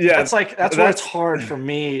 that's why it's hard for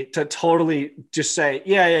me to totally just say,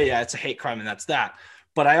 yeah, it's a hate crime and that's that.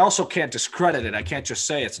 But I also can't discredit it. I can't just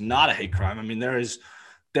say it's not a hate crime. I mean, there's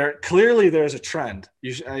a trend.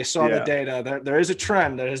 I saw the data. There is a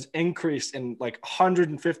trend that has increased in like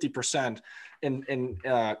 150% in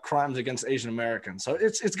crimes against Asian Americans. So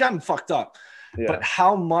it's gotten fucked up. Yeah. But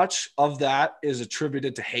how much of that is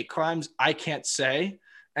attributed to hate crimes, I can't say.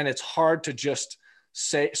 And it's hard to just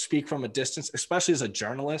speak from a distance, especially as a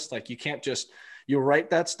journalist. Like you can't just, you write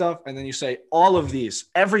that stuff and then you say all of these,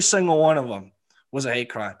 every single one of them was a hate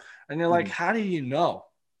crime. And you're like, how do you know?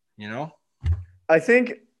 You know? I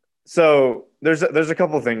think so. There's a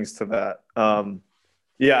couple things to that.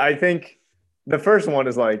 Yeah, I think the first one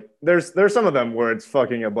is like there's some of them where it's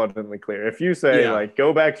fucking abundantly clear. If you say like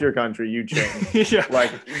go back to your country, you change. Yeah.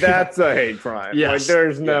 Like that's a hate crime. Yes. Like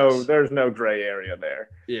there's no gray area there.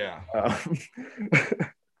 Yeah.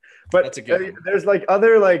 But that's a good one. There's like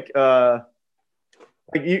other like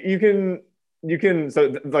you can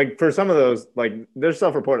so like for some of those like they're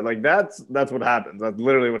self-reported, like that's what happens. That's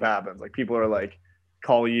literally what happens. Like people are like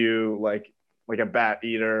call you like a bat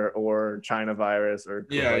eater or China virus or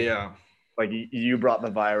like you brought the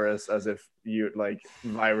virus, as if you like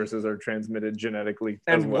viruses are transmitted genetically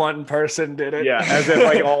and one person did it. Yeah, as if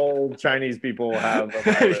like all Chinese people have a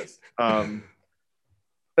virus.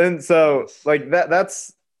 And so like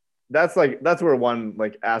that's where one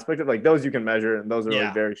like aspect of like those you can measure and those are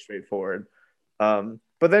like very straightforward. But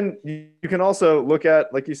then you can also look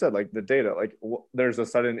at, like you said, like the data, like there's a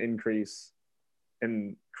sudden increase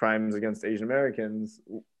in crimes against Asian Americans.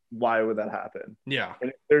 Why would that happen? Yeah.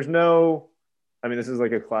 And there's no, I mean, this is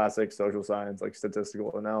like a classic social science, like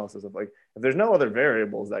statistical analysis of like, if there's no other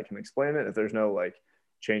variables that can explain it, if there's no like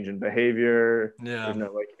change in behavior, there's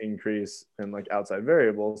no like increase in like outside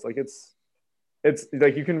variables, like it's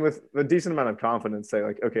like you can with a decent amount of confidence say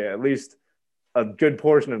like, okay, at least a good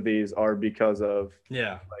portion of these are because of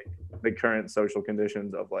like the current social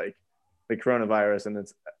conditions of like the coronavirus, and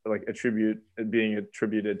it's like being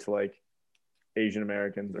attributed to like Asian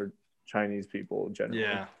Americans or Chinese people generally.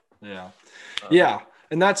 Yeah.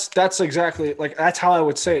 And that's exactly like, that's how I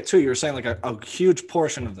would say it too. You're saying like a huge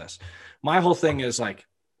portion of this. My whole thing is like,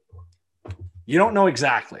 you don't know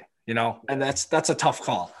exactly, you know, and that's a tough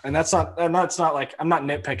call. And that's not like, I'm not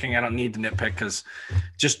nitpicking. I don't need to nitpick, because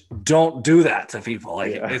just don't do that to people.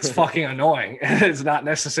 Like it's fucking annoying. It's not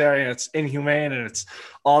necessary. And it's inhumane, and it's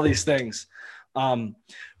all these things.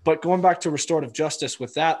 But going back to restorative justice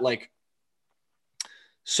with that, like,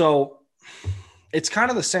 so it's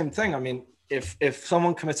kind of the same thing. I mean, if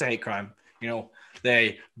someone commits a hate crime, you know,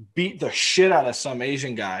 they beat the shit out of some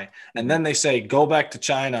Asian guy, and then they say, go back to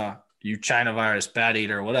China, you China virus, bat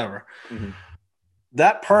eater, whatever.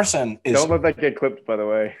 That person is. Don't let that get clipped, by the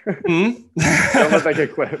way. Don't let that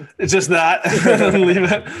get clipped. It's just that. Leave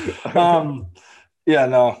it. Yeah,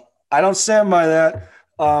 no, I don't stand by that.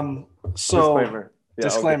 So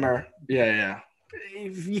disclaimer. Yeah.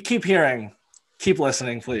 If you keep hearing, keep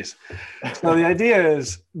listening, please. So the idea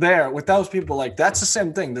is there with those people, like that's the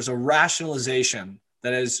same thing. There's a rationalization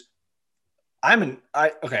that is,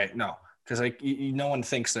 because like no one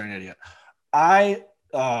thinks they're an idiot. I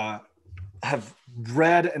have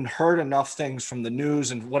read and heard enough things from the news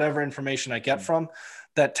and whatever information I get from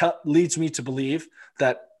that leads me to believe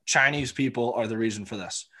that Chinese people are the reason for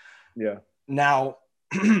this. Yeah. Now,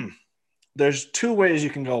 there's two ways you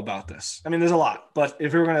can go about this. I mean, there's a lot, but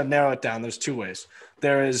if you're going to narrow it down, there's two ways.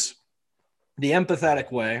 There is the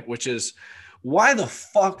empathetic way, which is, why the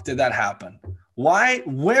fuck did that happen?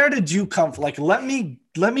 Where did you come from? Like, let me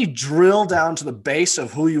drill down to the base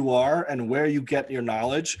of who you are and where you get your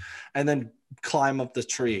knowledge, and then climb up the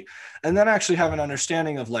tree, and then actually have an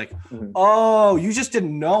understanding of like, oh, you just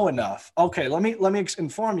didn't know enough. Okay, let me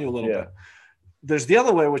inform you a little bit. There's the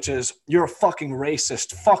other way, which is, you're a fucking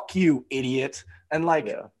racist. Fuck you, idiot. And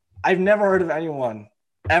like, I've never heard of anyone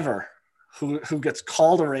ever who gets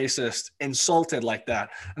called a racist, insulted like that,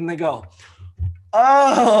 and they go,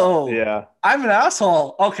 oh, yeah, I'm an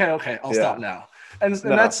asshole. Okay, I'll stop now. And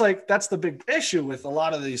that's the big issue with a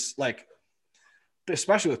lot of these, like,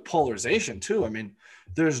 especially with polarization too. I mean,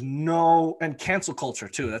 and cancel culture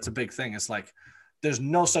too. That's a big thing. It's like, there's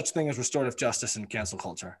no such thing as restorative justice in cancel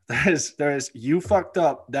culture. There is you fucked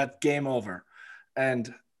up, that game over.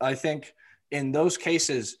 And I think in those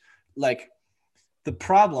cases, like, the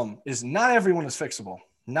problem is not everyone is fixable.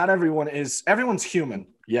 Everyone's human.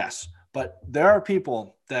 Yes. But there are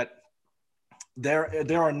people that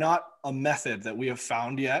there are not a method that we have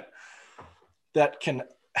found yet that can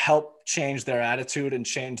help change their attitude and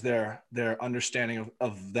change their understanding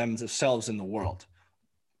of themselves in the world.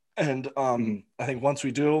 And I think once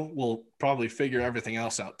we do, we'll probably figure everything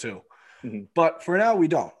else out too. But for now, we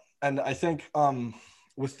don't. And I think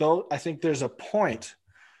with those, I think there's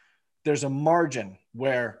a margin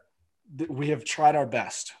where we have tried our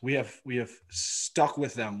best. We have stuck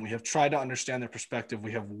with them. We have tried to understand their perspective.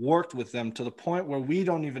 We have worked with them to the point where we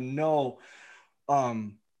don't even know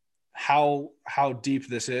how deep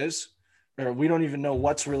this is, or we don't even know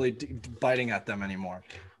what's really biting at them anymore.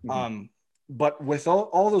 Mm-hmm. But with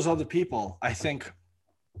all those other people, I think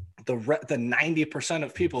the 90%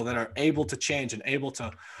 of people that are able to change and able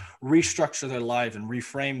to restructure their life and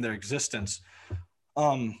reframe their existence,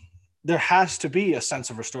 there has to be a sense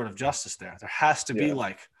of restorative justice there. There has to be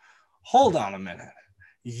like, hold on a minute.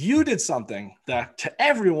 You did something that to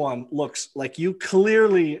everyone looks like you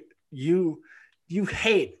clearly, you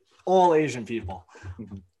hate all Asian people.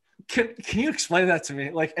 Mm-hmm. Can you explain that to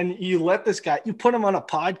me? Like, and you let this guy, you put him on a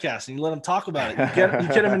podcast and you let him talk about it. You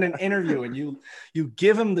get him in an interview and you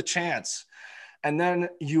give him the chance. And then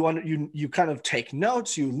you kind of take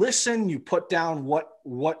notes, you listen, you put down what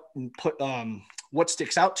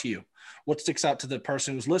sticks out to you, what sticks out to the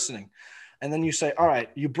person who's listening. And then you say, all right,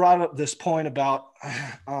 you brought up this point about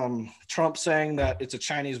Trump saying that it's a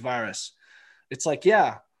Chinese virus. It's like,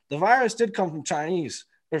 yeah, the virus did come from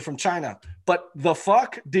China, but the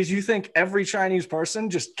fuck, did you think every Chinese person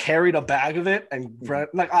just carried a bag of it? And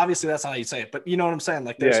like, obviously that's not how you say it, but you know what I'm saying?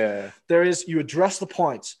 Like there is, you address the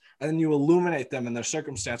points and then you illuminate them in their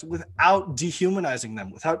circumstance without dehumanizing them,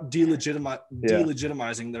 without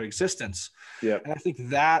delegitimizing their existence. Yeah. And I think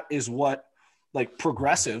that is what like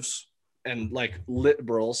progressives and like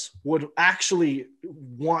liberals would actually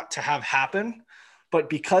want to have happen. But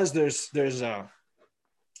because there's a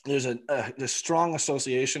strong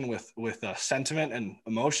association with sentiment and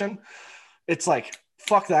emotion, it's like,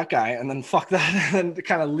 fuck that guy, and then fuck that, and then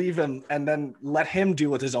kind of leave him and then let him deal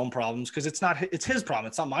with his own problems, because it's his problem,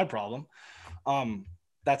 it's not my problem.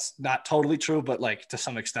 That's not totally true, but like to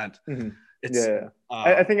some extent. Mm-hmm.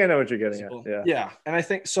 I think I know what you're getting at. Yeah. And I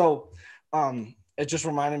think so. It just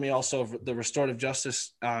reminded me also of the restorative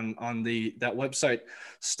justice on that website,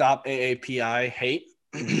 Stop AAPI Hate.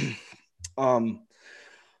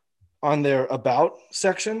 On their about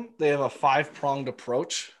section, they have a 5-pronged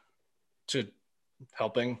approach to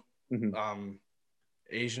helping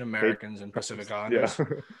Asian Americans and Pacific Islanders.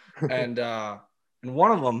 And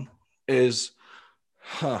one of them is,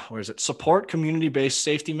 where is it? Support community-based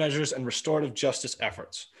safety measures and restorative justice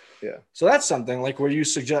efforts. Yeah. So that's something like where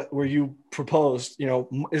you proposed,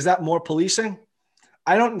 is that more policing?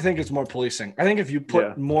 I don't think it's more policing. I think if you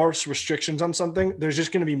put more restrictions on something, there's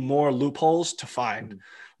just going to be more loopholes to find,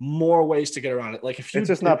 more ways to get around it. Like if you, it's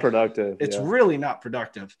just not productive. It's really not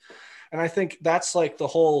productive. And I think that's like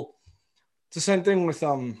it's the same thing with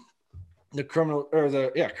the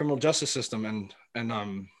criminal justice system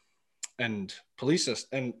and police system,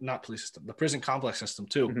 and not police system, the prison complex system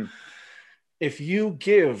too. Mm-hmm. If you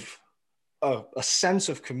give a sense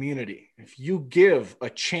of community, if you give a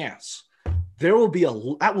chance,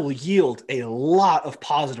 that will yield a lot of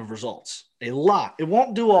positive results. A lot. It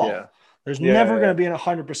won't do all. Yeah. There's never going to be an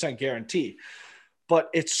 100% guarantee,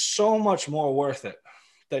 but it's so much more worth it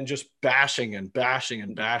than just bashing and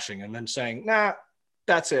then saying, nah,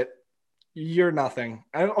 that's it. You're nothing.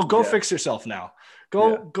 Go fix yourself now.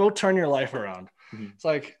 Go turn your life around. Mm-hmm. It's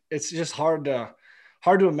like, it's just hard to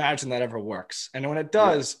imagine that ever works. And when it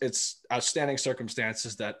does, it's outstanding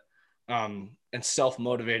circumstances that, and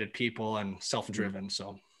self-motivated people and self-driven.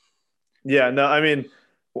 So. Yeah, no, I mean,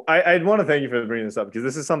 I'd want to thank you for bringing this up, because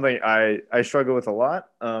this is something I struggle with a lot.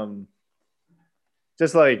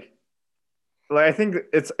 Just like I think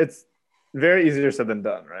it's very easier said than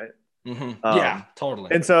done, right? Mm-hmm. Yeah,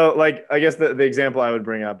 totally. And so like, I guess the example I would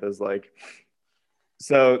bring up is like,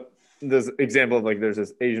 so this example of like, there's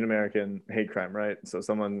this Asian American hate crime, right? So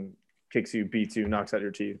someone kicks you, beats you, knocks out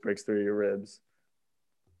your teeth, breaks through your ribs.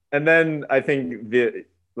 And then I think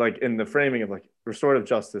in the framing of like restorative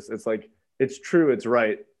justice, it's like, it's true, it's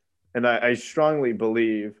right. And I strongly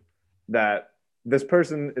believe that this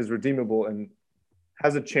person is redeemable and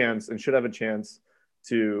has a chance and should have a chance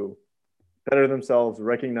to better themselves,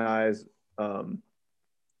 recognize,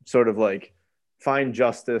 sort of like find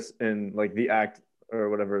justice in like the act or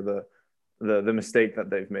whatever, the mistake that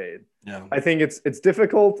they've made. Yeah. I think it's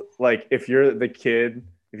difficult. Like if you're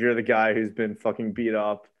the guy who's been fucking beat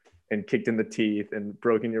up and kicked in the teeth and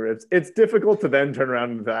broken your ribs, it's difficult to then turn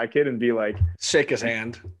around to that kid and be like, shake his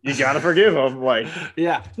hand. You gotta forgive him. Like,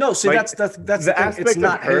 yeah, no, see, like, that's the aspect it's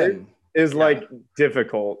not of hurt him. Is like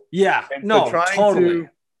difficult. Yeah, and no, totally.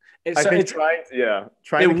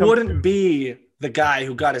 It wouldn't be the guy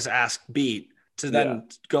who got his ass beat to then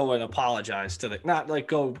go and apologize to not like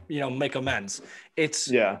go, make amends. It's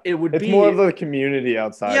more of the community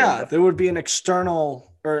outside. Yeah, there would be an external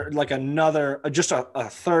or like just a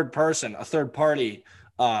third person, a third party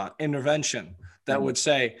intervention that would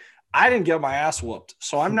say, I didn't get my ass whooped,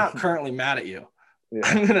 so I'm not currently mad at you.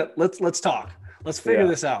 Yeah. Let's talk. Let's figure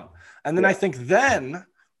this out. And then I think then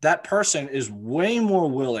that person is way more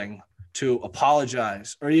willing to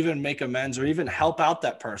apologize or even make amends or even help out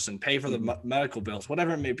that person, pay for the medical bills,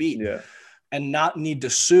 whatever it may be, and not need to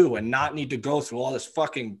sue and not need to go through all this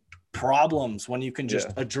fucking problems when you can just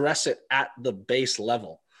address it at the base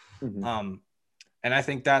level. And I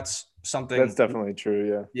think that's something that's definitely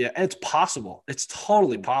true. Yeah. It's possible. It's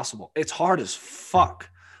totally possible. It's hard as fuck,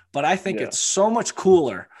 but I think it's so much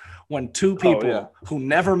cooler when two people who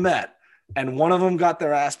never met and one of them got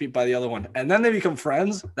their ass beat by the other one and then they become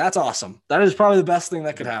friends. That's awesome. That is probably the best thing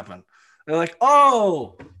that could happen. They're like,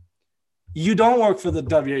 oh, you don't work for the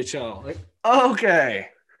WHO. Like, okay,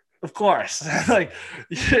 of course. Like,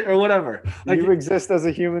 or whatever. Like, you exist as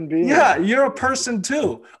a human being. Yeah, you're a person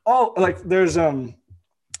too. Oh, like there's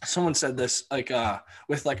someone said this, like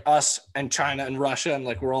with like us and China and Russia, and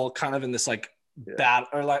like we're all kind of in this like bad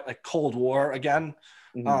or like Cold War again.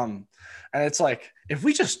 And it's like if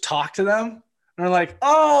we just talk to them and they're like,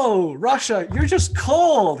 oh, Russia, you're just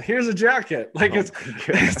cold. Here's a jacket. Like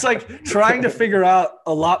it's like trying to figure out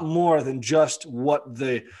a lot more than just what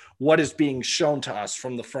is being shown to us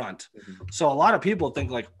from the front. So a lot of people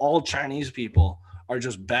think like all Chinese people are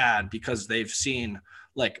just bad because they've seen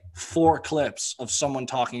like 4 clips of someone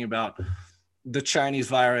talking about the Chinese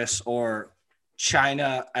virus or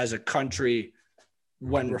China as a country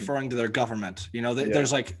when referring to their government. You know,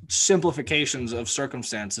 there's like simplifications of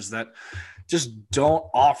circumstances that just don't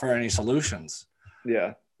offer any solutions.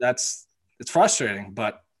 Yeah. It's frustrating,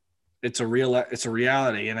 but it's a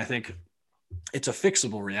reality. And I think it's a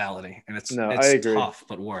fixable reality, and it's tough,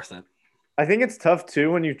 but worth it. I think it's tough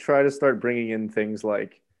too when you try to start bringing in things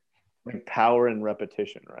like power and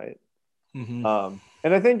repetition, right? And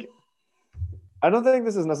I don't think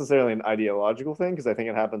this is necessarily an ideological thing, because I think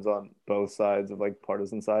it happens on both sides of like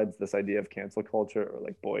partisan sides. This idea of cancel culture or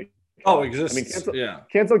like boycott. Oh, exists. I mean,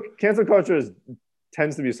 cancel culture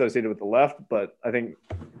tends to be associated with the left, but I think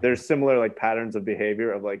there's similar like patterns of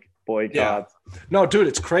behavior of like boycotts. No, dude,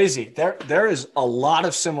 it's crazy. There is a lot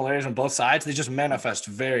of similarities on both sides. They just manifest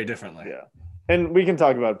very differently. Yeah. And we can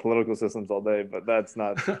talk about political systems all day, but that's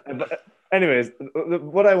not. But anyways,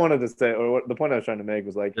 what I wanted to say, or the point I was trying to make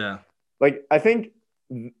was like, like I think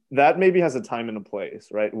that maybe has a time and a place,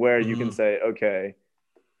 right? Where you can say, okay,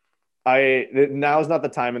 now is not the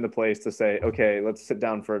time and the place to say, okay, let's sit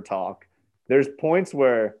down for a talk. There's points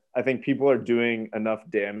where I think people are doing enough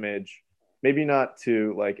damage, maybe not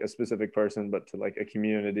to like a specific person, but to like a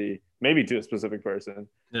community, maybe to a specific person,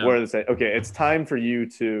 where they say, okay, it's time for you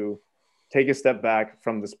to take a step back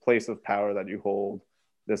from this place of power that you hold.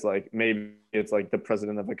 This like, maybe it's like the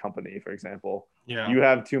president of a company, for example. You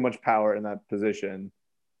have too much power in that position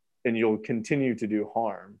and you'll continue to do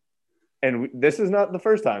harm. And this is not the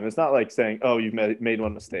first time. It's not like saying, oh, you've made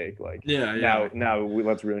one mistake. Like, now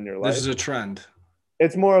let's ruin your life. This is a trend.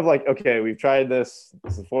 It's more of like, okay, we've tried this.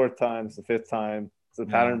 This is the 4th time. It's the 5th time. It's a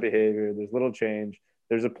pattern of behavior. There's little change.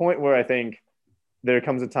 There's a point where I think there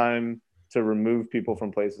comes a time to remove people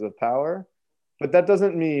from places of power, but that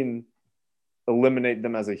doesn't mean eliminate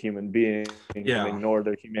them as a human being and ignore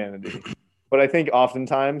their humanity. But I think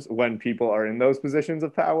oftentimes when people are in those positions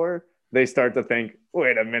of power, they start to think,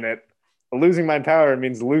 wait a minute, losing my power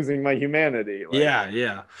means losing my humanity. Like,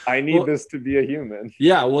 I need this to be a human.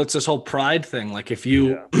 Yeah, well, it's this whole pride thing. Like if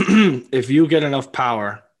you if you get enough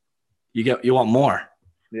power, you want more.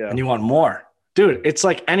 Yeah. And you want more. Dude, it's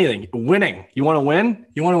like anything. Winning. You want to win?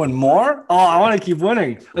 You want to win more? Oh, I want to keep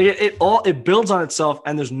winning. Like it builds on itself,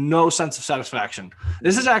 and there's no sense of satisfaction.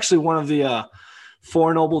 This is actually one of the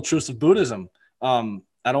 4 noble truths of Buddhism. I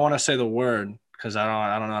don't want to say the word because I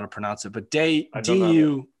don't know how to pronounce it, but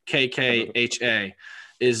D-U-K-K-H-A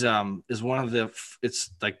is one of the.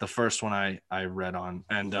 It's like the first one I read on,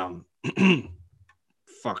 and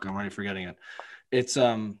fuck, I'm already forgetting it. It's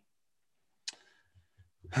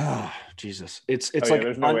oh Jesus! It's like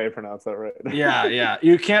there's no way to pronounce that right. yeah.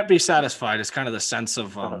 You can't be satisfied. It's kind of the sense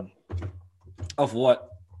of what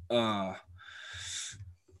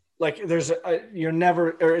like there's you're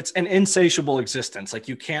never, or it's an insatiable existence. Like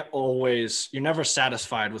you're never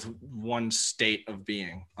satisfied with one state of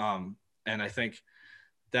being. And I think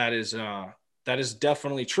that is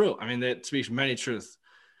definitely true. I mean, that speaks many truths,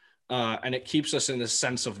 and it keeps us in this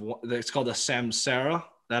sense of it's called a samsara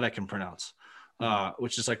that I can pronounce.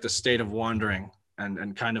 Which is like the state of wandering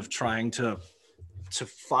and kind of trying to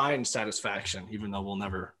find satisfaction, even though we'll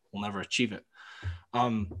never achieve it.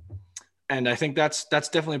 And I think that's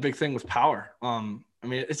definitely a big thing with power. I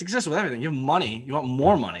mean, it exists with everything. You have money, you want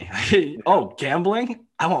more money. Oh, gambling,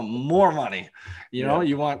 I want more money. You know,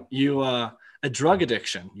 you want a drug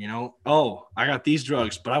addiction. You know, oh, I got these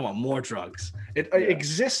drugs, but I want more drugs. It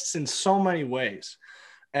exists in so many ways.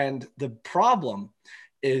 And the problem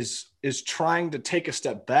is trying to take a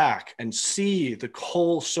step back and see the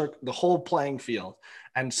whole playing field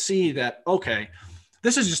and see that, okay,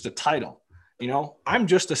 this is just a title. I'm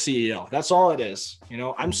just a CEO. That's all it is.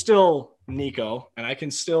 I'm still Nico, and I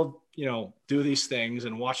can still, do these things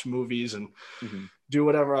and watch movies and do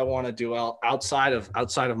whatever I want to do outside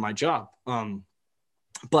of my job.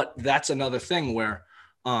 But that's another thing where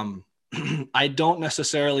I don't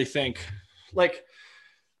necessarily think, like,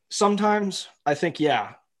 sometimes I think,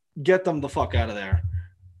 yeah, get them the fuck out of there,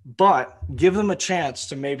 but give them a chance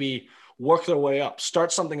to maybe work their way up,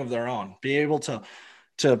 start something of their own, be able to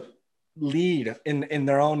lead in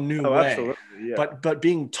their own new way. Absolutely, yeah. But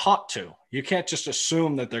being taught to, you can't just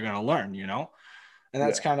assume that they're going to learn, and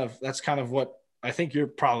that's kind of what I think you're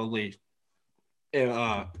probably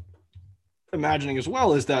imagining as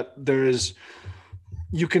well, is that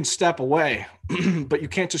you can step away, but you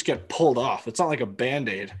can't just get pulled off. It's not like a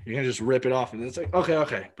Band-Aid. You can just rip it off and it's like,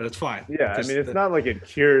 okay, but it's fine. Yeah. I mean, it's not like it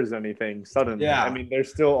cures anything suddenly. Yeah. I mean, there's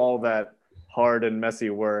still all that hard and messy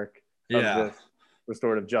work of this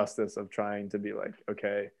restorative justice of trying to be like,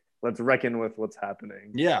 okay, let's reckon with what's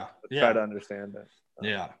happening. Yeah. Let's try to understand it.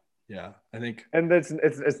 Yeah. I think. And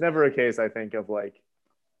it's never a case, I think, of like,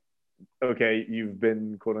 okay, you've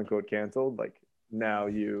been quote unquote canceled. Like, now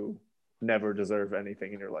you never deserve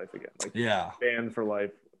anything in your life again. Like, banned for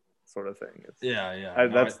life sort of thing. It's,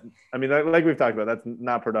 I mean, like we've talked about, that's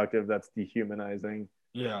not productive. That's dehumanizing.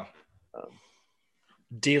 Yeah.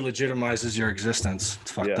 Delegitimizes your existence.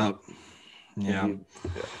 It's fucked up. Yeah.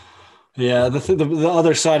 Yeah. The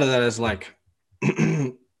other side of that is like,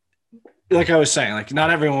 like I was saying, like,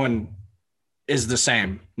 not everyone is the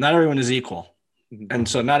same. Not everyone is equal. And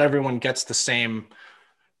so not everyone gets the same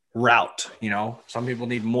route. Some people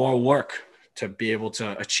need more work to be able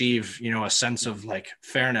to achieve, a sense of like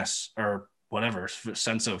fairness or whatever,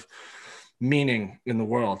 sense of meaning in the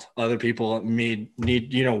world. Other people need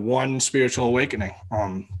one spiritual awakening.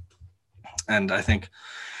 And I think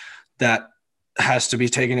that has to be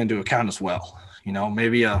taken into account as well.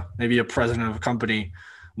 Maybe a president of a company,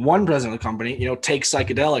 one president of the company, takes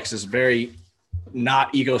psychedelics is very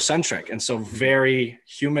not egocentric and so very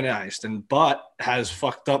humanized but has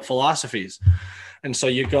fucked up philosophies. And so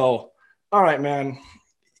you go, all right, man,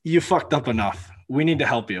 you fucked up enough. We need to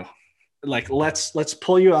help you. Like, let's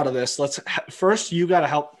pull you out of this. First, you got to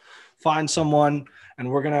help find someone, and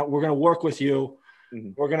we're going to work with you.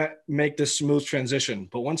 We're going to make this smooth transition.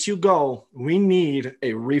 But once you go, we need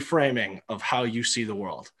a reframing of how you see the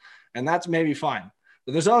world. And that's maybe fine.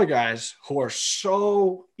 But there's other guys who are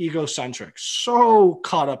so egocentric, so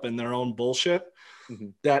caught up in their own bullshit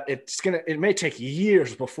that it may take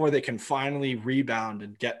years before they can finally rebound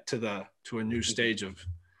and get to a new stage of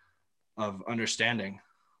understanding.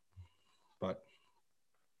 But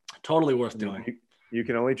totally worth doing. You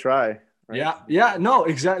can only try. Right? Yeah. No,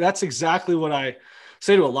 exactly. That's exactly what I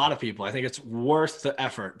say to a lot of people. I think it's worth the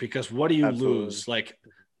effort, because what do you lose? Like,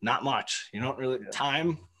 not much. You don't really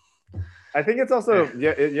time. I think it's also, you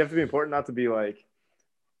have to be important not to be like,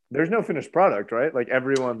 there's no finished product, right? Like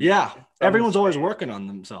everyone's always working on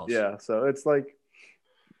themselves. Yeah. So it's like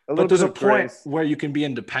but there's a point where you can be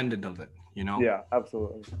independent of it, Yeah,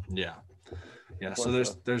 absolutely. Yeah. So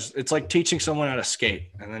there's it's like teaching someone how to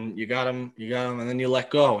skate, and then you got them, and then you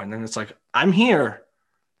let go. And then it's like, I'm here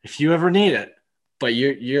if you ever need it, but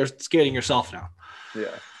you're skating yourself now.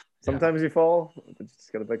 Yeah. Sometimes you fall, but you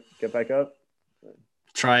just got to get back up.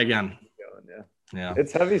 Try again. Yeah.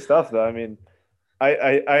 It's heavy stuff though. I mean,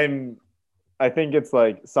 I think it's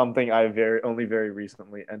like something I only very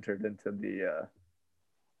recently entered into the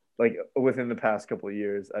like within the past couple of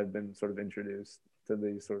years, I've been sort of introduced to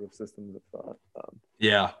these sort of systems of thought.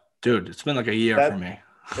 Yeah, dude, it's been like a year for me.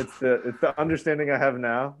 It's the understanding I have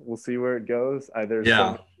now. We'll see where it goes. There's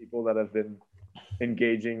so many people that have been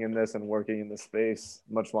engaging in this and working in this space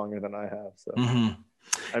much longer than I have. So I'm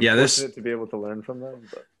fortunate to be able to learn from them,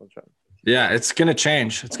 but I'll try. Yeah, it's going to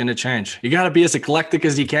change. You got to be as eclectic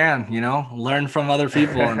as you can, learn from other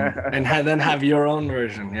people and then have your own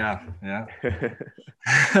version. Yeah.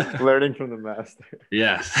 Learning from the master.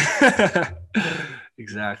 Yes,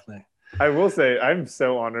 exactly. I will say I'm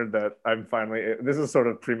so honored that I'm finally, this is sort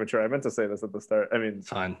of premature. I meant to say this at the start. I mean,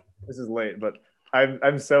 fine. This is late, but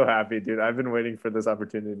I'm so happy, dude. I've been waiting for this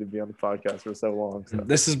opportunity to be on the podcast for so long. So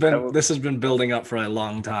this has been building up for a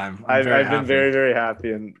long time. I've been very, very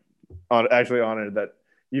happy and actually honored that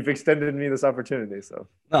you've extended me this opportunity. So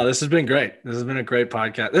no, this has been great. This has been a great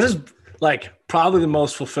podcast. This is like probably the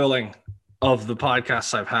most fulfilling of the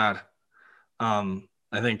podcasts I've had.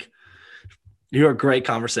 I think you're a great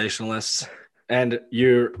conversationalist, and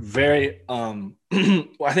you're very well,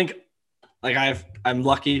 I think like I'm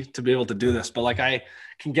lucky to be able to do this, but like I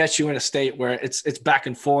can get you in a state where it's back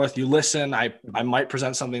and forth. You listen, I might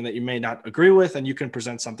present something that you may not agree with, and you can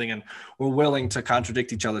present something, and we're willing to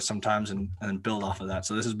contradict each other sometimes and build off of that.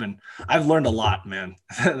 So I've learned a lot, man.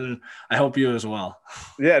 And I hope you as well.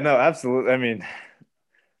 Yeah, no, absolutely. I mean,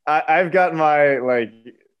 I've got my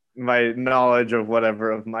knowledge of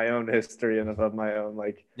whatever of my own history and of my own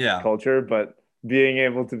like Yeah. culture, but being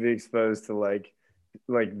able to be exposed to like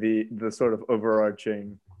the sort of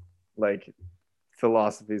overarching like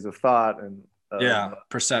philosophies of thought and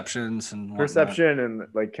Perceptions and whatnot. perception and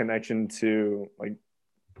like connection to like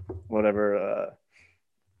whatever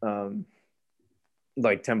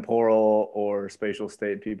like temporal or spatial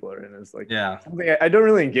state people are in is like something I don't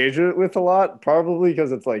really engage with a lot, probably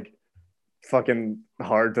because it's like fucking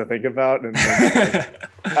hard to think about, and like,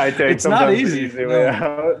 I take it's not easy, the easy way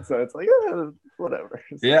out, so it's like whatever.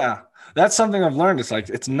 Yeah, that's something I've learned. It's like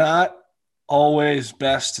it's not always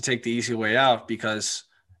best to take the easy way out because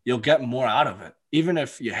you'll get more out of it, even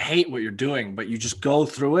if you hate what you're doing, but you just go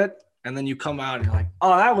through it and then you come out and you're like,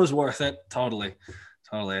 oh, that was worth it. Totally.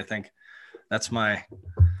 I think that's how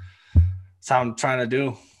I'm trying to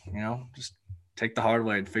do, just take the hard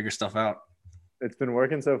way and figure stuff out. It's been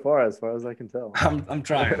working so far as I can tell. I'm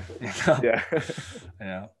trying. Yeah.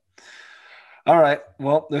 Yeah. All right.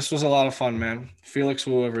 Well, this was a lot of fun, man. Felix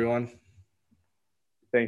Wu, everyone.